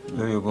go.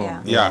 There you go.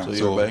 Yeah.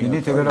 So you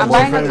need to get a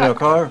boyfriend in your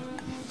car.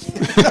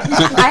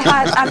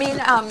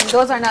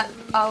 Those are not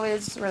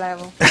always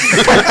reliable.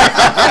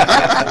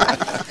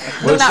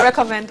 Do not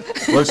recommend.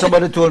 Well,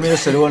 somebody told me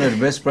yesterday one of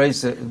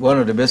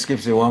the best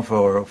gifts they want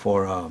for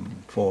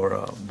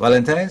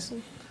Valentine's,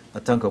 a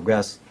tank of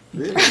gas.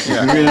 Really? If you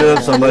really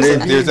love somebody,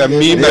 there's a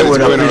meme they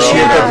would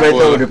appreciate it right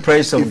over the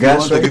price of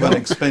gas. If you want to give an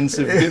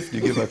expensive gift,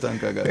 you give a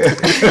tank of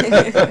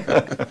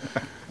gas.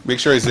 Make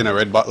sure it's in a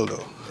red bottle,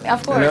 though.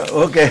 Of course.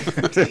 Okay,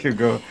 there you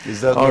go.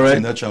 Is that all right?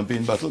 In that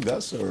champagne bottle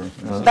gas or?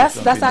 That's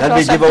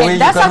actually giveaway.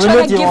 That's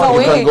actually a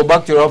giveaway. You can go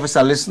back to your office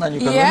and listen, and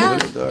you can Yeah.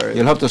 win it. Right.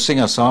 You'll have to sing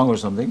a song or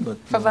something, but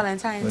for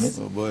Valentine's.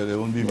 Oh boy, there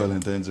won't be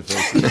Valentine's if I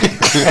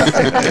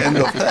end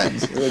of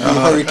times.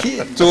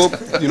 Hurricane. So,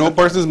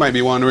 persons might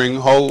be wondering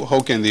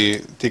how can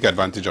they take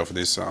advantage of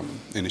this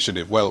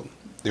initiative? Well,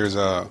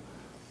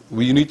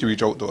 we need to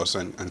reach out to us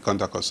and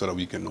contact us so that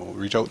we can know.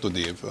 Reach out to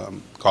Dave.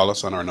 Call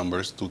us on our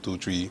numbers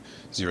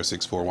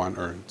 223-0641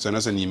 or send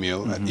us an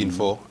email at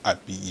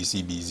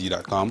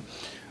info@pecbz.com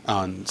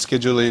and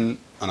schedule in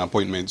an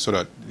appointment so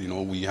that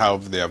we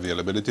have the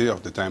availability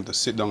of the time to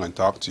sit down and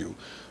talk to you.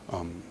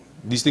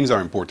 These things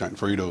are important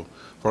for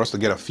us to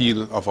get a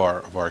feel of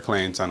our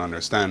clients and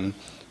understand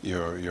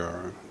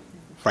your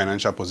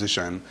financial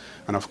position,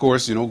 and of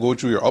course go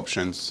through your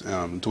options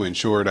to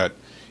ensure that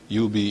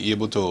you'll be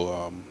able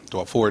to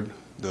afford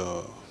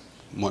the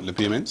monthly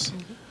payments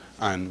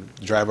and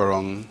drive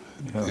around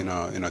in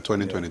a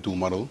 2022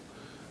 model.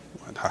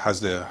 It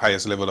has the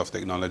highest level of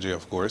technology,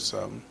 of course,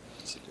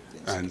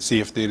 and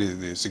safety,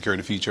 the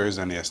security features,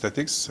 and the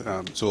aesthetics.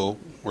 So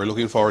we're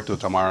looking forward to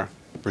Tamar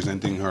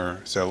presenting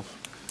herself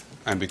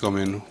and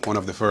becoming one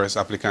of the first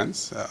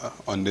applicants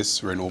on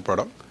this Renault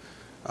product,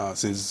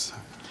 since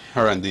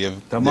her and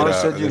Dave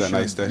did a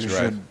nice test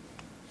drive.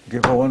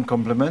 Give her one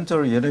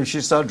complimentary. If she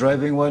start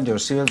driving one, your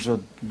sales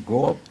would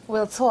go up.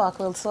 We'll talk,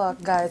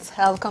 guys.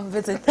 I'll come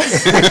visit.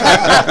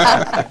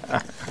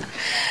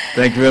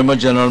 Thank you very much,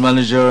 General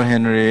Manager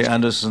Henry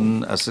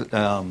Anderson,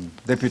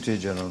 Deputy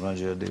General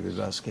Manager David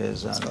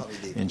Vasquez, and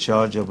in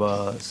charge of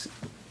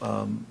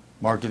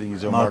marketing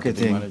is your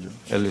marketing manager,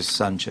 Ellis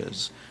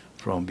Sanchez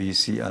from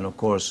BC, and of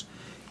course,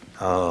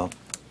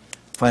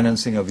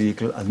 financing a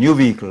new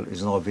vehicle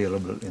is now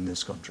available in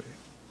this country.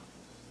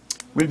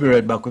 We'll be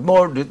right back with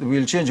more.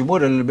 We'll change the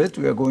mood a little bit.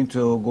 We are going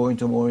to go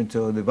into more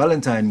into the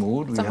Valentine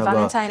mood. Some we have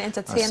Valentine a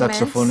entertainment.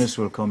 saxophonist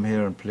will come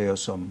here and play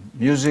us some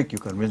music. You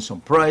can win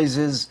some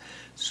prizes.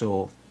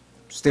 So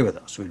stay with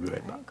us. We'll be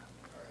right back.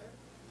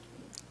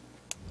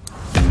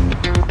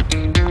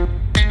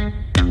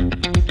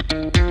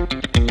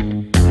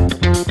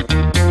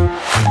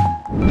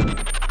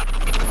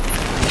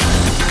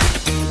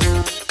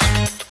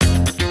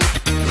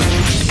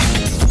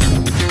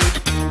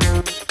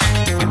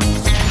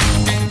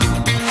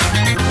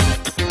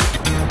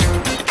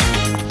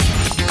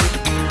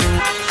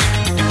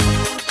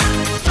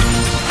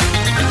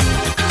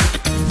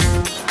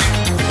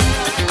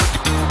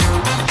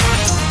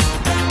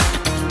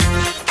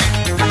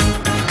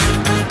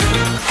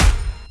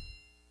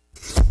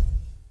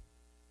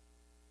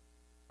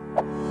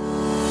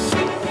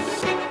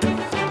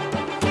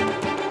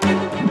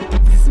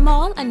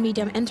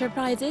 Medium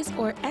enterprises,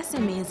 or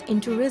SMEs, in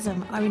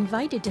tourism are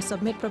invited to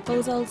submit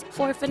proposals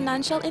for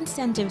financial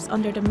incentives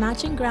under the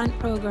Matching Grant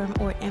Program,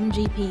 or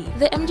MGP.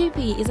 The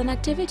MGP is an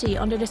activity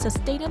under the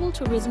Sustainable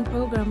Tourism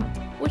Program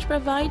which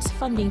provides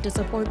funding to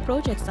support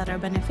projects that are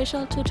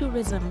beneficial to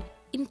tourism,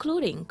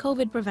 including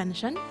COVID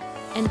prevention,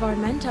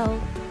 environmental,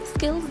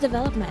 skills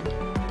development,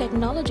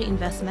 technology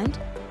investment,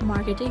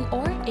 marketing,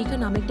 or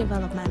economic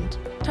development.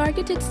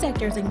 Targeted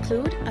sectors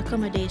include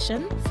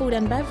accommodation, food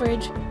and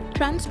beverage,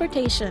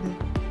 transportation,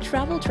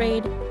 travel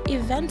trade,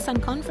 events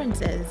and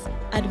conferences,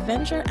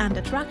 adventure and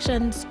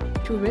attractions,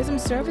 tourism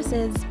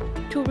services,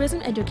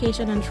 tourism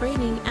education and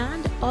training,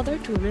 and other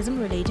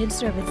tourism-related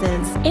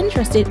services.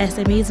 Interested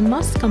SMEs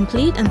must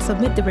complete and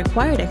submit the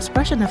required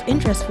expression of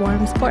interest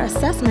forms for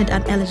assessment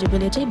and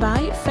eligibility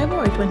by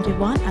February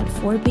 21 at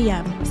 4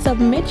 p.m.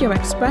 Submit your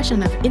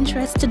expression of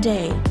interest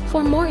today.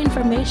 For more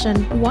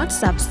information,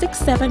 WhatsApp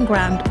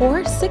 67grant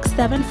or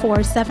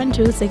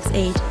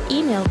 674-7268.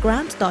 Email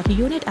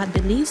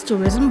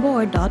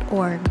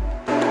grants.unit@belizetourismboard.org.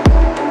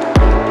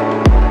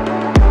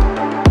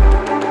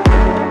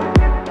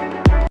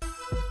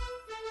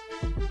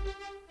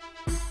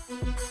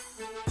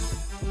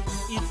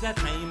 That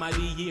time of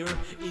the year,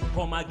 it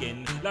come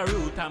again. La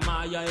Ruta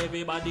Maya,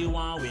 everybody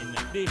want win.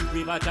 The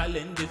river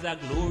challenge is a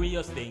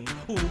glorious thing.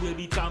 Who will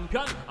be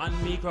champion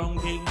and me crown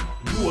king?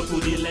 Row to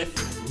the left,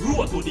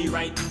 row to the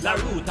right. La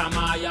Ruta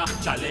Maya,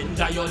 challenge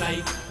your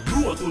life.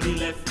 Row to the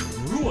left,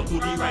 row to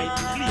the right.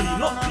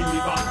 Clean up the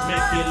river,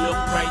 make it look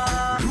right.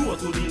 Row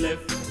to the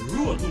left,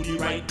 row to the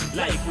right,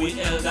 like we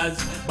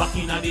elders back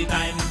in the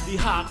time. The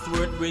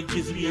Hawksworth Bridge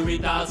is where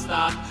it all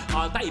start.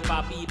 All type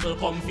of people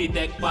come fi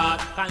take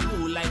part. Can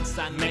you like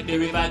sand make the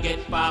river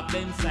get pop?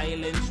 Then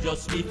silence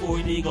just before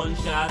the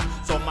gunshot.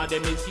 Some of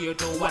them is here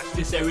to watch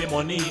the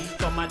ceremony.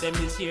 Some of them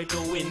is here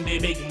to win the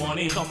big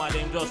money. Some of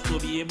them just to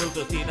be able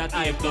to say that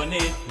I've done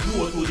it.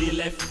 Row to the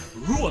left,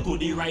 row to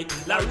the right.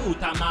 La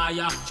Ruta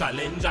Maya,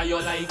 challenge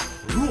your life.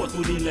 Row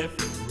to the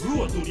left,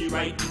 row to the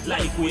right,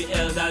 like we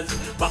elders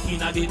back in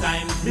the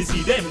time. Me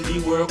see them the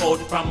work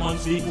out from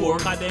months before.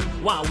 Cause them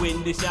want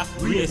win this year,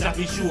 race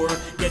for sure.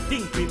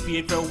 Getting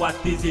prepared for what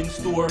is in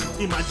store.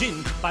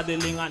 Imagine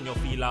paddling and you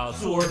feel all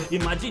sore.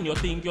 Imagine you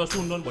think you're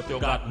soon done but you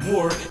got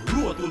more.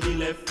 Row to the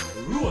left,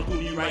 row to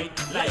the right,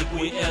 like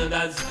we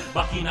elders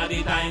back in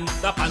the time.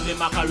 The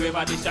Pandemaka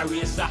River, this a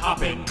race a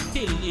happen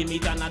till you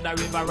meet another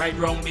river right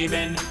round the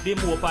bend. The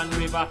Mopan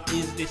River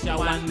is this a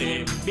one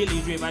name.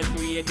 Belize River is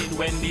created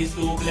when these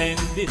two blend.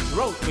 This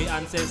route we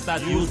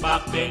ancestors used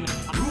back then.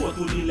 Row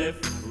to the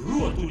left,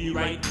 row to the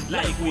right,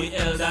 like we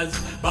elders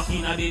back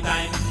in the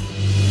time.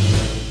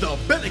 The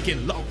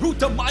Pelican La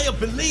Ruta Maya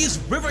Belize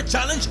River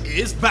Challenge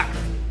is back.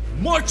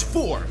 March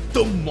 4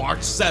 to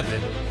March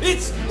 7.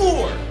 It's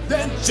more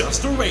than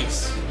just a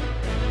race.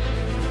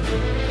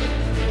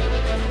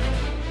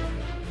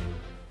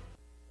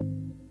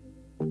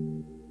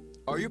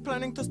 Are you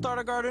planning to start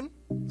a garden?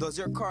 Does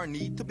your car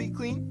need to be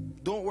clean?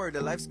 Don't worry,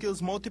 the Life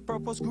Skills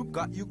Multipurpose Group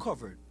got you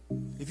covered.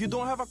 If you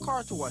don't have a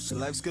car to wash, the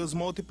Life Skills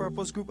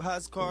Multipurpose Group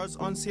has cars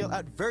on sale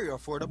at very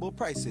affordable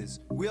prices.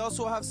 We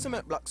also have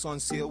cement blocks on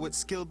sale with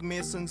skilled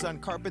masons and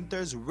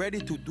carpenters ready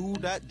to do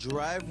that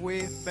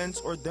driveway, fence,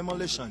 or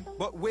demolition.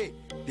 But wait,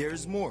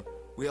 there's more.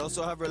 We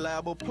also have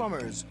reliable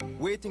plumbers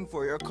waiting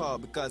for your call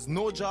because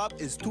no job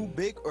is too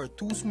big or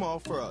too small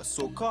for us.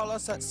 So call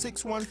us at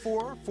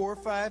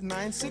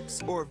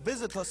 614-4596 or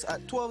visit us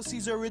at 12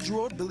 Cesar Ridge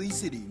Road, Belize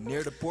City,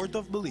 near the Port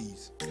of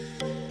Belize.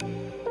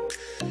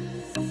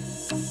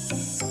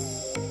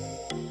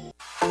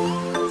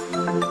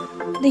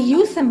 The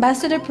Youth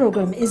Ambassador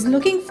Program is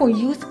looking for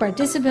youth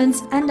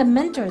participants and a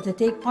mentor to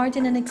take part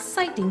in an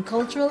exciting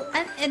cultural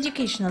and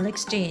educational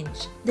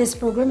exchange. This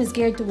program is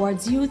geared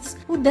towards youths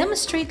who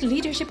demonstrate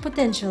leadership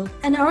potential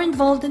and are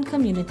involved in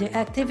community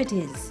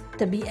activities.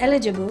 To be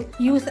eligible,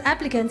 youth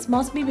applicants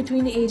must be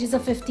between the ages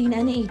of 15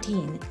 and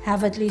 18,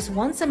 have at least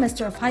one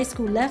semester of high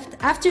school left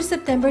after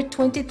September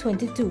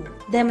 2022,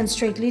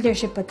 demonstrate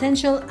leadership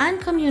potential and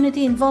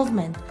community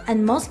involvement,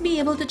 and must be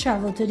able to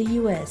travel to the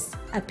U.S.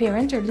 A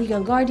parent or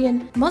legal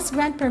guardian must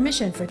grant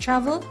permission for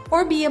travel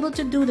or be able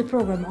to do the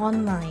program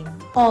online.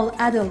 All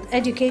adult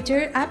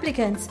educator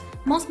applicants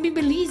must be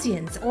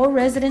Belizeans or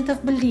resident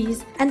of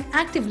Belize and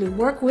actively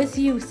work with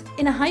youth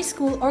in a high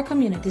school or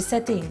community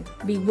setting.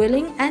 Be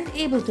willing and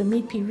able to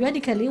meet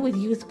periodically with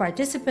youth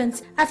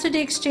participants after the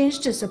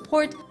exchange to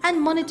support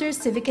and monitor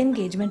civic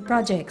engagement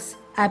projects.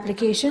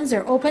 Applications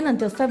are open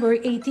until February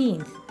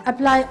 18th.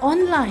 Apply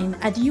online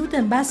at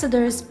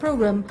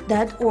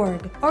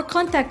youthambassadorsprogram.org or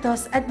contact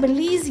us at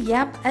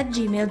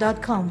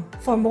belizeyap@gmail.com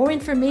for more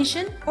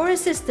information or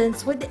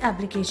assistance with the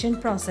application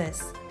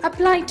process.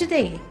 Apply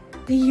today.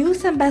 The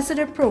Youth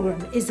Ambassador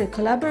Program is a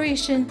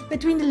collaboration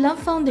between the Love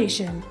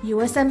Foundation,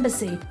 U.S.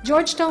 Embassy,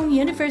 Georgetown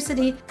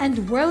University,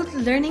 and World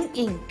Learning,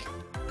 Inc.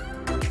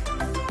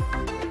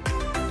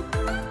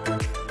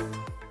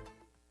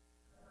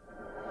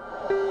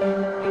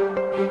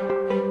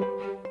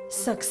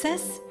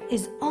 Success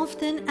is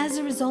often as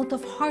a result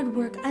of hard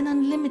work and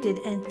unlimited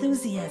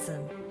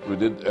enthusiasm. We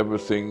did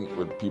everything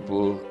with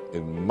people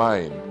in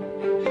mind.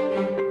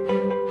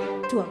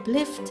 To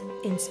uplift,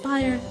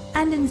 inspire,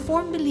 and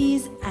inform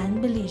Belize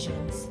and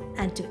Belizeans,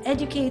 and to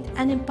educate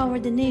and empower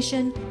the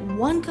nation,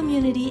 one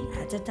community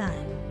at a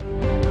time.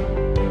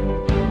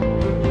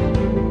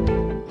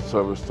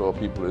 Service to our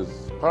people is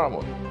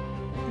paramount.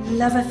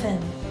 Love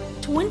FM,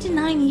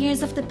 29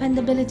 years of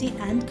dependability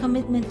and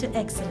commitment to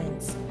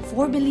excellence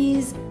for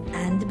Belize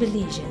and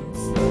Belizeans.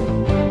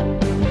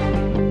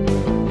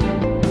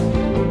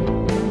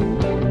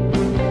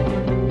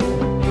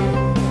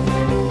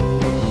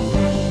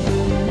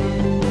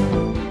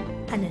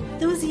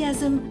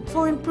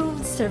 For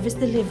improved service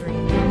delivery.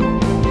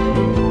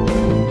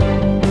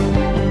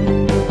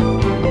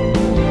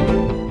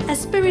 A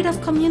spirit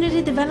of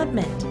community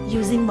development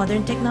using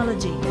modern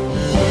technology.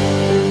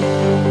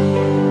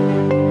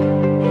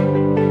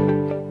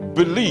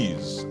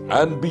 Belize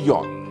and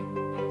beyond.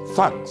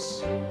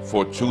 Thanks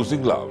for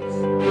choosing love.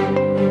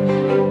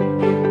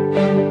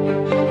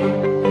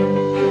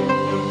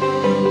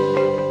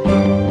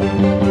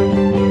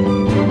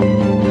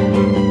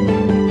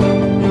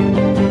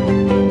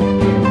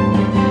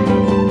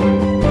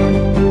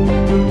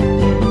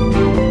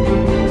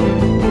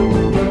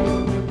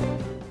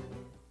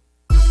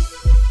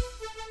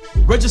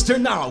 Register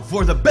now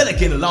for the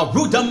Pelican La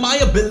Ruta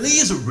Maya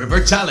Belize River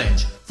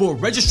Challenge. For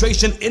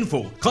registration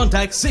info,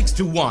 contact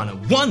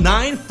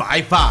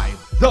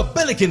 621-1955. The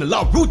Pelican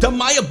La Ruta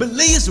Maya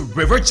Belize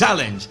River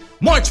Challenge,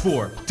 March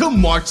 4 to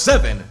March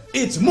 7.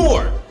 It's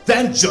more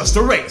than just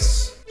a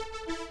race.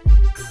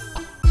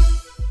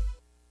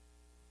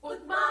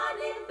 Good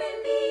morning,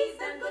 Belize,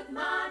 and good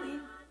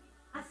morning.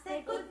 I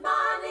say good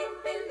morning,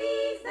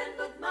 Belize, and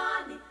good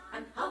morning.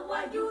 And how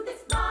are you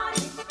this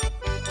morning?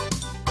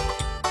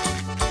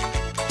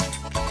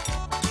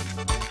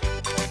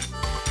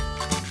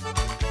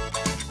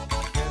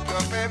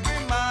 Every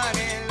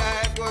morning,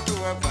 life go to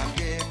work from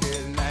day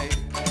till night.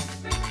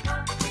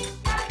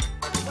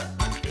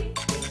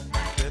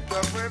 Get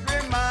up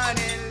every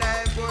morning,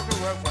 life go to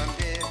work from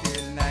day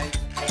till night.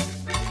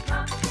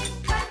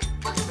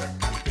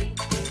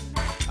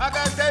 I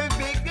got 7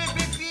 big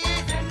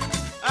feet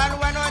and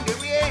one on the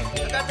way. I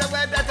got the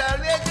weather that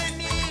always in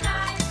need.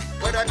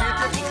 What a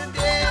beautiful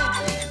day.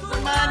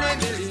 Good morning,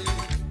 Billy.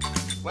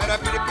 What a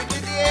pretty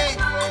day.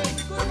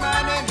 Good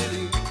morning,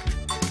 Billy.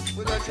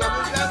 With the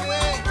troubles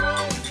away.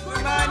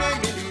 Good morning,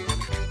 Billy.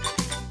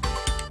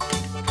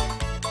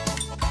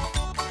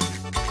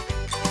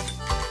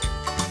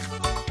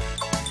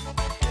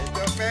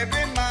 Get up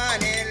every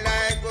morning,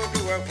 life go to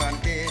work from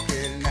day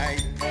till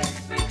night.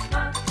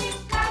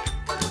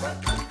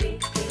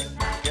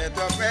 Get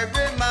up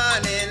every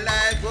morning,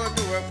 life go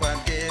to work from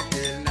day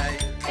till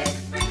night.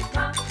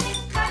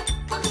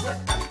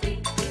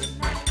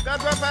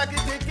 Got my pocket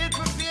ticket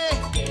for pay,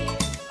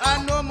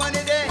 and no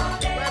money there.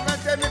 Where my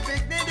tell me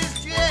picnic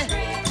this tree.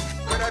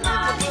 What a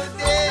beautiful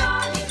day.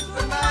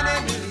 Good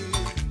morning, Billy.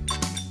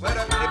 What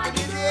a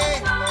beautiful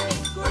day.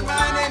 Good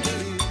morning,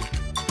 Billy.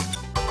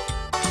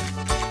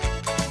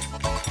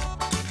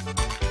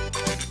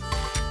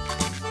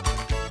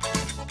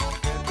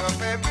 Get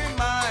up every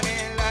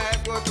morning,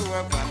 life go to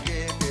work from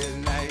day till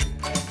night.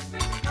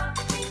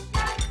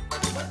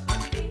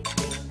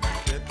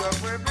 Get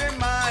up every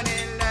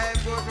morning,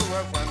 life go to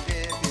work from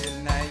day till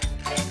night.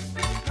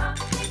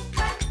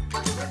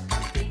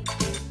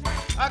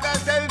 I got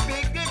 7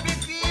 big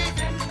feet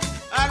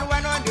and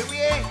one on the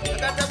way. I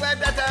got the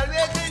weather that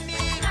always in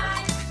need.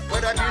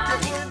 What a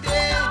beautiful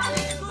day.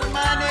 Good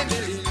morning,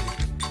 Billy.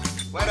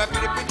 What a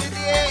pretty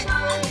day.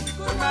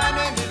 Good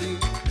morning, Billy.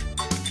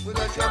 With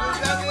the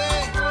troubles away.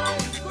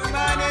 Good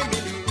morning,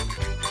 Billy.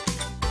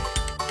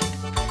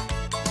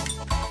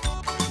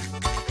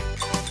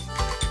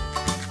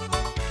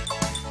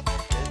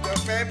 Get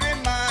up every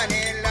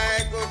morning,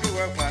 life go to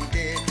work from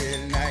day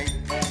till night.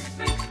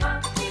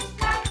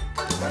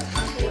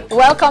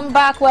 Welcome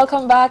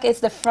back. It's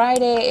the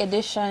Friday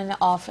edition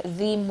of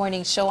the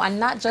morning show, and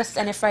not just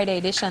any Friday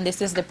edition.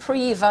 This is the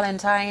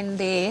pre-Valentine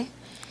Day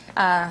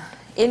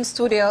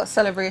in-studio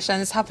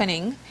celebrations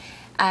happening.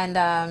 And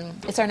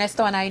it's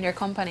Ernesto and I in your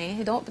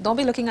company. Don't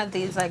be looking at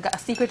these like a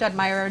secret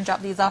admirer.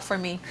 Drop these off for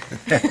me.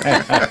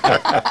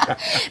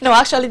 No,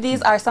 actually,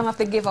 these are some of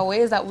the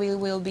giveaways that we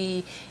will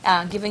be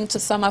giving to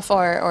some of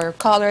our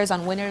callers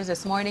and winners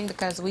this morning,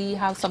 because we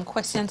have some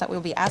questions that we'll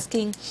be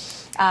asking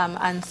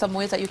and some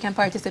ways that you can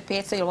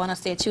participate. So you'll want to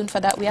stay tuned for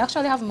that. We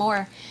actually have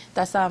more.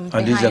 That's And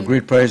these are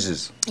great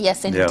prizes.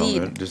 Yes,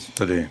 indeed. Yeah, just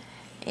today.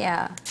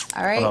 Yeah.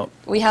 All right. Well,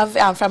 we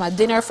have from a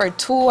dinner for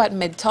 2 at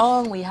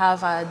Midtown. We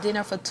have a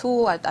dinner for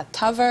 2 at a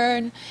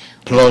tavern.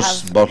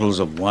 Plus bottles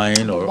of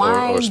wine or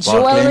sparkling.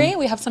 Jewelry.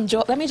 We have some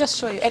jewelry. Let me just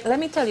show you. Let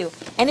me tell you.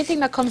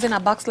 Anything that comes in a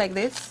box like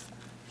this,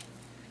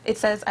 it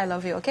says "I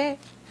love you." Okay.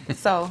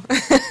 So.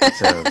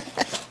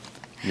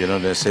 You know,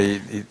 they say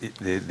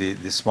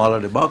the smaller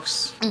the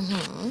box,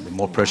 the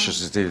more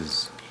precious it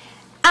is.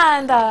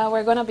 And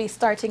we're going to be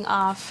starting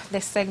off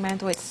this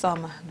segment with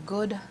some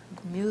good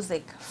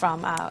music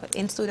from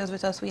in studios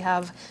with us. We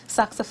have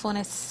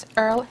saxophonist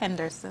Earl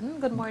Henderson.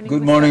 Good morning.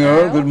 Good morning,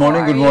 Earl. Good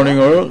morning. Good morning,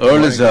 Earl.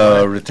 Earl is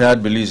a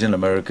retired Belizean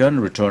American,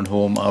 returned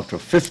home after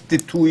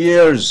 52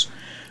 years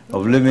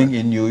of living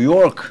in New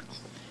York.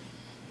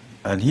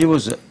 And he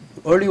was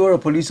earlier you were a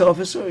police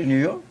officer in New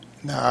York?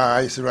 No,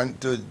 I used to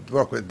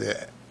work with the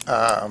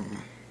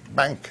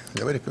bank.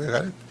 What do you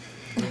call it?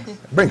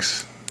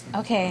 Brinks.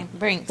 Okay,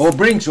 Brinks. Oh,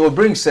 Brinks. Oh,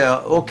 Brinks.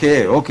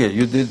 Okay.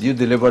 You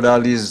delivered all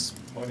these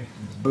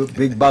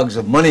big bags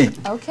of money.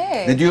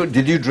 Okay.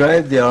 Did you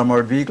drive the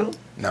armored vehicle?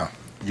 No.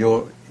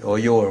 You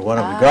were one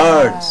of the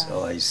guards.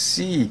 Oh, I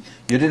see.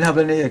 You didn't have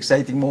any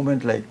exciting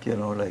moment, like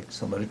like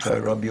somebody try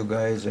to rob you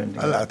guys or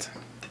anything? A lot.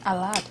 A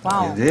lot.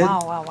 Wow. You did?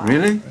 Wow.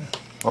 Really?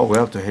 Oh, we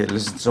have to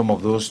listen to some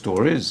of those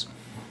stories.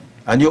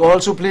 And you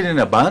also played in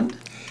a band?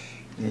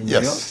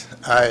 Yes,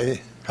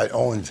 I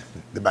owned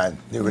the band,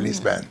 New Release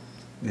Band.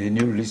 The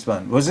New Release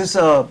Band. Was this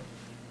a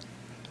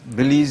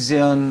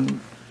Belizean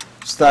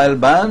style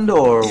band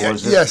or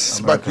was it Yes,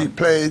 American? but we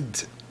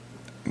played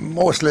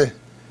mostly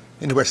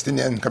in the West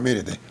Indian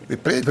community. We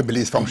played for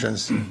Belize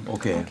functions.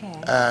 Okay.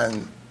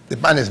 And the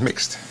band is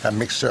mixed, a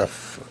mixture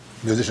of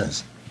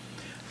musicians.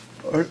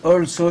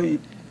 Also,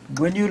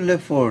 when you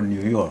left for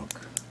New York,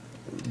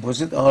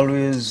 was it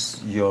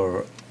always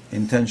your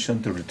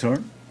intention to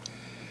return?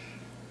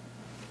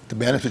 To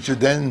be honest with you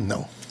then,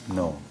 no.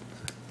 No.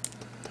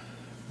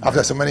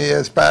 After so many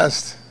years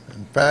passed,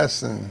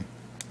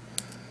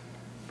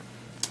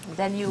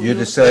 then you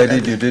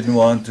decided you didn't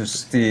want to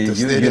stay.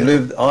 You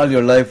lived all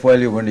your life while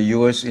you were in the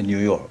U.S. in New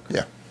York.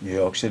 Yeah. New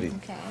York City.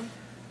 Okay.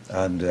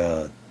 And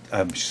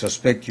I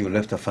suspect you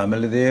left a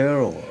family there,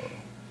 or?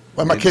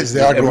 Well, my kids,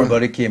 they are grown.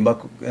 Everybody came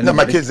back. No,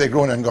 my kids, they're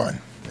grown and gone.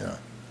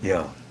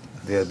 Yeah,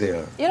 they're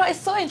there. You know,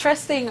 it's so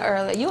interesting,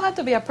 Earl. You had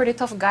to be a pretty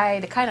tough guy,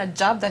 the kind of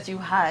job that you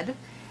had.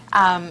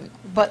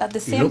 But at the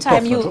same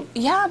time,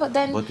 but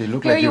then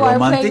here you are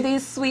playing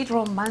these sweet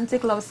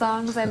romantic love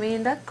songs. I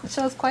mean, that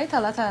shows quite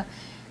a lot of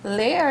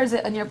layers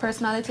in your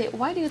personality.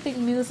 Why do you think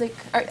music,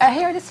 I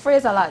hear this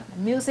phrase a lot,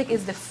 music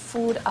is the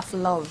food of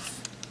love,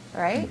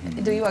 right?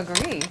 Do you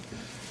agree?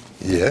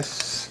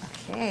 Yes.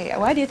 Okay.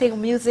 Why do you think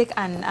music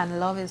and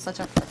love is such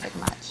a perfect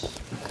match?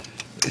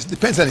 It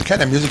depends on the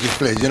kind of music you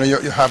play. You know,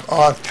 you have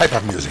all type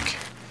of music.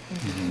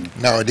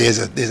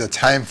 Nowadays, there's a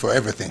time for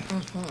everything.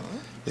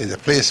 There's a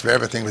place for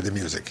everything with the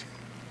music.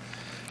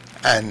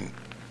 And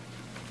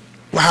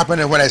what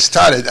happened when I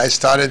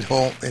started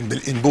home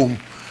in Boom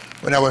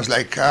when I was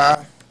like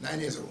 9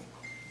 years old.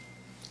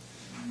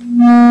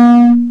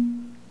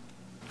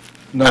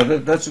 No,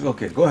 that's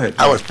okay. Go ahead.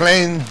 I was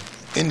playing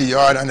in the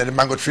yard under the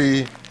mango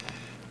tree.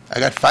 I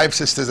got 5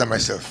 sisters and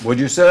myself. Would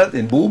you say that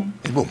in Boom?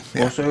 In Boom,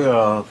 yeah. Also,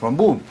 you're from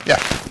Boom? Yeah.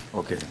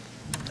 Okay.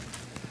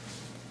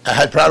 I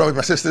had problem with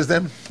my sisters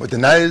then, with the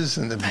knives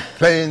and the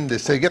playing. They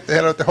say, get the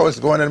hell out of the house,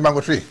 go under the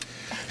mango tree.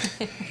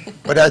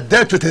 But I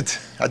dealt with it.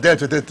 I dealt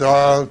with it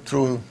all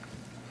through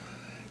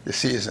the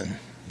season.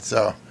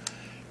 So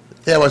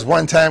there was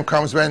one time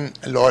comes when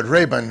Lord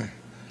Rayburn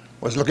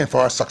was looking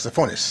for a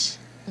saxophonist.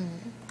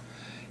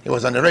 He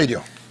was on the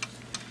radio.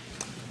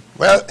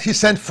 Well, he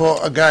sent for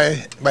a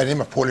guy by the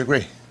name of Paulie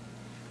Gray.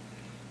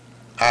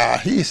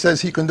 He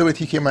says he can do it.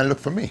 He came and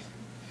looked for me.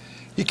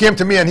 He came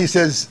to me and he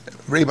says,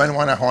 Rayburn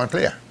want a horn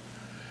player.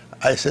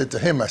 I said to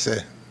him, I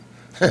said,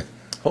 how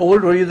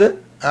old were you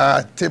then?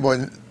 At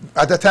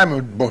that time,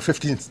 about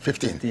 15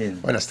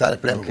 when I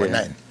started playing, okay.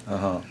 about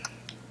 9.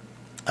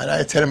 And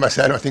I tell him, I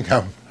said, I don't think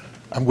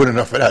I'm good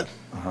enough for that.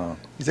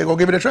 He said, go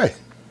give it a try.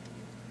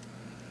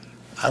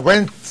 I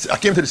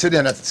came to the city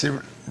and I see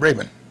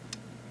Rayburn.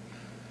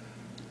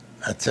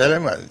 I tell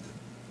him,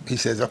 he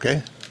says,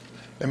 okay,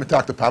 let me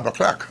talk to Pablo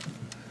Clark.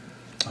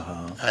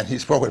 And he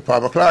spoke with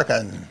Pablo Clark,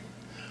 and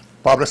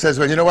Pablo says,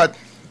 well, you know what,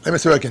 let me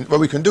see what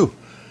we can do.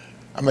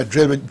 I'm going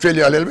to drill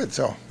you a little bit.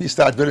 So he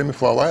started drilling me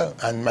for a while,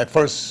 and my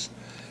first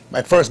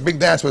big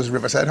dance was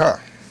Riverside Hall.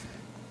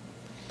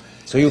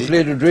 So you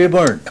played with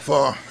Rayburn?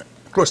 For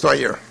close to a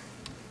year.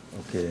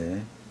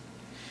 Okay.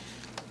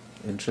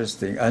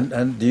 Interesting.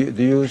 And do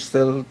you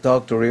still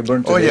talk to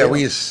Rayburn today? Oh yeah,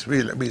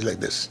 we like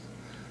this.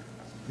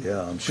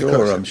 Yeah, I'm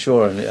sure. I'm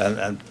sure,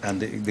 and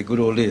the good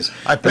old days.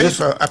 I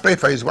prayed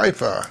for his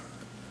wife.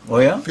 Oh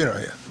yeah.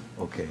 Funeral, yeah.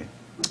 Okay.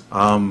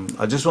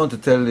 I just want to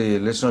tell the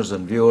listeners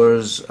and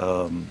viewers,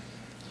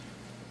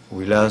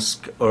 we'll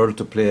ask Earl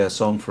to play a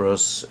song for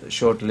us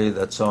shortly.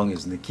 That song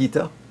is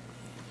Nikita.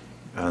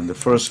 And the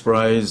first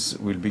prize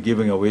we'll be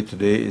giving away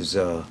today is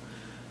a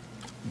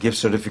gift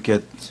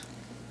certificate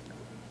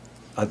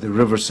at the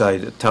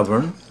Riverside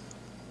Tavern.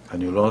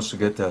 And you'll also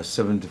get a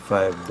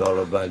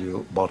 $75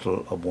 value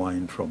bottle of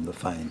wine from the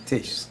Fine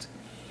Taste.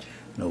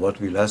 Now what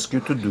we'll ask you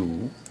to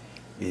do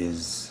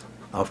is,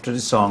 after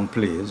the song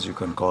plays, you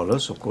can call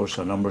us. Of course,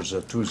 our numbers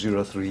are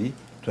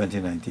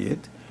 203-2098,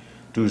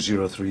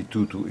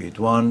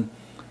 203-2281,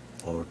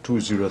 or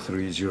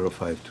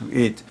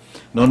 203-0528.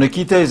 Now,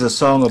 Nikita is a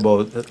song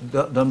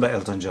done by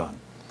Elton John.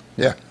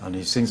 Yeah. And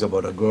he sings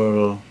about a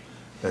girl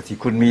that he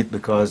couldn't meet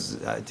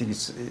because I think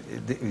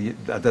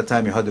at that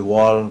time you had the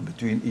wall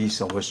between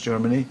East and West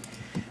Germany.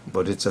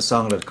 But it's a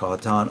song that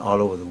caught on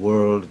all over the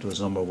world. It was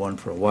 #1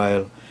 for a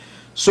while.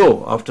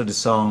 So, after the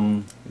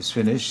song is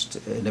finished,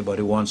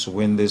 anybody wants to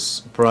win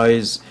this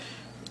prize,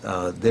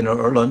 dinner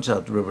or lunch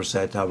at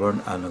Riverside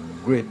Tavern and a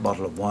great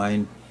bottle of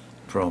wine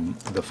from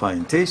the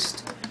Fine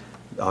Taste,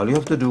 all you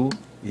have to do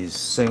is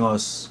sing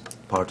us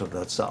part of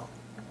that song.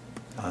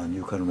 And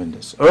you can win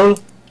this. Earl,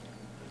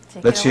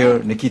 let's hear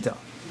Nikita.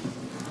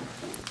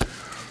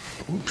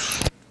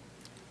 Oops.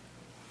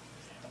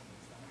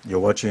 You're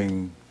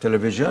watching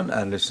television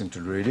and listening to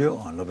the radio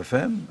on Love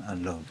FM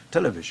and Love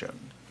Television.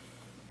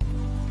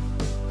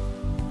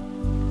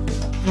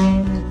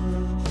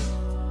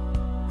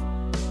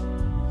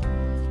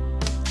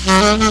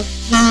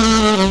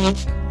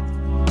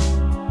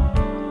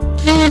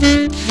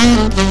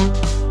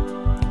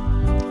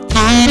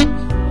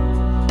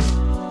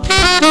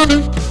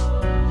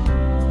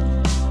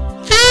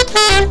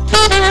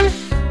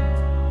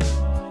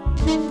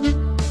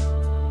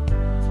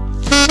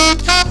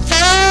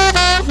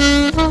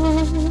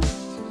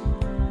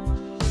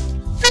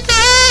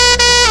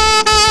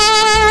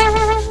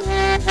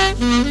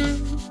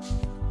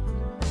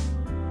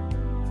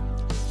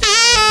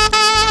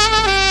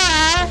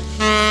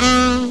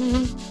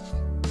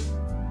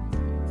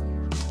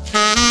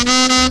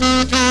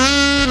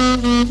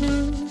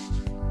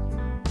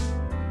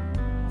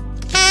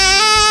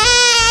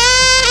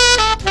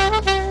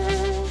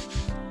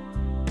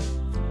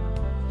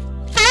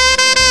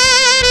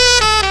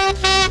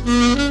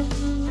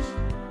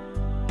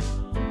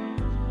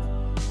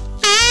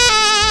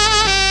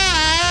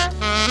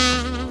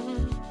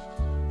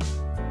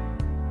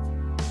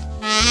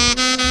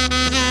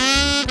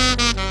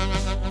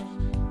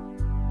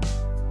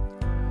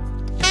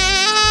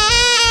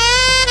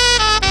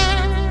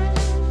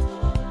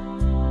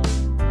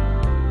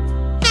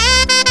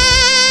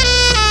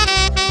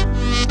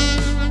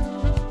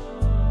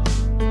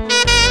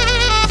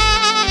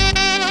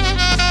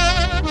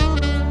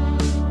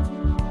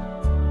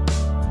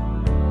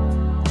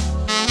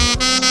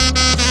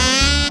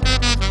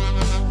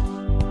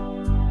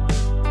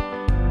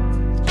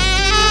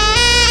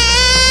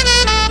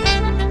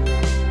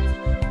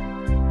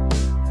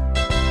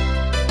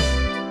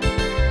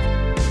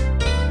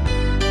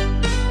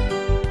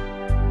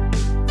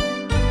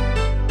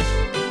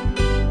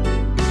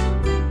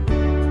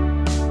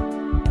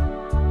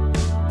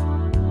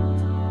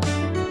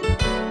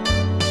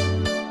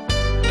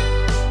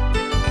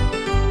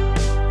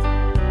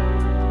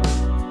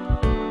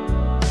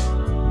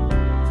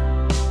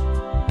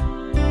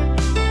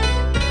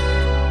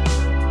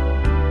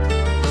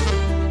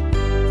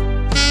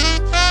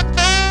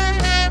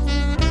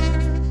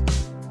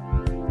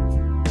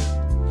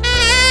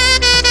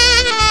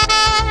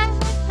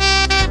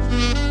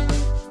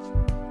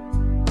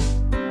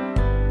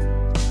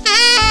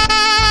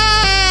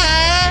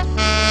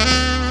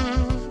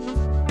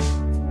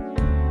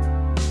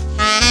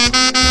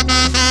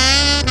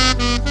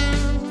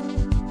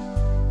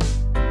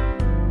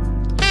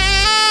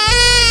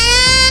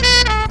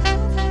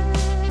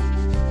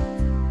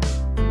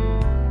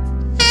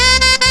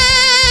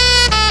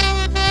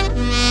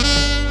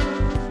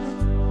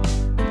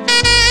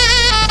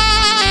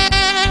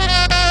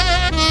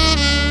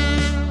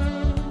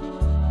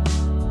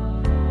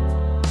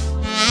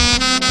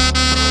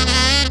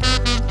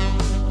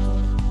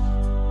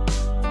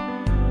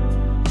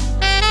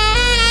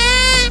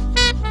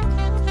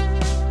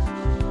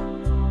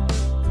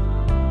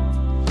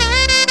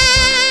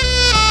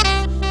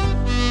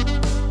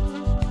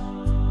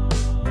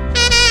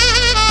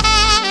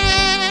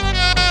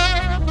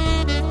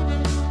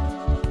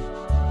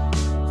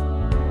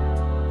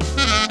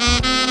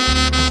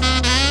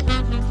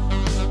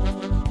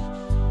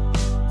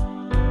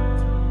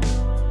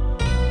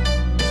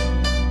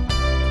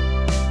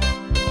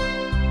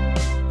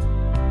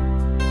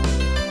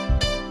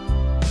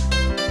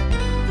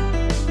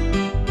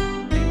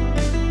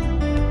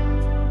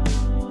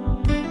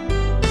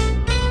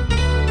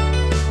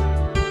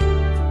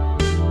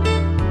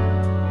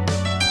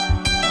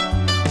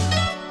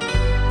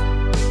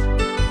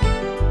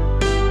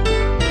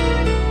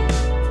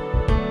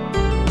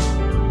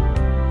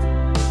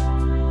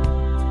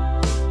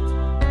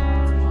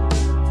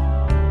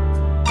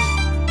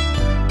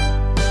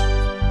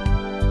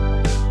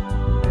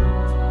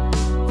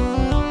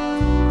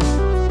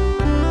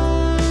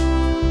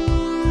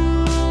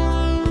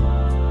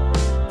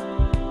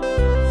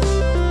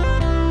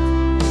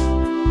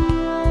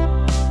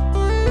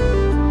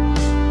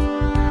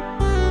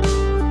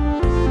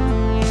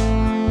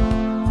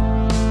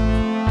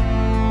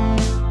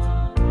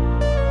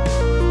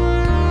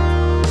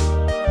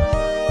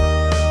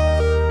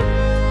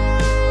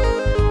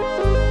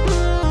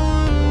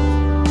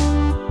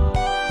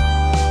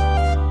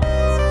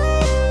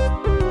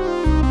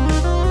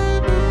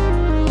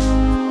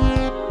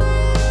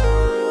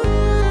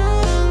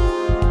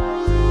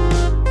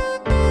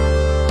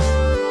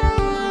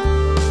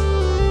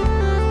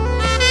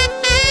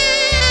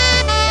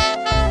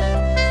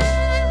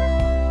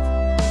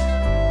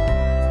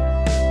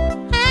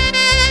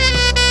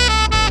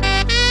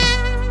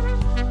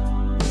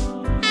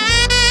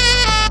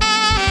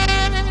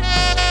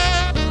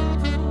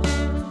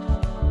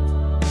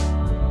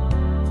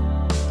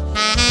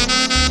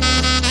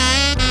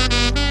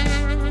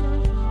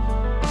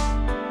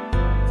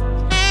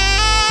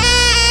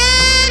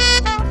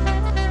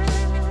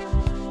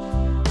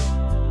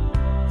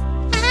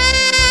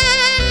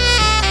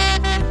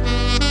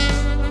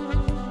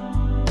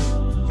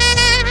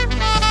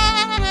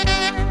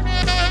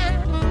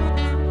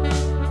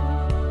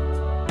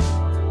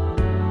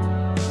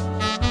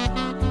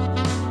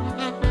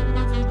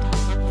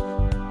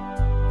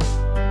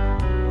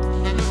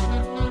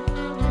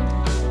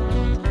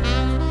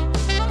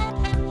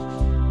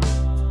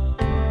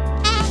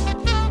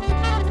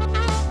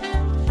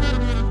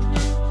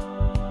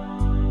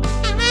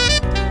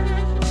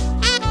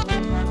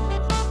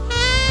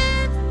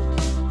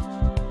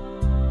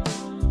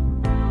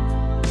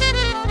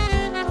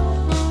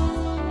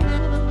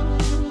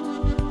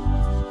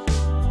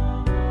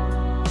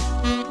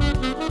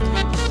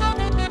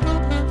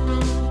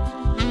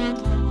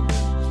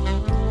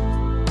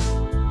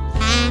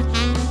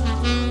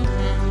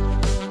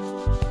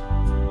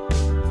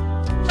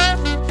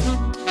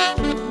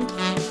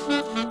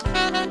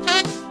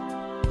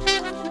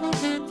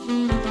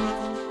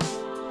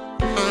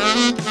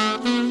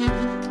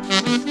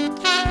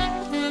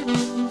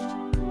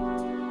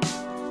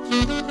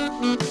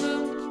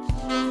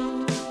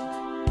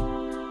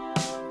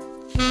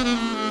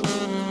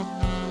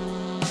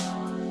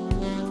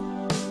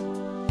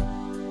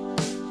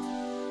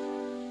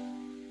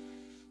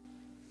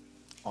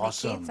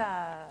 Awesome.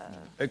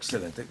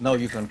 Excellent. Now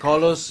you can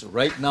call us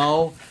right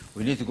now.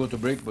 We need to go to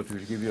break, but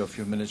we'll give you a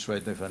few minutes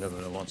right now if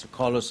anyone wants to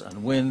call us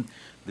and win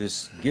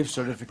this gift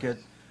certificate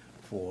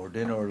for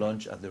dinner or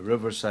lunch at the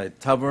Riverside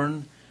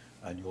Tavern.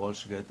 And you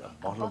also get a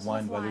bottle of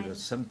wine valued at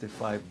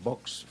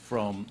 $75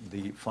 from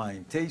the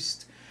Fine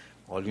Taste.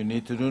 All you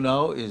need to do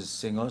now is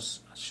sing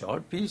us a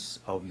short piece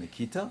of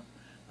Nikita,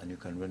 and you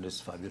can win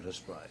this fabulous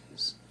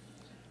prize.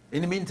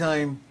 In the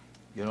meantime,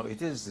 you know,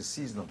 it is the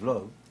season of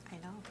love. I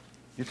know.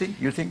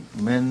 You think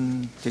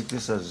men take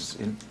this as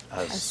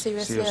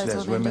seriously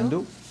as women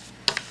do?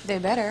 They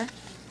better.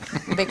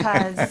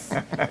 Because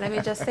let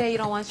me just say, you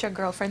don't want your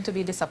girlfriend to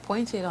be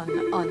disappointed on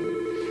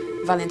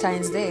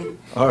Valentine's Day.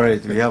 All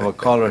right, we have a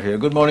caller here.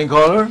 Good morning,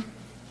 caller.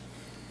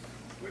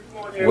 Good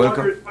morning.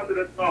 Welcome. I want to respond to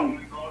that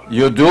song.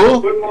 You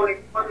do? Good morning.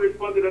 I want to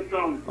respond to that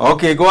song.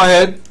 Okay, go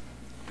ahead.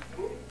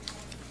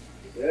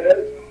 Yes.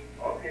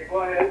 Okay,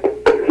 go ahead.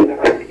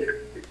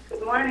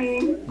 Good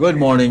morning. Good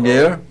morning,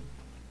 dear.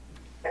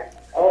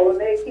 Oh,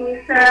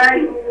 Nikita,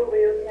 you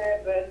will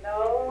never know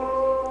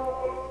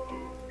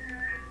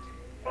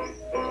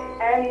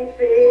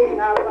anything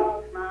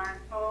about my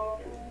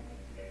home.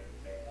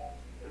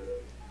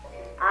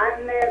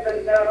 I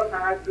never know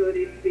how good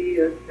it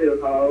feels to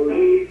hold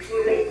you.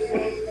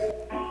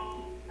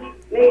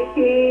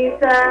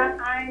 Nikita,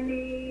 I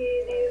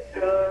need you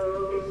so.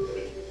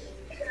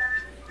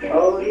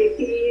 Oh,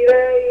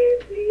 Nikita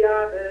is the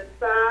other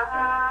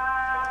side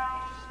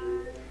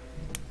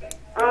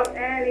of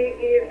any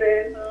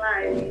given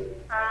life.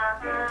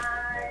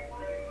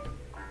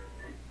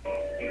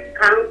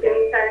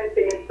 Counting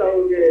tanting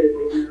soldiers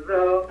in a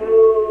row.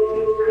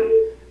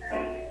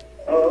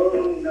 Oh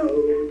no,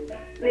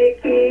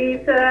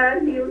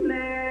 Nikita, you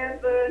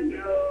never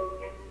know.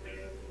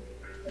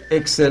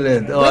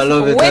 Excellent. Oh, I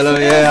love it. I love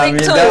it. Yeah, I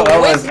mean, that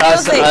was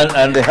awesome.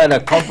 And they had a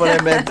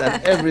compliment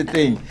and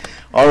everything.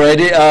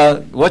 Alrighty,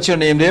 what's your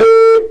name, dear?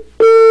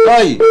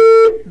 Hi.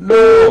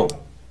 No.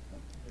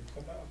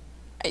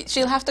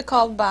 She'll have to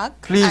call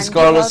back. Please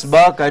call us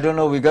back. I don't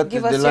know. We got the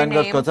line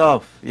got cut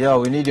off. Yeah,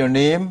 we need your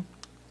name.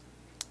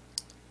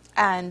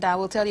 And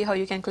we'll tell you how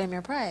you can claim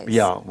your prize.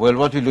 Yeah. Well,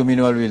 what we'll do,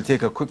 meanwhile, we'll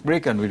take a quick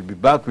break and we'll be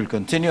back. We'll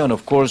continue. And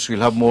of course, we'll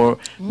have more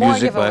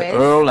music by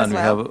Earl and we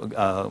have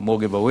more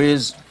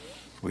giveaways.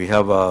 We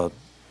have a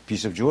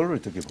piece of jewelry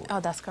to give away. Oh,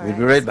 that's correct. We'll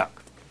be right back.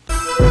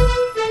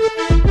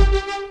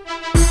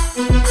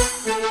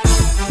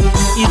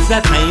 It's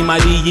that time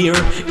of the year,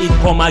 it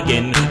come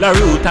again. La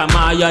Ruta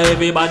Maya,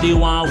 everybody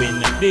want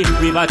win. The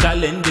River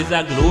Challenge is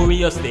a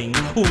glorious thing.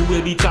 Who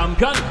will be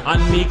champion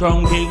and be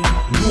crown king?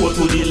 Row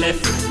to the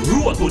left,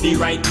 row to the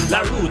right.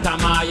 La Ruta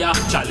Maya,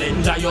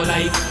 challenge of your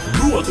life.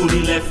 Row to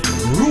the left,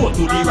 row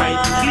to the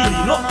right.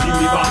 Cleaning up the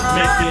river,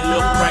 make it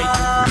look right.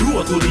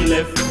 Row to the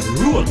left,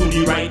 row to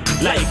the right.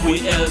 Like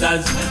we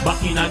elders, back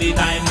in the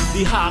time,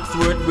 the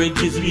Hawksworth Bridge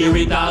is where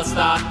it all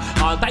start.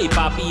 All type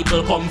of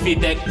people come fi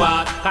take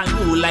part. Can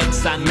you like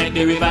sand make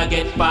the river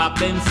get pop?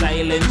 Then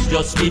silence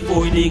just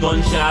before the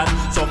gunshot.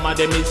 Some of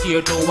them is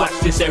here to watch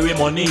the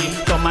ceremony.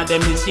 Some of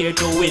them is here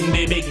to win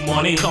the big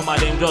money. Some of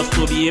them just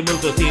to be able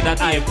to say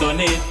that I've done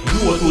it.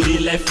 Row to the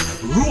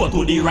left, row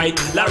to the right.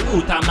 La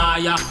Ruta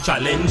Maya,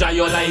 challenge of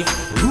your life.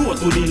 Row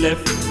to the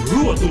left,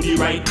 row to the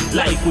right.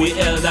 Like we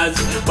elders,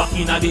 back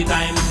in the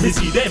time, we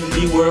see them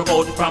the work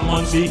out from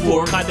months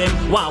before. Cause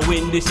them want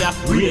win this ya,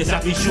 race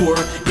ya be sure.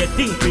 Get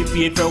things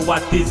prepared for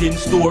what is in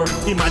store.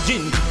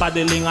 Imagine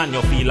paddling and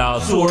you feel all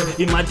sore.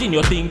 Imagine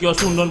you think you're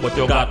soon done but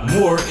you got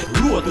more.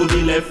 Row to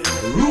the left,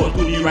 row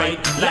to the right.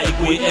 Like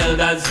we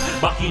elders,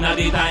 back in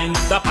the time,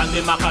 the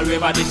Pandemaka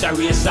River this a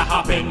race a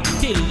happen.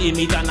 Till he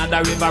meet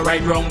another river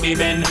right round the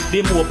bend.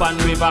 The Mopan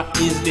River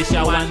is this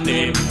a one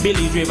name.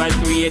 Belize River is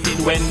created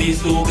when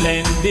these two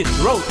blend. This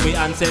route we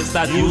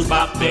ancestors used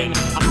back then.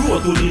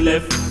 Row to the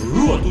left,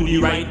 row to the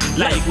right.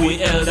 Like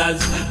we elders,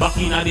 back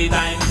in the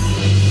time.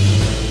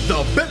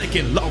 The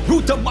Pelican La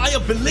Ruta Maya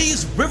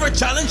Belize River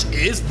Challenge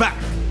is back.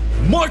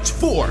 March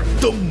 4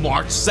 to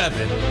March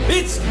 7.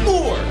 It's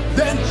more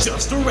than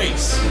just a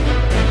race.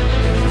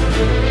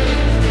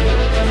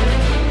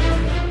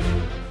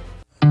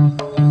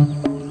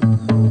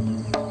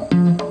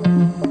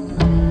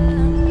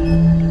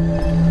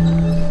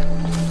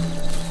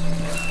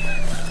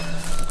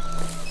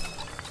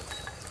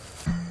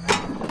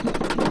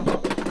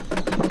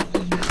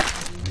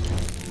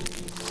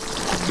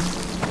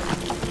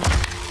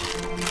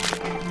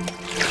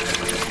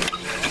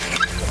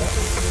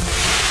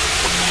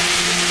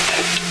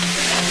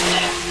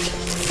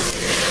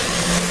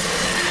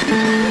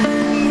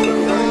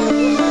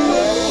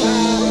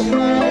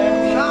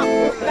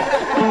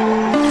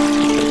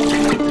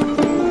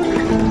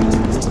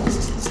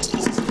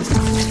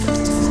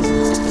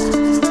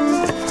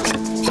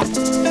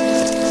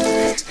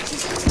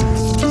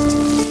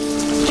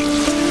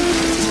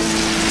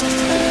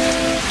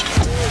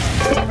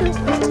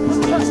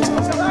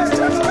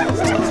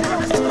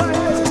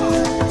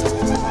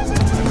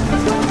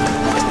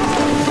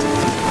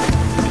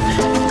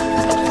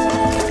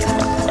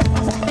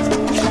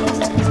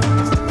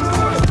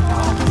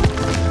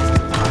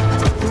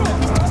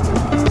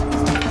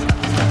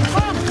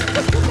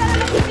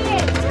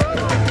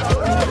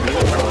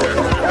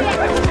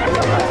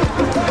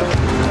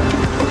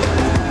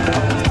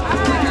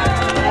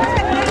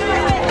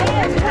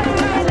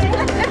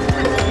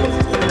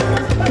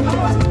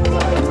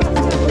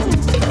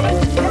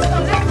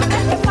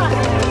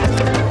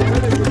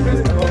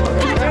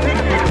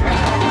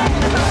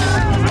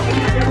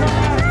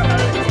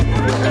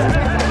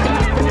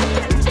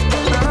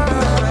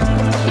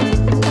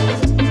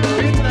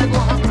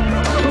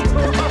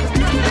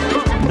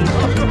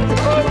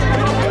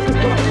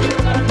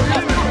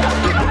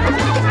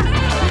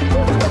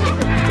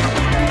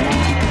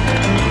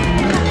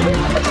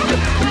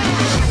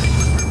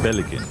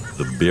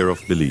 Beer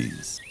of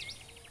Belize.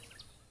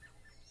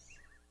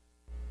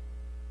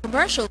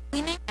 Commercial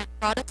Cleaning and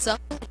Products of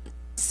Belize,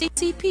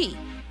 CCP,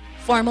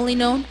 formerly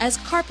known as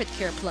Carpet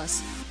Care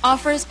Plus,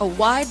 offers a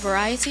wide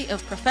variety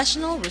of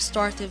professional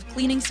restorative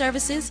cleaning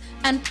services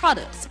and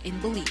products in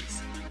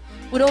Belize.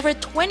 With over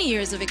 20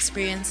 years of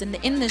experience in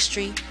the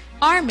industry,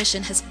 our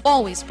mission has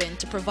always been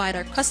to provide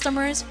our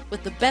customers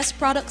with the best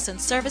products and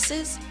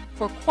services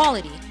for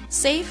quality,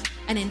 safe,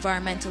 and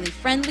environmentally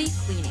friendly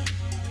cleaning.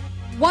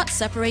 What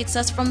separates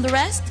us from the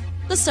rest?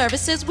 The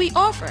services we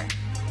offer.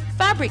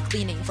 Fabric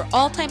cleaning for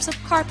all types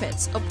of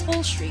carpets,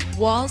 upholstery,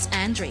 walls,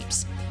 and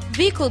drapes.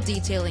 Vehicle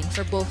detailing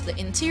for both the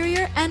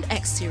interior and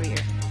exterior.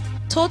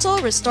 Total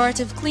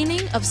restorative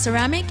cleaning of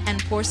ceramic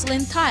and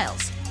porcelain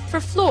tiles for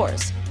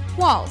floors,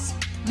 walls,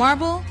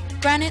 marble,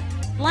 granite,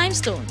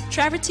 limestone,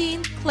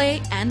 travertine,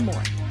 clay, and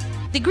more.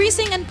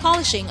 Degreasing and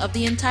polishing of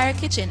the entire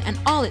kitchen and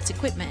all its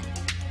equipment.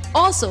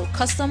 Also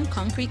custom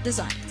concrete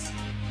designs.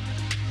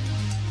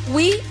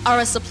 We are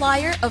a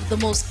supplier of the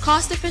most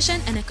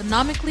cost-efficient and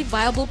economically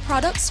viable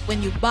products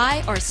when you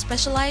buy our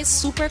specialized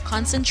super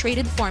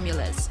concentrated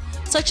formulas,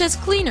 such as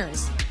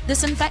cleaners,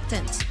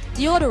 disinfectants,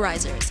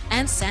 deodorizers,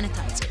 and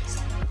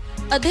sanitizers.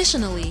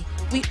 Additionally,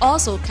 we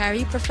also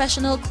carry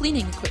professional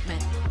cleaning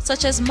equipment,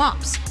 such as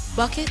mops,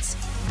 buckets,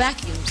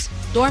 vacuums,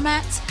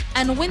 doormats,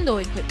 and window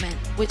equipment,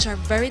 which are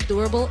very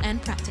durable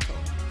and practical.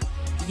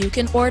 You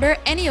can order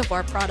any of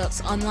our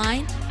products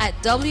online at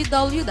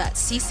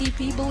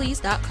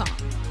www.ccpbelize.com.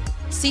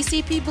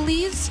 CCP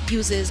Belize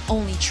uses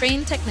only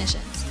trained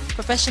technicians,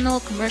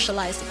 professional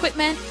commercialized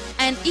equipment,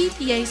 and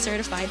EPA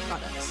certified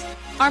products.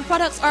 Our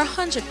products are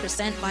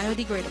 100%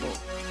 biodegradable.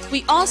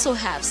 We also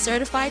have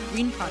certified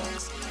green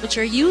products, which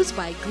are used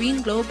by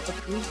Green Globe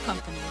approved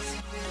companies.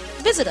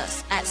 Visit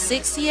us at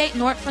 68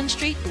 North Front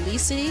Street,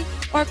 Belize City,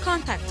 or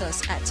contact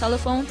us at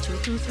telephone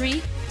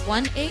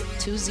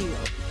 223-1820.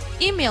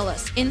 Email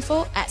us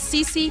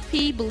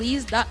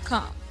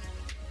info@ccpbelize.com.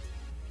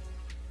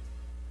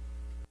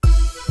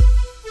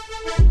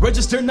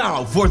 Register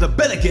now for the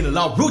Pelican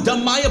La Ruta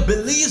Maya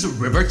Belize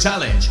River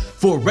Challenge.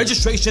 For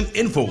registration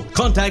info,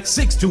 contact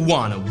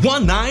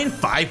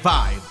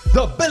 621-1955.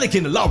 The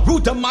Pelican La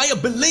Ruta Maya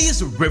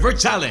Belize River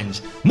Challenge,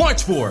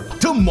 March 4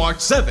 to March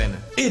 7.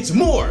 It's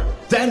more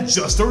than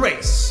just a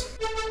race.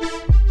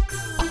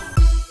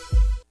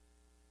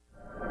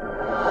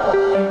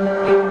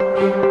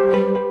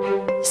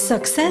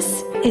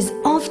 Success is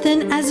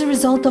often as a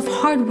result of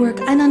hard work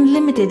and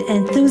unlimited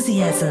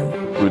enthusiasm.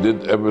 We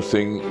did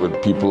everything with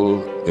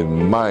people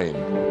in mind.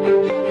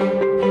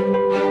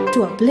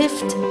 To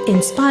uplift,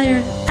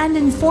 inspire, and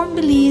inform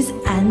Belize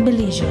and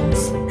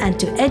Belizeans, and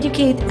to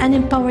educate and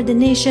empower the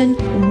nation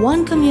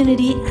one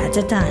community at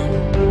a time.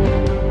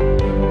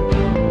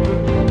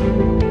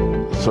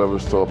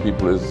 Service to our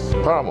people is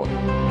paramount.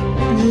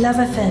 Love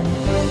FM,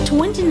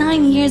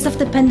 29 years of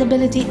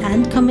dependability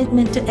and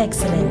commitment to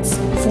excellence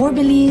for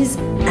Belize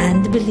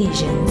and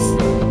Belizeans.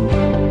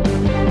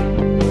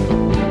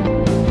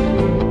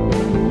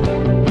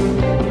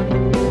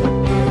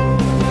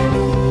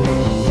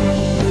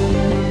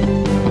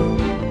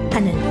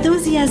 An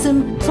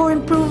enthusiasm for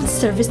improved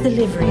service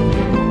delivery.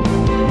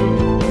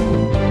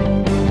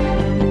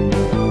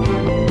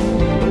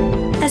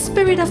 A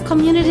spirit of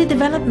community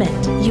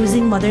development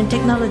using modern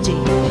technology.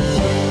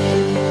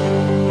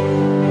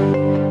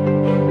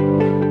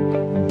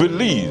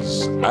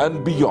 Belize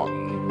and beyond.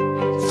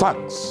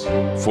 Thanks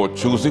for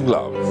choosing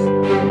love.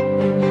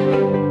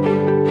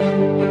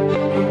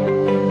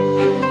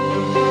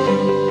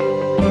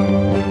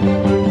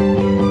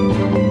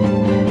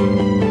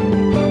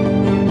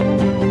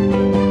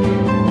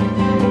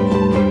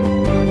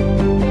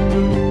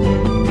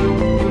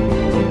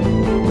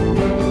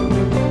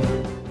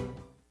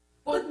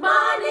 Good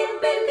morning,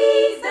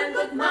 Belize, and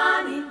good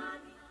morning.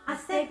 I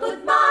say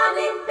good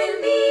morning,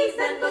 Belize,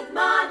 and good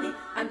morning.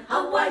 And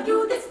how are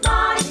you this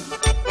morning?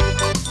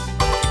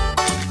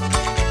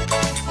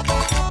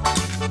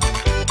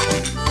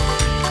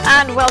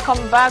 And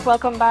welcome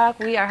back.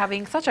 We are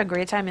having such a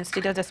great time in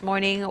studio this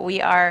morning.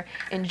 We are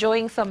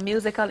enjoying some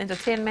musical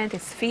entertainment.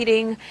 It's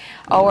feeding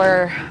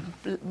our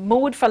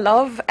mood for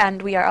love,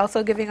 and we are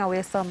also giving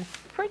away some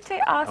pretty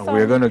awesome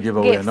We're going to give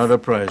away gifts. another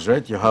prize,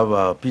 right? You have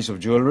a piece of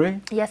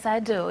jewelry. Yes, I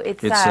do.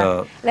 It's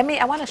I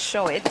want to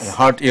show it.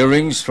 Heart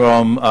earrings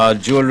from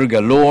Jewelry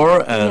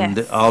Galore, and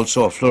Yes.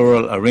 also a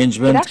floral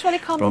arrangement It actually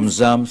comes from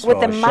Zam's with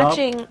the shop.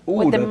 matching, Ooh,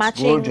 with the that's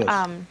matching. gorgeous.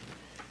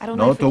 I don't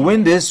know. Now, If to we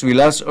win this,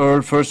 we'll ask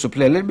Earl first to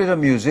play a little bit of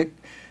music.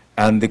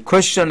 And the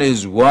question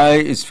is, why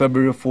is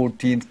February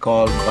 14th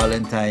called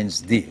Valentine's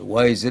Day?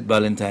 Why is it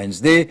Valentine's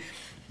Day?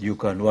 You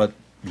can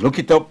look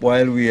it up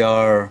while we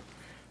are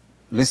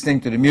listening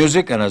to the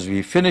music. And as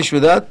we finish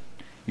with that,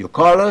 you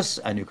call us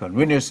and you can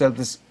win yourself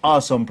this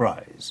awesome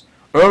prize.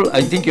 Earl,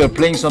 I think you're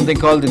playing something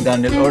called the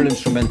Daniel Earl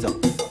Instrumental.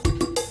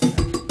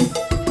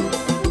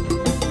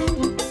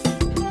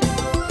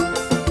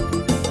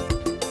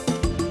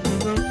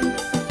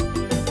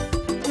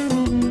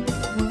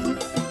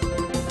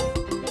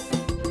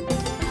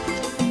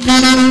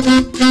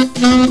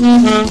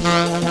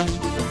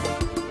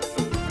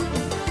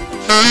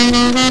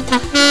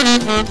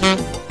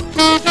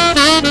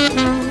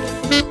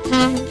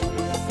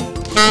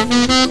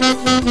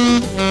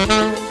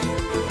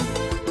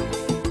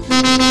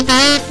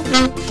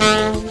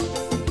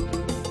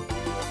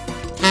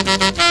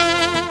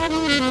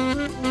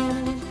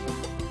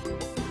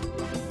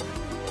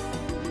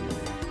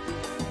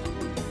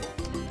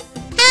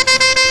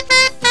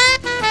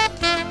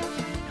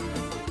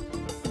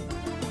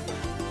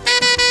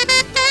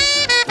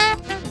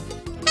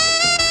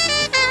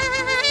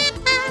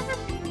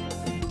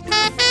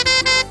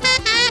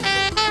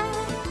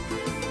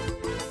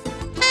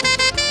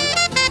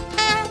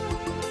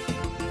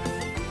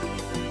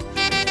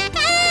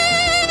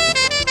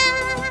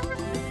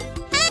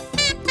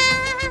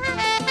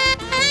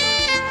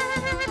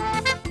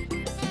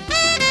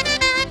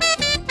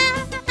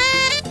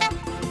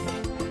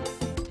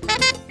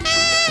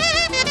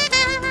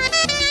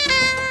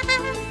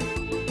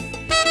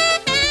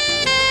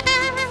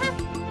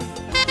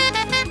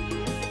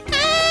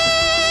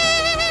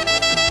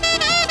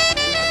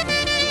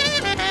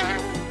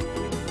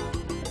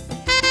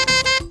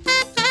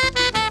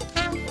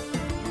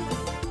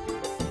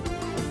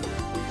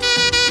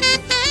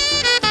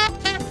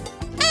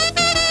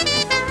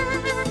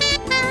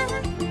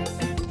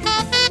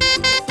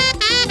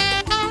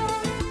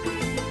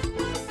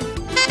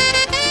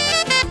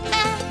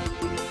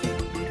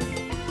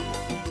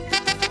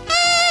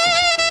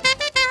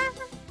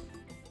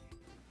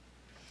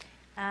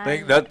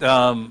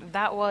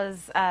 That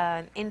was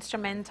an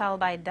instrumental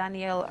by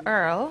Daniel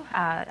Earl,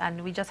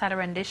 and we just had a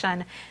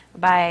rendition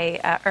by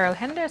Earl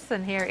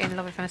Henderson here in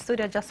Love FM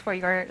Studio, just for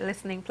your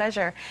listening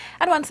pleasure.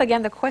 And once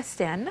again, the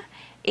question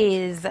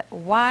is,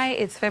 why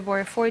is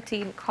February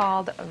 14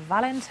 called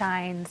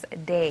Valentine's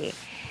Day?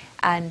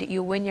 And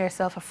you win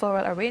yourself a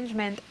floral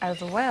arrangement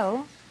as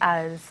well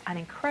as an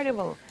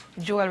incredible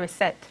jewelry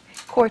set,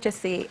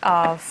 courtesy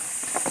of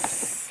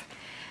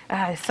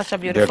such a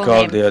beautiful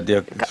name.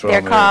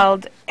 They're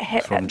called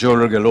from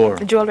Jewelry Galore.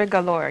 Jewelry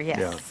Galore, yes.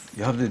 Yeah.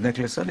 You have the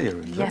necklace and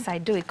earrings. Yes, right? I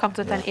do. It comes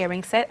with an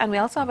earring set, and we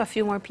also have a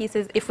few more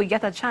pieces. If we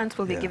get a chance,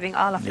 we'll be giving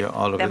all of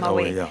them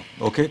away. Yeah.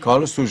 Okay,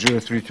 call us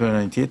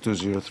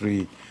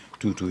 203-298,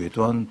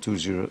 203-2281,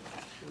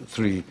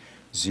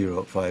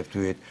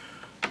 203-0528.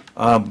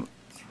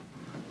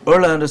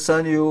 Earl, I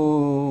understand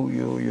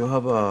you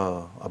have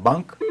a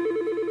bank?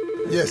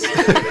 Yes.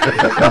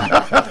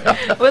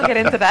 We'll get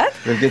into that.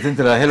 We'll get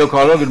into that. Hello,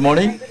 caller. Good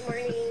morning. Good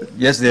morning.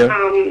 Yes, dear.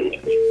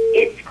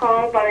 It's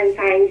called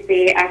Valentine's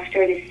Day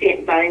after the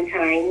Saint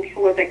Valentine,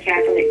 who was a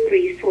Catholic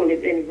priest who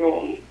lived in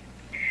Rome.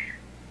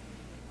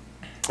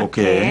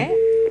 Okay.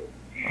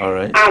 All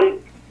right.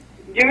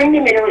 During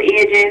the Middle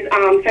Ages,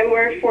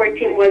 February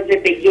 14th was the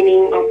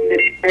beginning of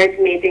the bird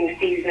mating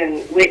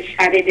season, which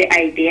added the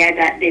idea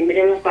that the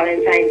middle of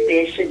Valentine's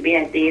Day should be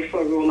a day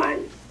for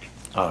romance.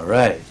 All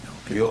right.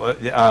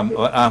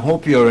 I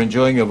hope you're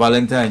enjoying your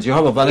Valentine's. You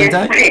have a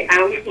Valentine? Yes, I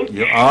am.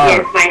 You are?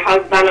 Yes, my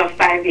husband of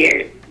 5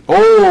 years.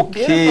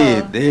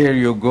 Okay, there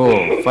you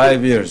go.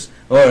 5 years.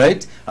 All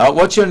right.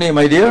 What's your name,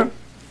 my dear?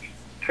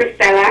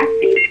 Priscilla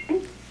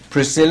Stephen.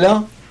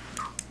 Priscilla?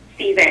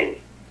 Stephen.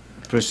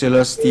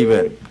 Priscilla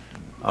Stephen.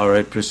 All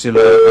right,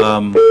 Priscilla.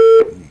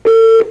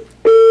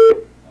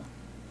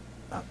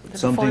 The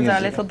phones are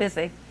a little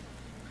busy.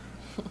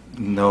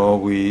 No,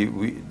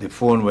 the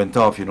phone went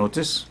off, you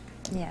notice?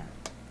 Yeah.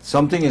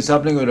 Something is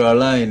happening with our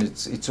line.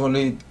 It's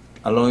only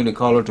allowing the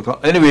caller to call.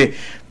 Anyway,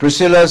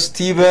 Priscilla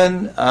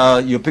Stephen,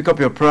 you pick up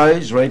your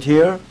prize right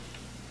here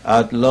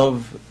at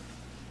Love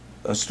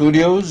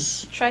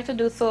Studios. Try to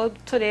do so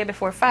today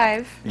before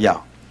 5. Yeah.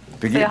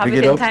 So you have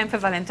it in time for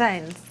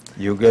Valentine's.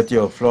 You get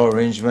your flower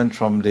arrangement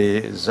from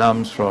the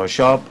Zams Flower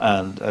Shop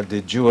and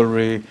the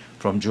jewelry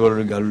from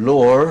Jewelry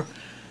Galore.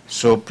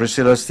 So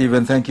Priscilla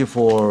Stephen, thank you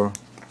for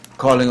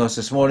calling us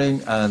this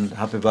morning, and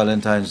happy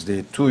Valentine's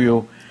Day to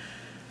you.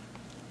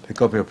 Pick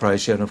up your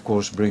prize here, and of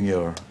course bring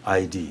your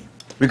ID.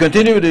 We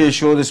continue with the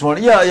show this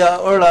morning. Yeah,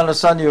 Earl, I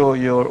understand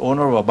you're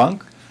owner of a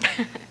bank?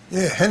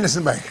 Yeah,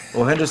 Henderson Bank.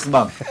 Oh, Henderson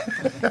Bank.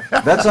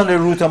 That's on the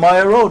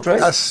Rutamaya Road, right?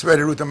 That's where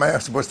the Rutamaya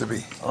is supposed to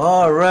be.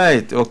 All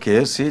right,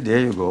 okay, see, there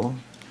you go.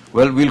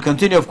 Well, we'll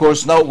continue, of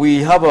course. Now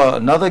we have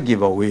another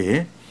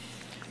giveaway.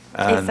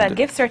 It's a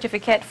gift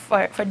certificate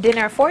for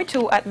dinner for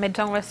 2 at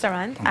Midtown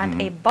Restaurant,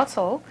 and a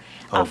bottle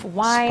of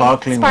wine,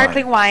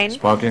 sparkling wine.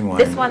 Sparkling wine.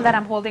 This one that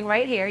I'm holding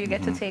right here, you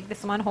get to take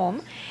this one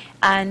home.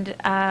 And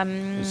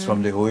it's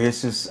from the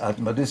Oasis at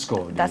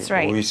Madisco. That's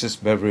right. Oasis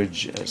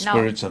Beverage,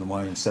 Spirits and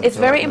Wine Center. It's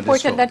very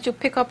important that you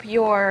pick up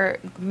your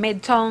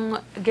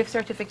Midtown gift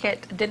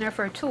certificate dinner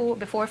for 2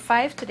 before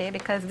 5 today,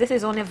 because this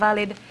is only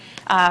valid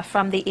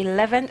from the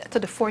 11th to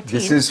the 14th.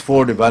 This is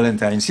for the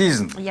Valentine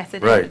season. Yes,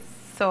 it right. is.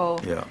 So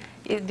yeah.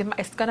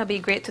 It's going to be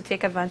great to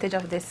take advantage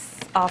of this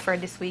offer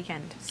this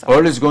weekend. So.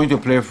 Earl is going to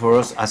play for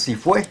us Así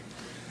Fue.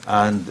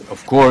 And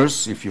of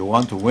course, if you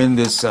want to win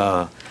this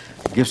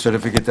gift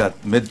certificate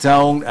at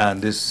Midtown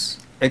and this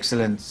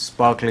excellent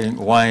sparkling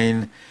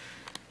wine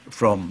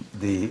from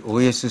the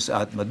Oasis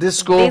at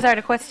Madisco. These are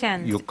the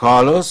questions. You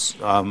call us.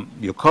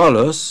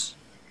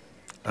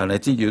 And I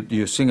think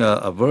you sing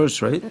a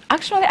verse, right?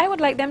 Actually, I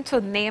would like them to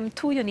name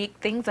 2 unique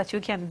things that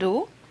you can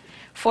do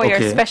for your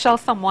Okay. special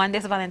someone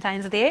this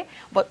Valentine's Day.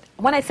 But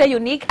when I say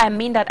unique, I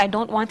mean that I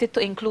don't want it to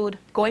include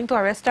going to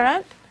a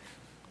restaurant,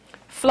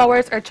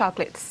 flowers, or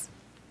chocolates.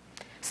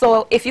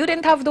 So if you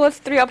didn't have those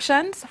 3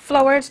 options,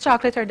 flowers,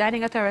 chocolate, or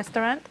dining at a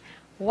restaurant,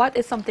 what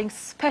is something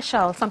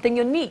special, something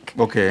unique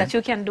that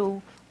you can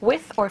do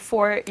with or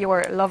for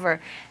your lover?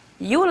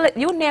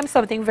 You name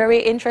something very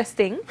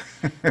interesting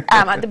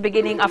at the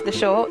beginning of the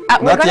show.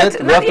 Not yet.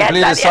 We have to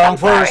play the song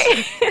first.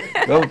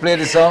 We have to play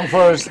the song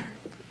first.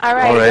 All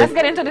right, let's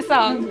get into the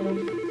song.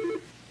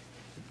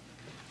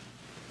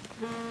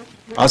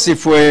 Así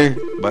Fue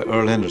by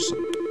Earl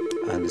Henderson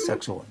and the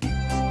saxophone.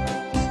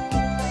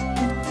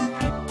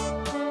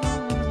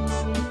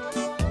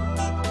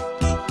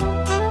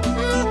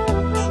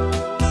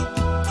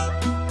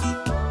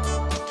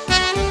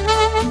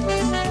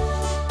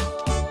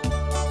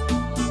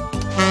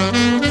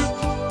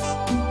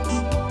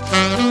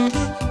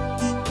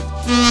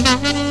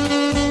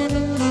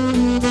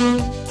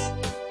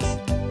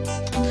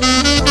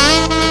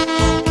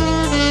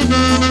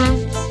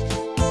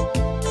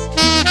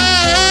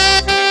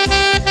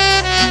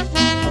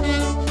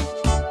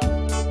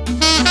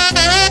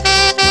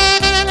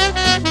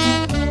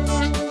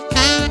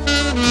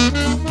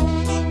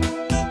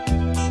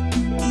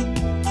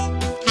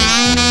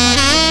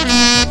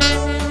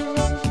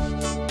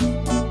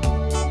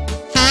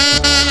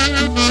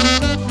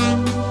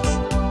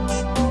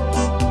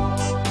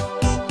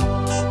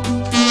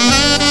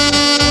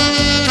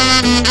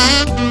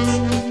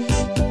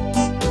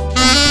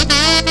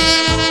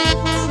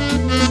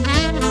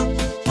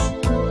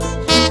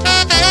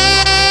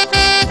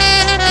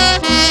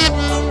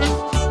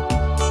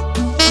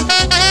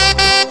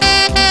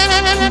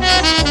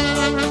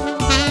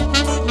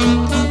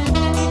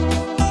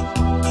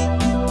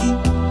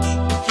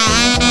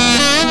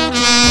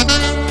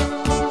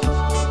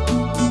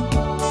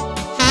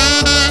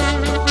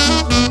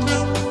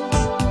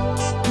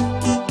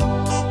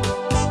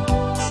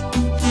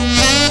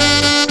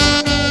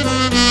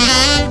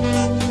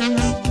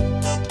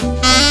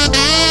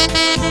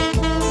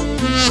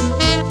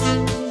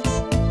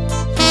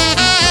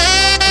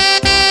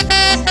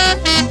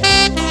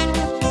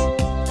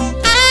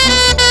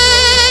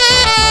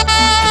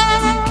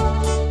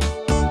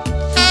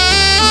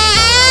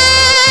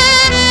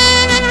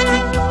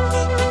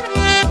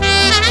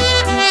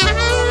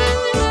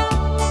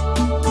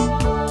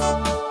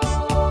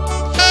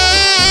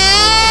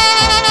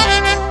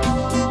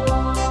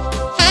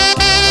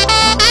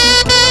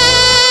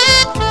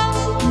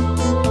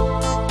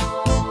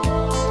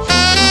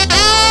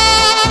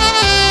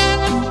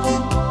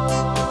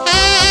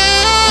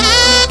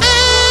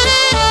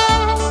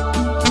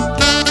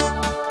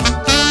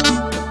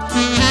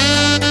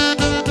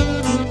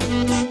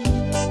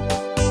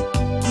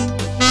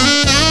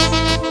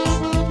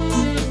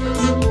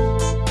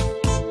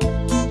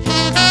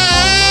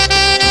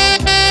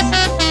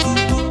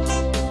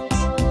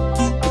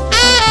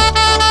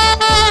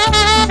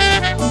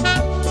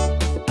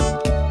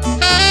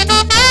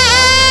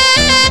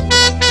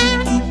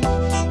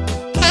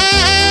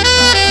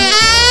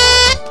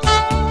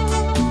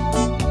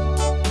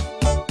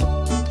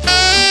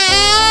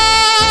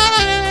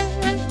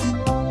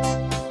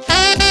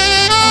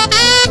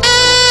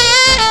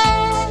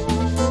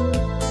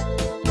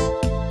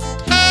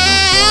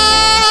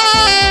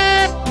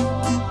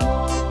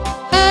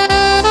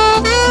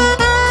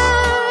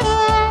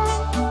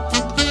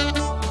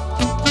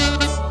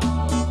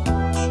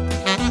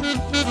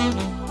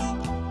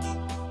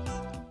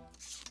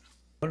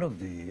 One of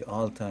the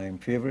all-time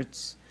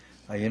favorites,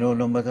 you know,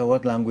 no matter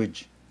what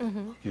language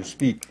you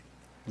speak,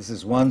 this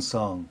is one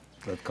song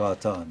that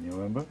caught on, you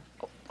remember?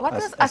 What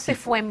does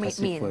Asifwe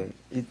mean?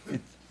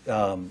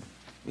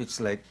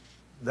 It's like,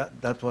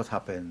 that's what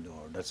happened,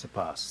 or that's the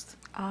past.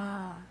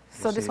 Ah,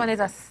 so this one is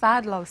a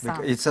sad love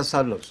song. It's a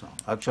sad love song.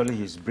 Actually,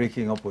 he's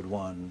breaking up with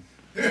one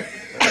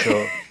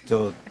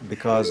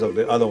because of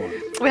the other one.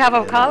 We have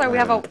a caller, we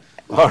have a...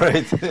 All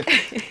right.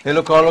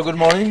 Hello, caller, good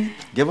morning.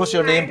 Give us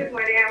your name. Good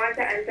morning. I want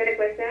to answer the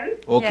question.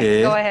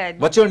 Okay. Yes, go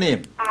ahead. What's your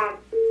name?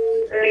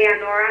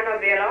 Leonora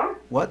Novello.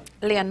 What?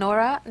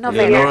 Leonora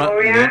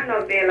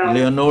Novello.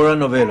 Leonora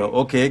Novello.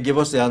 Okay, give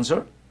us the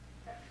answer.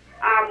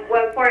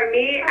 Well, for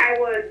me, I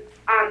would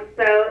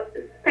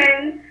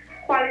spend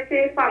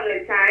quality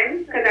family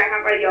time because I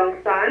have a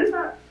young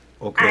son.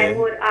 Okay. I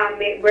would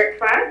make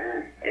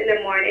breakfast in the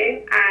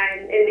morning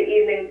and in the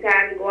evening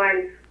time go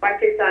and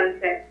watch the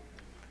sunset.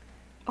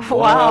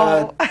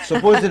 Wow.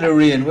 Suppose in the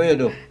rain, what you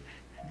do?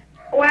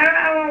 Well,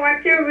 I will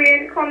watch the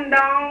rain come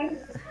down.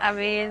 I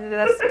mean,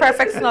 that's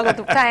perfect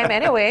snuggle time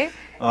anyway.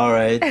 All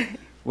right.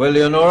 Well,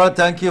 Leonora,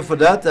 thank you for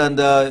that.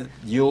 And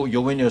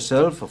you win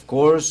yourself, of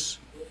course,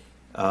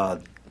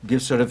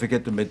 gift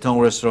certificate to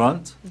Midtown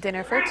Restaurant.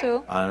 Dinner for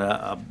 2.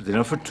 And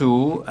dinner for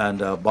 2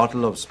 and a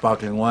bottle of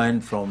sparkling wine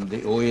from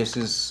the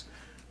Oasis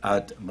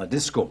at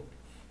Madisco.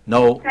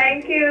 Now,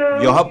 thank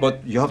you.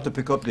 You have to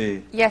pick up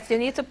the... Yes, you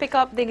need to pick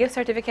up the gift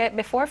certificate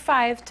before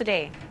 5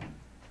 today.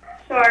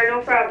 Sure,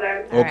 no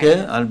problem.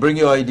 Okay, and bring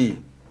your ID.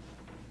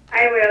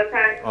 I will,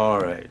 thanks. All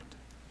right.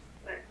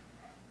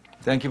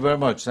 Thank you very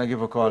much. Thank you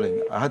for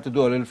calling. I had to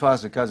do a little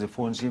fast because the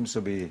phone seems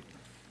to be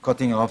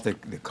cutting off the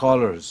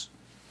callers.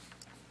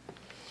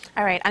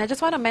 All right, and I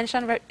just want to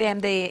mention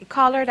the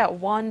caller that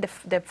won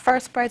the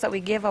first prize that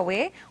we gave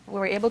away. We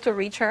were able to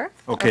reach her.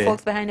 Okay. Our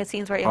folks behind the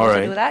scenes were able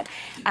to do that.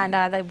 And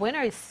the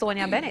winner is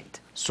Sonia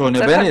Bennett.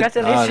 Sonia so Bennett.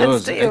 Congratulations that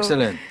was to you.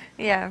 excellent.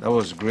 Yeah. That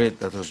was great.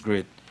 That was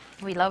great.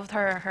 We loved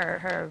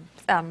her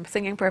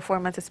singing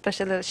performance,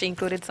 especially that she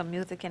included some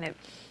music in it.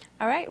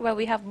 All right, well,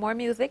 we have more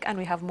music and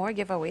we have more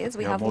giveaways.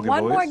 We have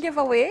one more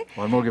giveaway.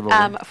 One more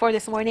giveaway. For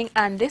this morning.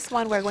 And this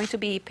one, we're going to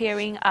be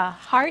pairing a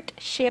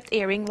heart-shaped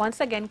earring, once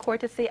again,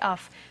 courtesy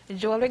of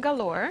Jewelry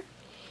Galore.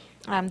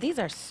 These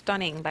are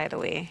stunning, by the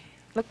way.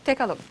 Look, take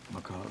a look.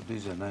 Okay,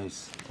 these are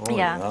nice. Oh,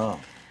 yeah.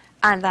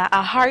 And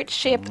a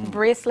heart-shaped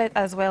bracelet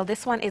as well.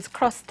 This one is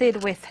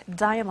crusted with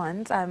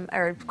diamonds,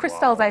 or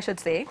crystals, I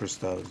should say.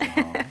 Crystals.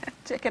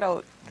 Check it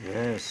out.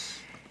 Yes.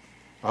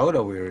 I would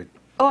have wear it.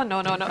 Oh,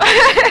 no, no, no.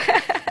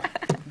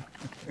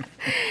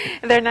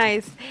 They're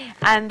nice.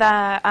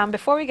 And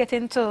before we get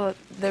into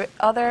the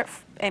other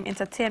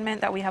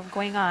entertainment that we have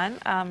going on,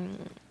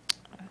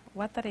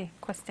 what are the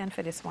question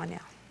for this one? Yeah.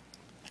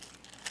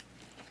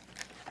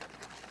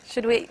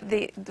 Should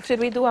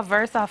we do a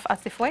verse of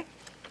Asifwe?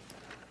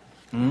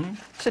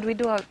 Should we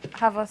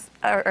have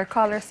our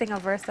caller sing a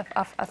verse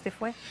of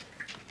Asifwe?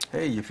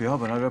 Hey, if you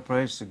have another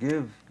prize to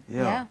give,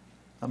 that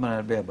might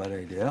not be a bad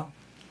idea.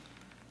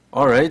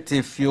 All right,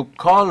 if you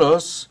call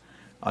us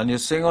and you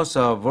sing us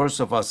a verse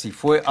of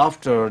Asifwe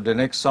after the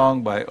next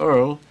song by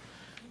Earl,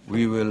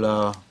 we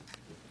will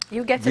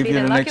you get to give be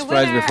you the lucky next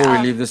prize winner before we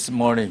leave this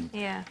morning.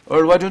 Yeah.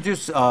 Earl, why don't you,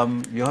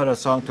 you had a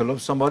song to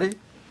love somebody?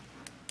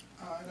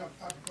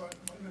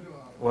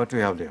 What do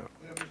we have there?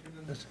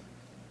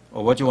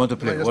 Or what you want to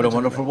play? What a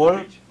Wonderful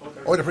World?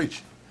 Out of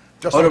reach.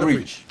 Just out of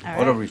reach. All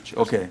Out of right. reach,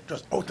 okay.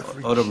 Just out of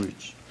reach. Out of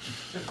reach.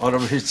 Out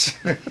of reach.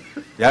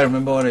 Yeah, I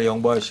remember when a young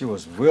boy, she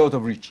was way out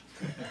of reach.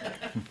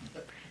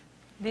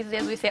 These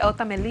days we say out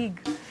of my league.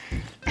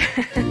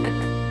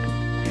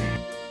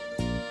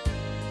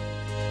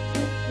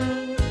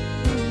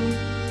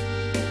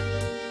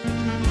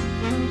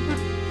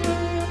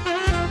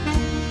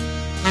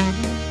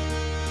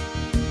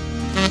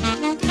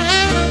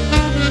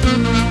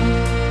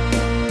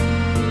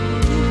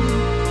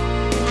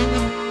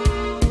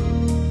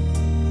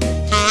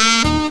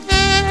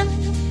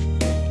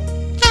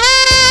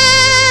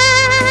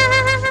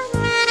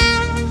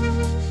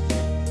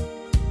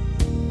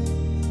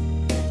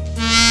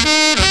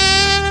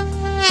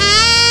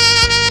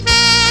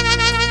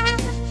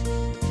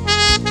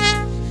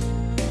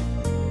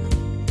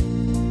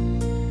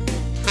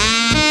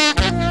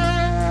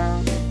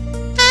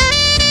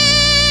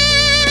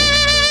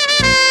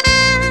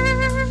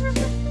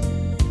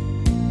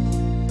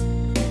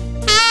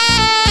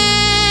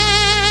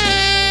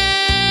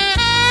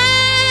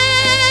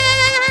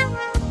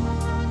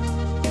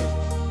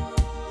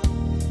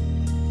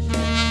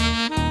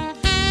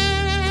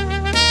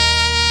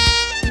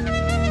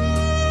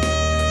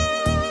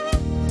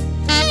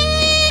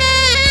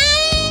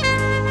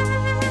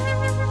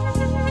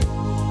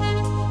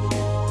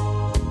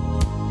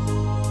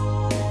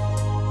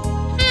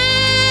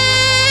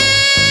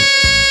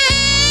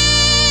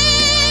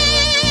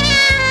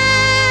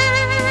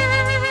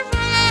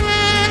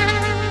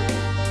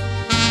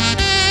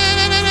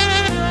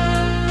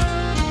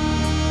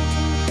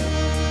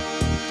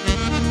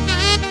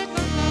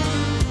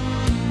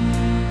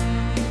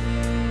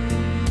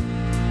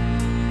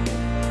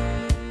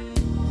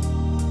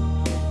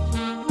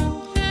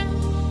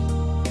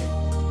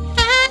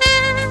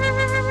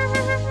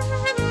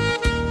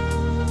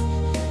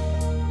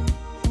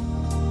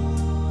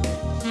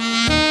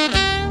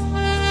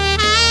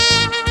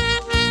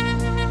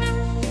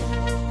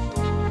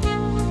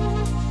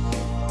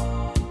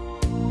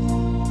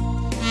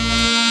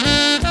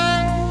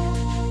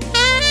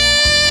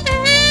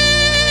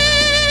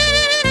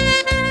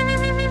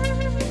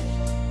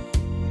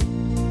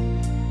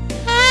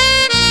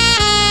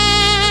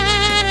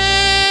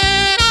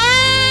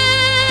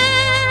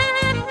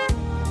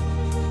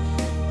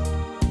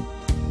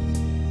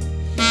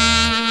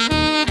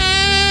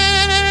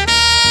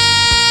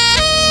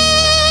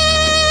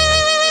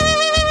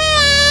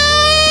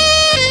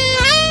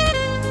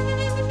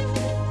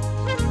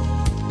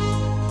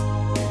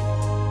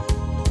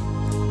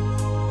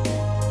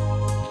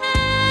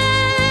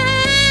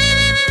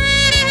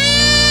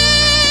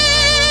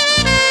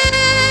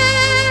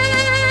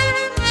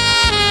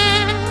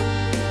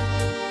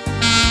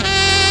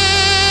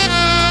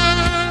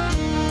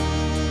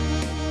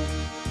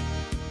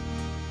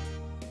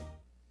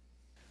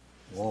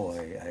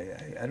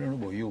 I don't know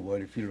about you,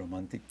 but I feel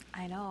romantic.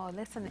 I know.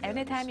 Listen,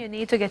 anytime you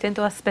need to get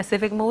into a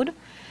specific mood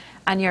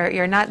and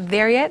you're not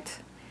there yet,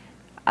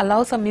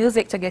 allow some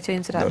music to get you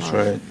into that That's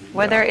mood. right.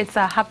 Whether it's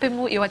a happy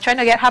mood, you are trying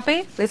to get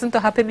happy, listen to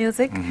happy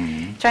music.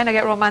 Trying to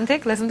get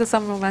romantic, listen to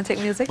some romantic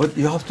music. But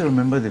you have to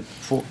remember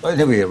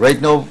anyway,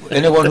 right now,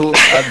 anyone who,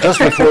 just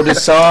before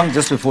this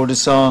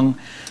song,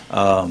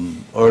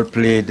 Earl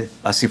played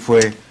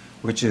Asifwe,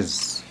 which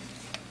is,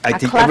 I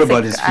think, classic,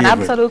 everybody's favorite. An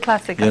absolute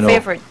classic, a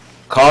favorite.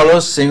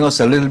 Carlos, sing us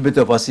a little bit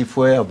of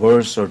Asifwe, a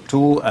verse or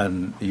two,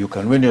 and you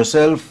can win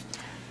yourself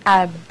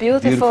a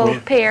beautiful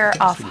pair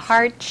of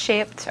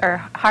heart-shaped or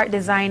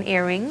heart-design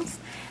earrings,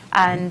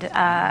 and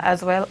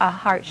as well a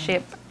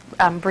heart-shaped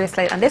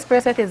bracelet. And this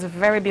bracelet is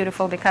very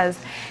beautiful because,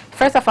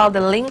 first of all,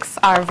 the links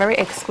are very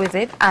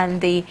exquisite,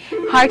 and the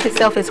heart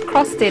itself is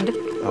crusted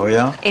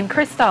in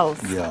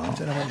crystals.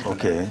 Yeah.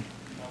 Okay.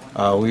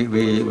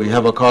 We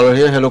have a caller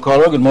here. Hello,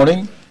 caller. Good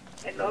morning.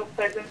 Hello,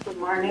 President. Good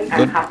morning,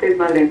 and happy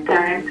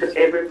Valentine to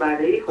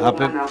everybody who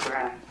won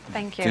our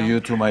Thank you. To you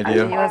too, my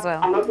dear. You as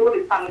well. I'm not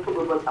really song to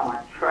but I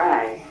want to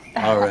try.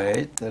 All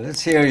right.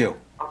 Let's hear you.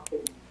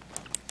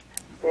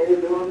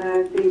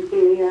 Perdona si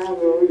te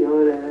hago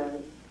llorar.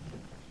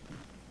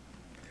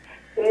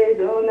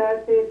 Perdona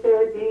si te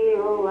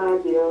digo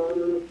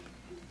adiós.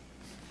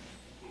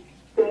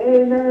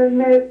 Penas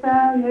me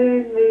están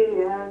en mi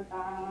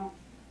alma.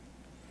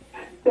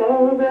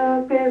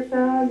 Todo que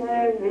está en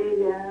mi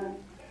alma.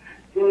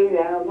 Voy a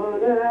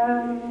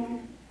morar.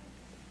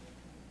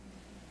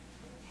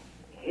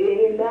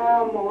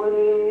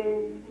 Enamoré.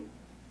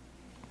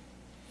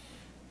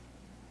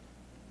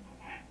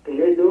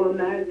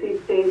 Perdona si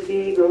te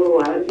digo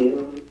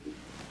adiós.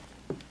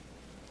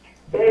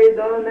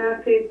 Perdona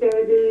si te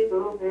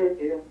digo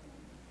adiós.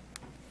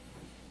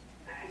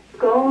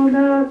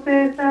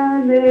 Conoces a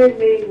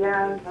mi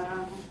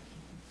alma.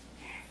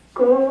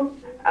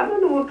 I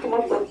don't know what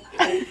to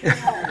say.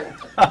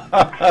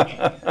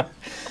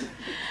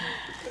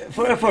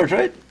 For effort,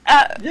 right?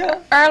 Yeah.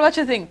 Earl, what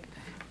you think?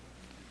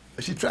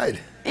 She tried.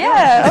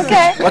 Yeah,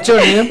 okay. What's your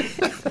name?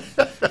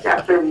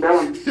 Catherine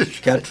Dunn.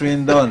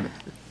 Catherine Dunn.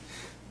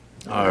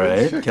 All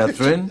right,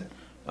 Catherine.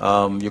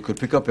 You could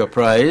pick up your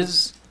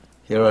prize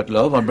here at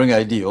Love and bring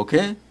ID,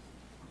 okay?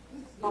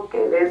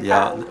 Okay, then.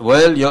 Yeah.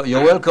 Well,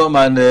 you're welcome,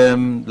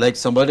 and like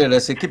somebody,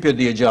 let's say, keep your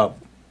day job.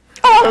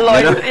 Oh,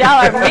 Lord,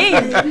 y'all are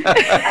mean.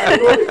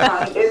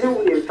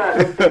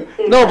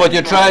 No, but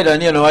you tried,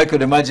 and I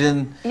could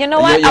imagine. You know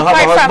what? You have a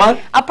husband?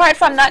 Apart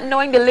from not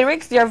knowing the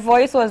lyrics, your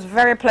voice was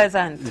very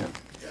pleasant. Yeah.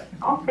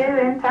 Okay,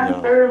 then. Thanks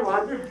very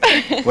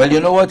much. Well, you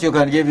know what? You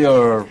can give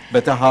your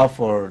better half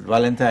for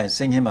Valentine.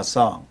 Sing him a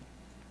song.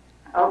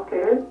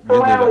 Okay.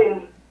 So I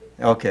win.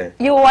 Okay.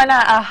 You want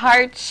a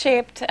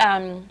heart-shaped,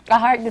 a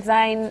heart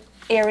design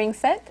earring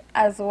set,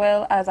 as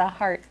well as a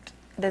heart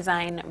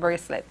design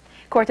bracelet,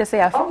 courtesy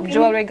of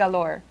Jewelry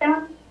Galore.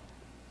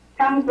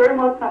 Thanks very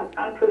much,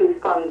 and to the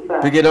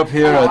sponsor. Pick it up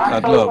here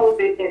at Love.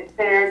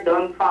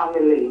 Dunn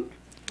family.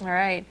 All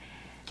right.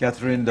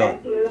 Catherine Dunn.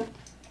 Thank you.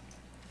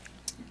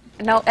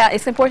 Now,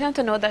 it's important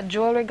to know that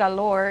Jewelry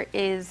Galore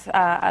is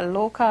a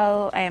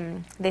local,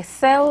 they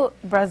sell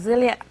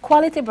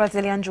quality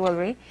Brazilian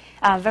jewelry,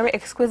 very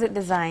exquisite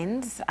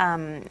designs,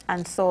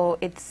 and so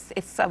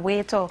it's a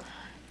way to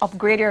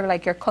upgrade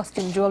your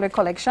custom jewelry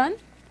collection,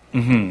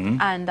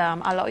 and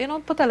allow,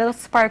 put a little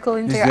sparkle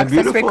into your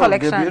accessory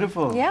collection. They're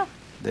beautiful. Yeah.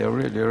 They're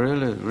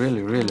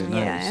really nice.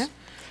 Yeah.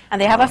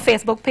 And they have a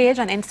Facebook page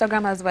and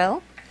Instagram as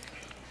well,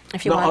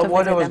 if you want to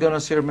what visit I was them. going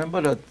to say,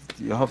 remember that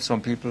you have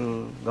some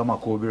people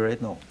Gamakobi right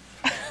now.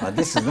 And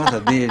this is not a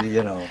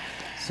deal,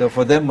 So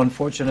for them,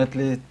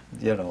 unfortunately,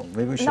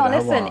 maybe we should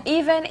have listen,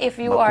 even if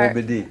you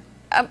Makobi Day.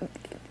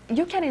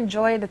 you can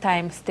enjoy the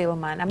time still,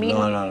 man. I mean,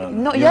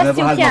 no. Yes,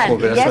 never you had can.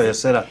 Makobi, that's why you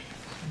said that.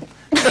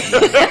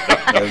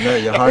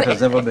 Your heart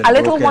has never been a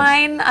little broken.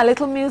 wine, a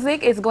little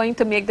music is going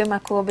to make the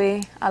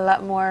Makobi a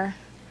lot more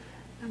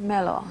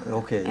mellow.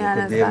 Okay,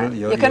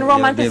 you can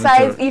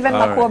romanticize even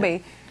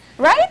Makobi,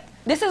 right?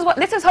 This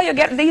is how you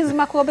get these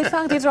Makobi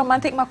songs, these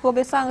romantic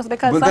Makobi songs,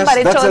 because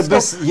somebody that's chose the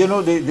best.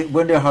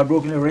 When they're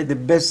heartbroken, they write the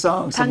best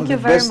songs. Thank some you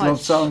of the very best much.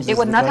 love songs. It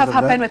would not have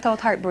happened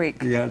without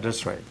heartbreak. Yeah,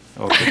 that's right.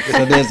 Okay,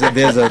 so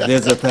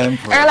there's a time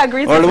for Earl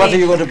agrees Earl, with what me. are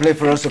you going to play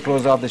for us to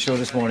close off the show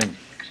this morning?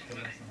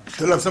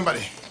 To love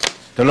somebody.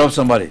 To love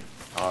somebody.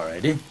 All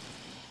righty.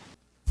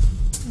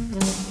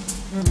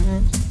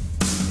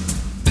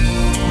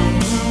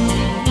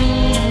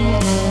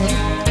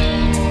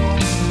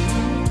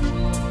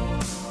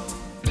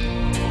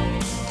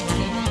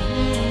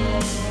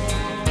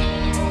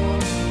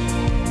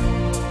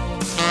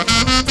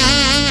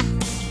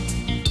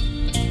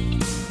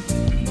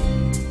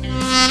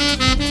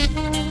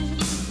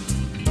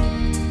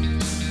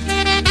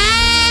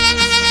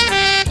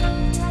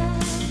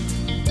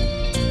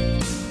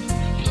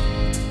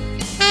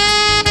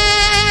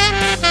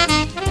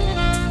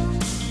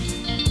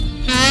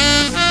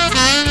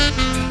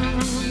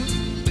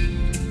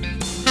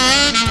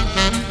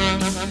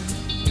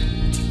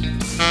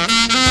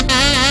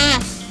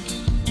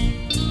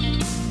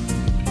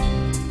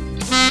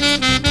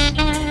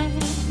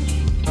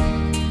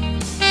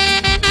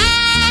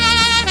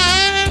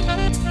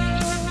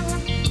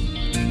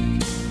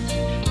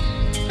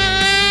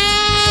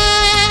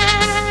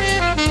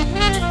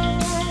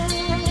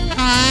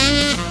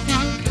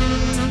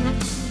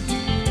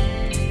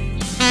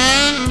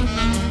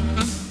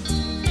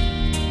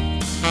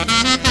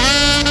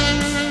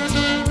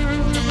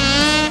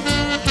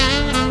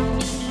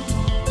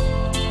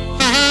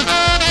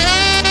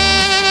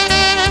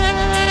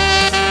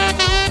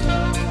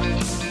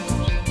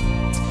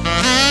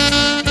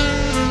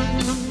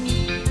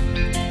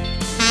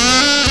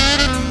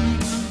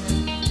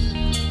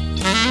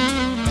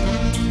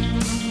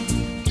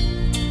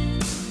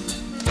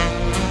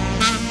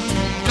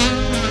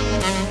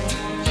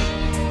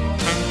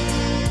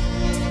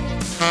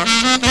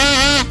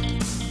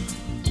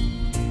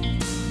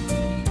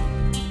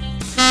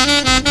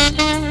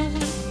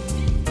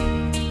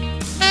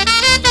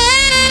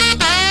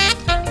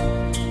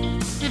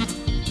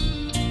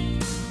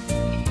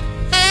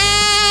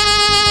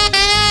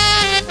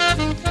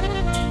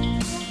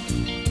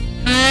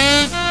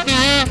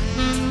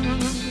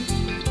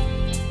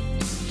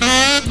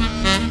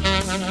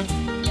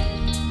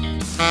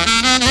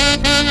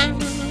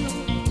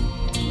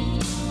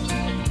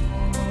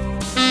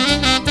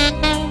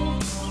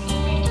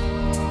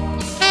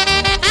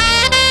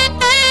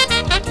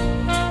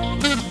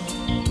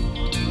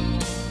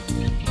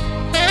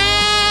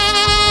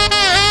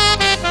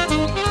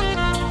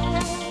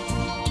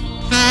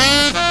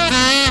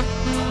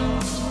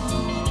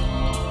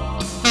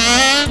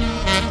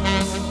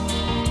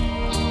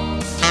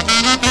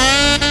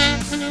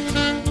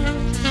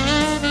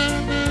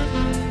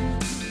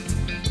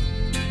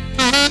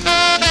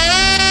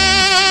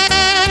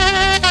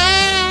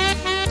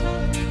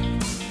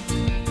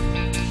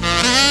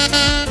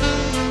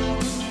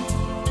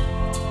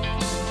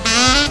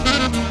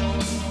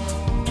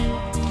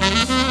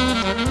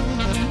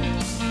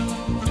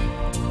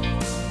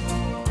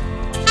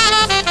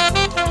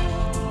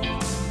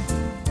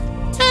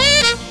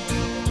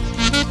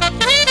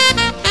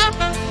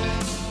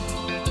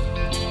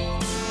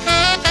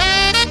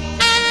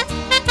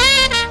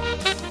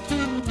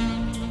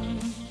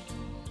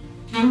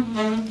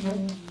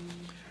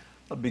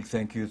 big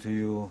thank you to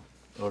you,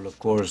 Earl, of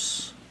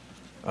course.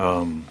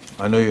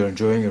 I know you're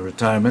enjoying your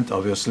retirement,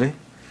 obviously.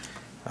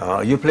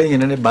 Are you playing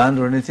in any band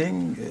or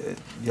anything?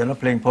 You're not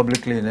playing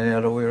publicly in any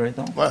other way right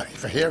now? Well,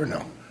 for here,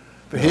 no.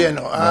 For here,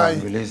 no.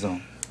 Belize, no.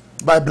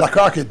 By Black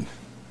Orchid.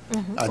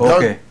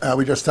 Okay.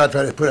 We just started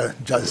trying to put a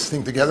jazz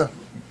thing together.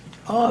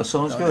 Oh,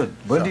 sounds good.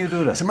 When do you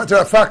do that? As a matter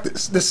of fact,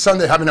 this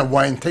Sunday having a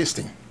wine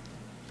tasting.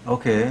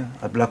 Okay,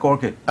 at Black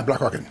Orchid? At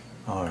Black Orchid.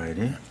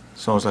 Alrighty.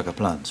 Sounds like a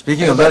plan.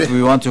 Speaking of that,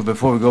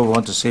 before we go, we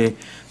want to say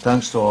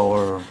thanks to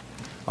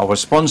our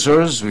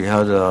sponsors. We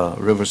had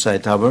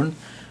Riverside Tavern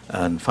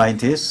and Fine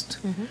Taste,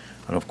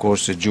 and of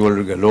course the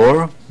Jewelry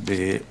Galore,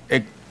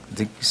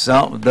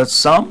 that's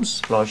Sam's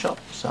Flower Shop,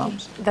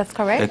 Sam's. That's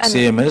correct.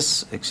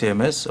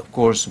 XAMS, of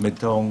course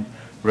Midtown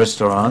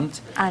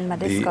Restaurant, and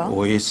Madisco.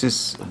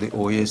 The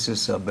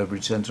Oasis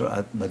Beverage Center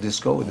at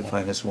Madisco with the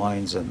finest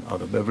wines and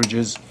other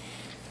beverages,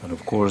 and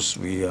of course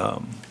we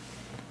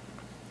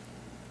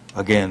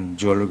again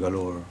Jewelry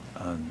Galore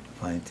and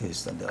Fine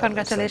Taste. And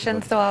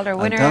congratulations to all our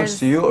winners. And thanks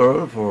to you,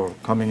 Earl, for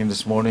coming in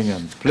this morning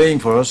and playing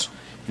for us.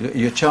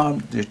 You're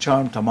charmed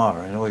Tamar,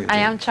 I know you. I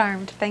am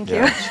charmed, thank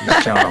you.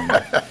 She's charmed,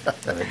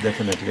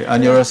 definitely.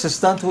 And your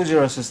assistant, who's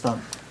your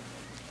assistant?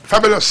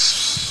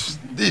 Fabulous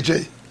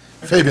DJ,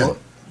 Fabian.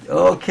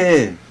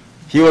 Okay.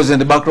 He was in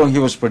the background, he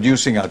was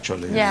producing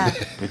actually. Yeah.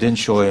 We didn't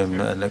show him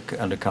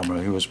on the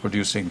camera, he was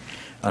producing.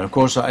 And of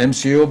course our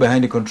MCO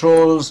behind the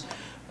controls,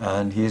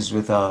 and he's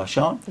with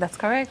Sean. That's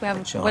correct, we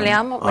have Sean,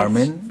 William.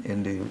 Armin,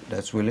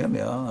 that's William,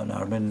 yeah, and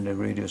Armin in the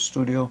radio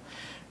studio.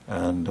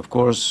 And of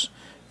course,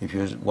 if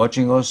you're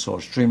watching us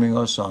or streaming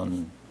us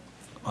on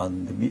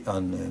the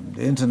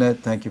internet,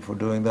 thank you for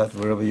doing that.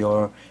 Wherever you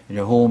are, in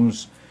your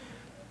homes,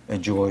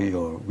 enjoy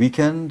your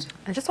weekend.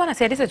 I just want to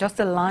say this is just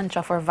the launch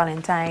of our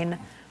Valentine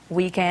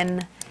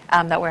weekend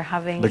that we're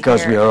having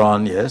because here we are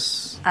on,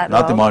 yes,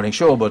 not the morning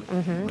show, but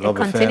Love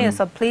it continues. FM.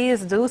 So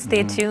please do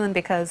stay tuned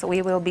because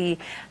we will be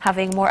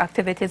having more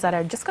activities that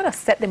are just going to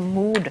set the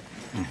mood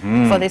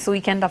for this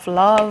weekend of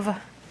love.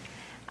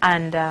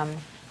 And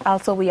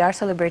also, we are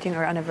celebrating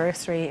our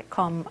anniversary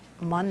come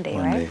Monday.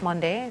 Right?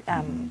 Monday,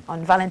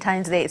 on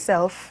Valentine's Day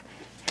itself.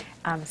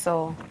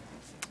 So,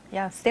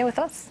 yeah, stay with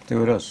us. Stay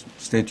with us.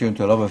 Stay tuned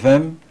to Love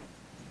FM,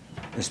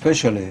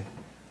 especially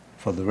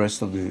for the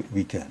rest of the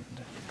weekend.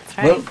 That's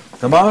right. Well,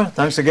 Tamara,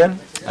 thanks again.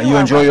 And you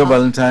enjoy your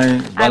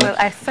Valentine.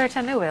 I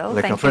certainly will.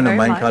 Like Thank a friend you of very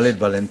mine much. called it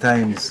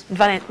Valentine's.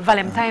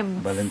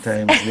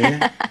 Valentine's Day.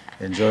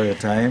 Enjoy your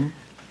time.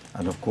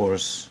 And of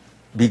course,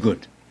 be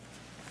good.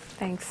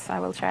 Thanks, I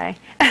will try.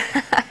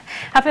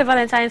 Happy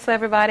Valentine's to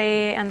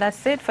everybody, and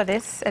that's it for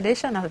this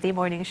edition of The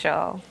Morning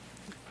Show.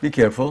 Be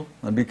careful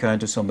and be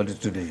kind to somebody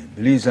today.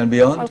 Belize and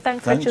beyond. Well,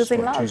 thanks for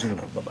choosing love.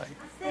 Bye-bye.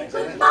 Say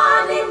good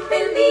morning,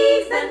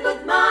 Belize, and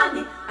good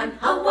morning, and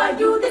how are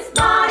you this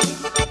morning?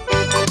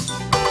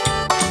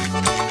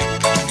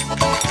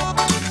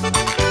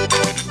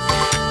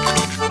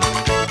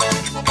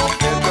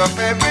 Get up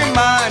every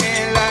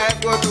morning,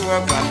 life, go to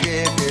work from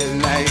day till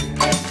night.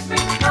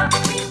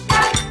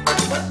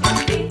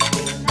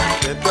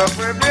 Get up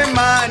every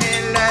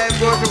morning, life,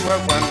 go to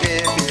work from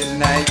day till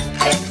night.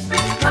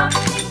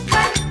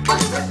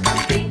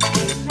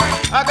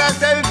 I got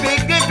 7 big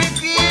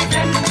feet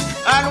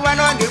and one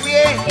on the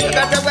way.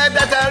 That's the word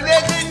that I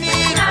always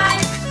need.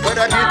 What a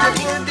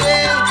beautiful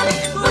day.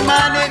 Good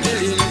morning,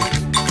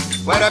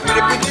 Belize. What a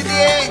pretty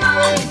day.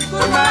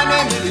 Good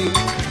morning,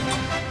 Belize.